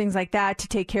and things like that to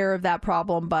take care of that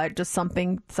problem. But just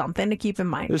something to keep in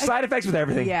mind. There's side effects with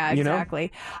everything. Yeah, exactly. You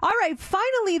know? All right,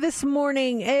 finally this morning,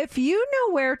 if you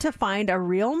know where to find a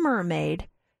real mermaid,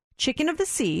 Chicken of the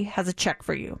Sea has a check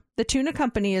for you. The tuna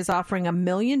company is offering $1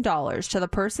 million to the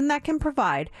person that can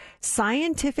provide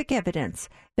scientific evidence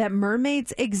that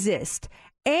mermaids exist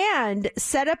and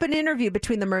set up an interview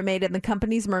between the mermaid and the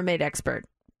company's mermaid expert.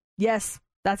 Yes,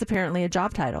 that's apparently a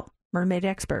job title, mermaid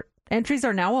expert. Entries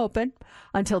are now open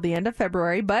until the end of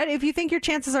February, but if you think your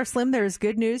chances are slim, there is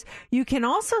good news. You can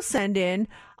also send in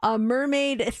a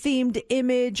mermaid-themed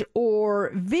image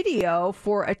or video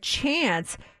for a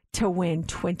chance to win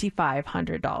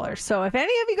 $2,500. So if any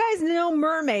of you guys know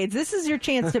mermaids, this is your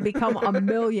chance to become a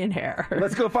millionaire.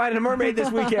 Let's go find a mermaid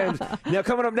this weekend. Now,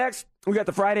 coming up next, we got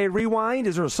the Friday Rewind.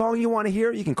 Is there a song you want to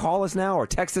hear? You can call us now or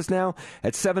text us now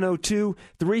at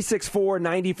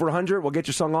 702-364-9400. We'll get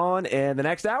your song on in the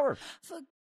next hour.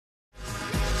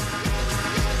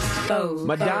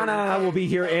 Madonna will be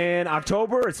here in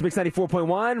October. It's Mix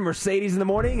 94.1, Mercedes in the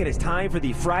morning. It is time for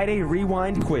the Friday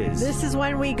Rewind quiz. This is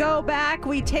when we go back.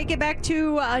 We take it back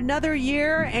to another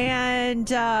year, and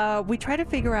we try to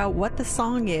figure out what the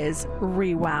song is,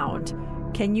 Rewound.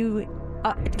 Can you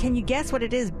guess what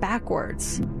it is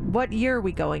backwards? What year are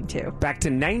we going to? Back to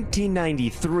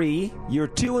 1993. You're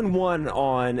 2-1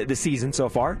 on the season so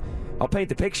far. I'll paint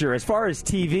the picture. As far as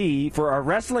TV, for our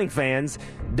wrestling fans,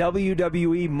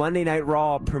 WWE Monday Night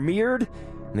Raw premiered,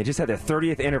 and they just had their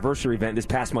 30th anniversary event this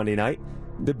past Monday night.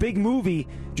 The big movie,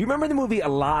 do you remember the movie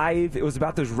Alive? It was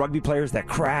about those rugby players that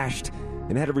crashed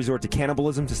and had to resort to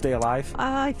cannibalism to stay alive.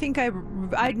 I think I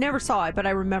never saw it, but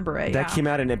I remember it. That came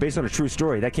out, based on a true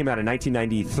story, that came out in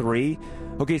 1993.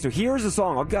 Okay, so here's the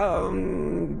song.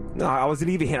 No, I was going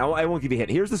to give you a hint. I won't give you a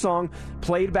hint. Here's the song,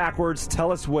 played backwards.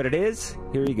 Tell us what it is.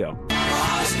 Here you go.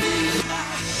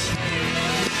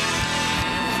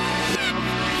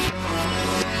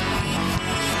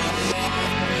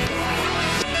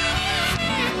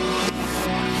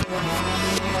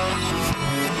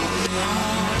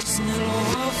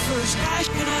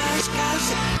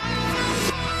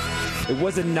 It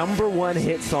was a #1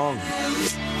 hit song.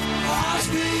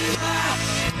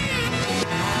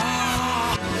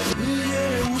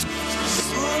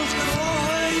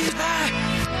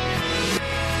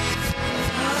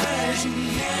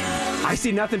 I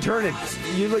see nothing turning.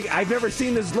 You look. I've never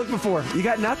seen this look before. You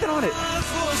got nothing on it.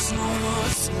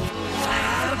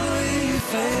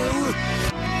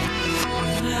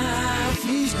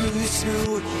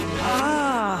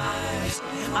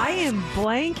 I am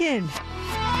blanking.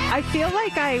 I feel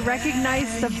like I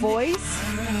recognize the voice.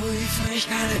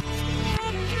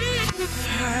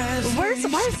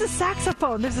 Where's the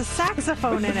saxophone? There's a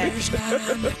saxophone in it.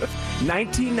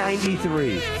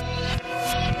 1993.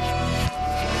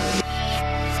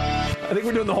 I think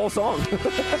we're doing the whole song.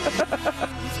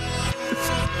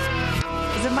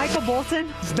 Is it Michael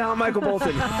Bolton? It's not Michael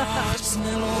Bolton.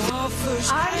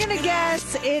 I'm going to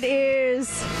guess it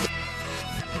is...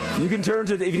 You can turn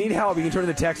to, if you need help, you can turn to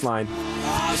the text line.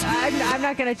 I'm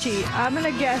not going to cheat. I'm going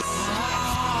to guess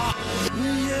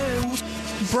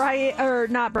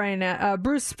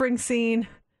Bruce Springsteen,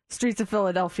 Streets of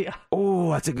Philadelphia.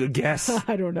 Oh, that's a good guess.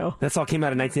 I don't know. That all came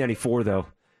out in 1994, though.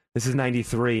 This is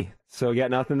 93. So you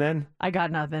got nothing then? I got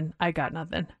nothing.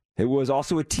 It was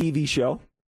also a TV show.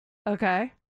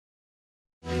 Okay.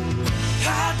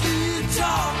 How do you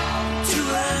talk to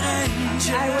an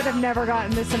angel? I would have never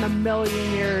gotten this in a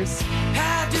million years.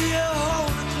 How do you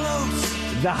hold her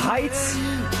close? The Heights.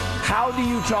 How do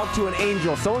you talk to an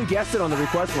angel? Someone guessed it on the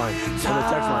request line, on the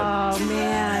text line. Oh,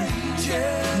 man.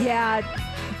 Yeah,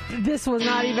 this was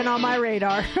not even on my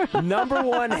radar.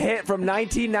 #1 hit from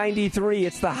 1993.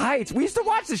 It's The Heights. We used to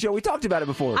watch the show. We talked about it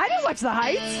before. I didn't watch The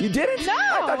Heights. You didn't? No.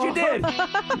 I thought you did.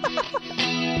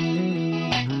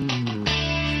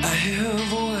 I hear a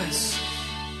voice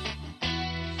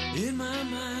in my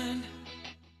mind.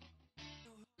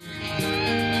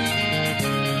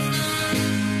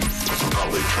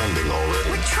 Probably trending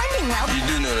already. We're trending well. You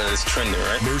do know that it's trending,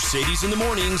 right? Mercedes in the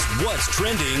mornings. What's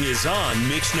trending is on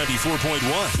Mix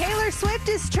 94.1. Taylor Swift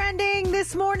is trending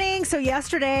this morning. So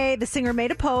yesterday, the singer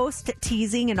made a post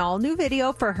teasing an all-new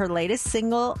video for her latest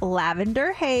single,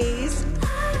 Lavender Haze.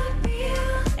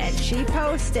 And she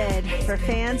posted for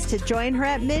fans to join her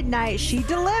at midnight. She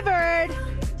delivered.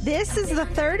 This is the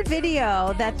third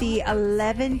video that the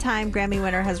 11-time Grammy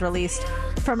winner has released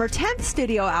from her 10th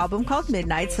studio album called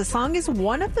Midnights. The song is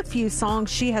one of the few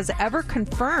songs she has ever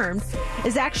confirmed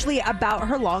is actually about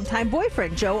her longtime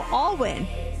boyfriend, Joe Alwyn.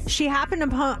 She happened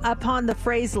upon the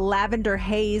phrase lavender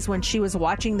haze when she was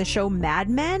watching the show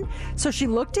Mad Men, so she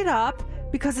looked it up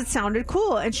because it sounded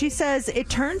cool. And she says it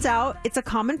turns out it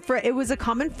was a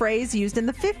common phrase used in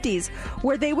the 50s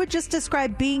where they would just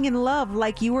describe being in love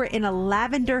like you were in a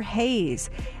lavender haze.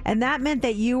 And that meant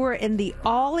that you were in the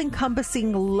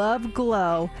all-encompassing love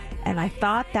glow. And I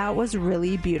thought that was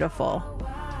really beautiful.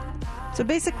 So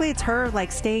basically it's her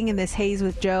like staying in this haze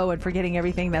with Joe and forgetting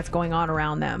everything that's going on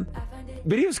around them.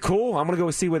 Video's cool. I'm going to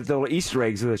go see what the little Easter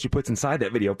eggs that she puts inside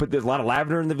that video. But there's a lot of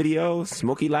lavender in the video,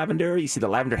 smoky lavender. You see the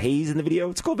lavender haze in the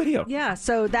video. It's a cool video. Yeah,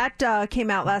 so that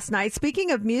came out last night. Speaking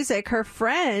of music, her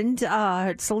friend,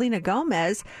 Selena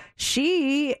Gomez,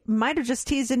 she might have just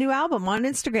teased a new album on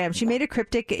Instagram. She made a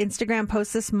cryptic Instagram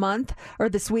post this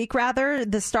week.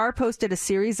 The star posted a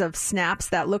series of snaps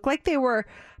that looked like they were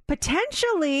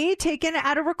potentially taken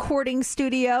at a recording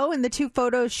studio. In the two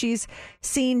photos, she's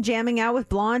seen jamming out with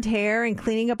blonde hair and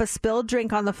cleaning up a spilled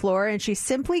drink on the floor, and she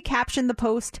simply captioned the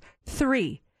post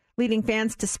 3, leading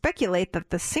fans to speculate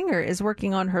that the singer is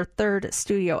working on her third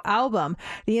studio album.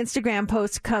 The Instagram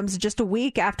post comes just a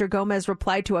week after Gomez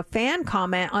replied to a fan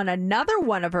comment on another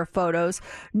one of her photos,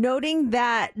 noting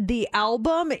that the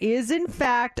album is in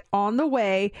fact on the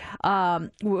way.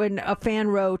 When a fan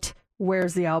wrote,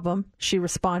 "Where's the album?" she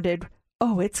responded,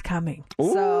 "Oh, it's coming."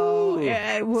 Ooh, so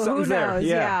who knows? There.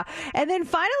 Yeah. And then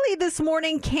finally this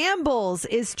morning, Campbell's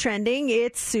is trending.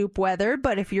 It's soup weather,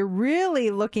 but if you're really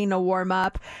looking to warm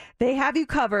up, they have you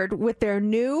covered with their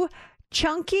new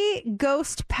Chunky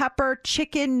Ghost Pepper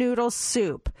Chicken Noodle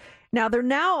Soup. Now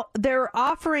they're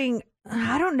offering,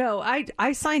 I don't know,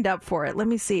 I signed up for it. Let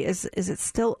me see. Is it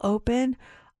still open?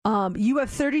 You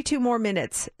have 32 more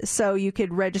minutes, so you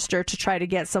could register to try to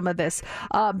get some of this.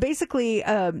 Basically,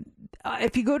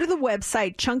 if you go to the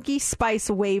website,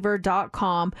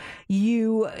 chunkysspicewaiver.com,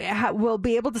 you will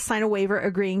be able to sign a waiver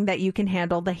agreeing that you can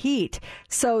handle the heat.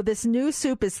 So this new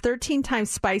soup is 13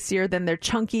 times spicier than their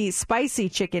Chunky Spicy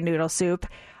Chicken Noodle Soup,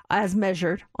 as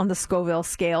measured on the Scoville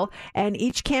scale. And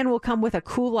each can will come with a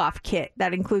cool-off kit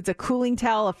that includes a cooling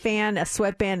towel, a fan, a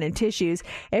sweatband, and tissues.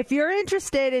 If you're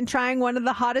interested in trying one of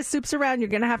the hottest soups around, you're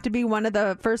going to have to be one of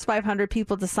the first 500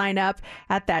 people to sign up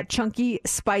at that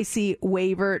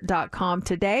chunkysspicywaiver.com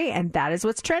today. And that is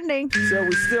what's trending. So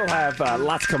we still have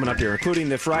lots coming up here, including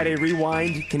the Friday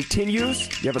Rewind continues.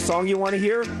 You have a song you want to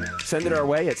hear? Send it our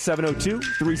way at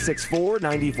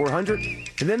 702-364-9400.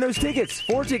 And then those tickets,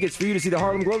 4 tickets for you to see the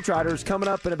Harlem Globetrotters coming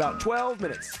up in about 12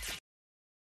 minutes.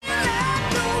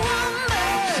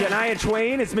 Shania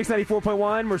Twain, it's Mix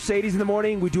 94.1, Mercedes in the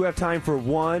morning. We do have time for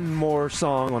one more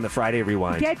song on the Friday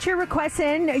Rewind. Get your requests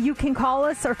in. You can call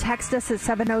us or text us at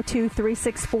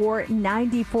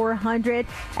 702-364-9400.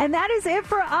 And that is it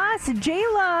for us.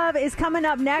 J-Love is coming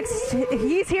up next.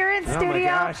 He's here in studio. Oh my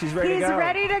gosh, he's ready to go. He's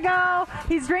ready to go.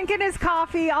 He's drinking his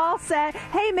coffee, all set.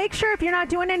 Hey, make sure if you're not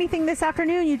doing anything this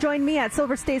afternoon, you join me at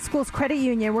Silver State Schools Credit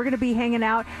Union. We're going to be hanging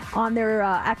out on their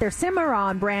at their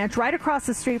Cimarron branch right across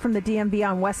the street from the DMV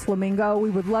on West Flamingo. We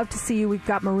would love to see you. We've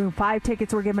got Maroon 5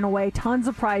 tickets we're giving away. Tons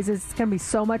of prizes. It's going to be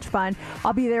so much fun.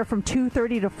 I'll be there from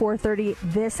 2:30 to 4:30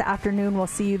 this afternoon. We'll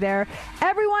see you there.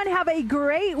 Everyone have a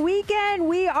great weekend.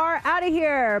 We are out of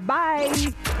here. Bye.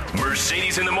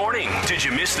 Mercedes in the morning. Did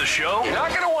you miss the show? You're not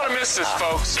going to want to miss this,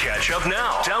 folks. Catch up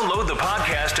now. Download the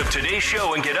podcast of today's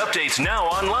show and get updates now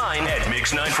online at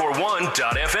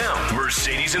mix941.fm.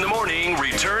 Mercedes in the morning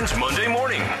returns Monday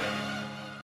morning.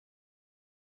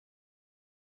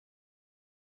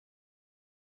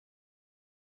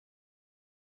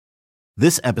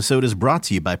 This episode is brought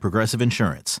to you by Progressive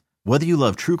Insurance. Whether you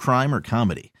love true crime or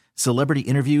comedy, celebrity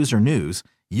interviews or news,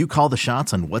 you call the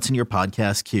shots on what's in your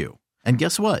podcast queue. And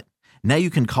guess what? Now you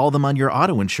can call them on your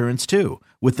auto insurance too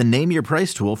with the Name Your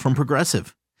Price tool from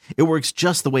Progressive. It works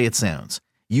just the way it sounds.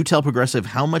 You tell Progressive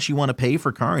how much you want to pay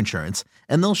for car insurance,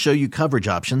 and they'll show you coverage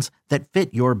options that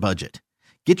fit your budget.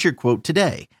 Get your quote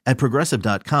today at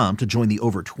Progressive.com to join the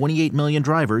over 28 million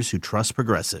drivers who trust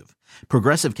Progressive.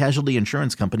 Progressive Casualty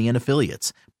Insurance Company and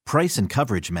Affiliates. Price and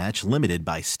coverage match limited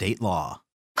by state law.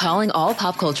 Calling all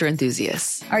pop culture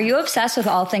enthusiasts. Are you obsessed with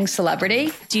all things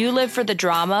celebrity? Do you live for the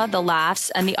drama, the laughs,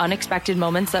 and the unexpected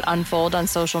moments that unfold on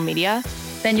social media?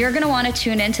 Then you're going to want to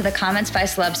tune in to the Comments by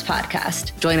Celebs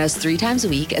podcast. Join us 3 times a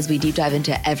week as we deep dive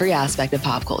into every aspect of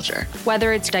pop culture.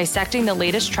 Whether it's dissecting the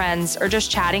latest trends or just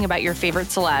chatting about your favorite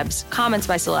celebs, Comments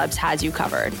by Celebs has you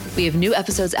covered. We have new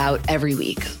episodes out every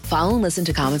week. Follow and listen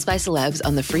to Comments by Celebs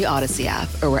on the free Odyssey app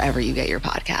or wherever you get your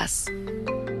podcasts.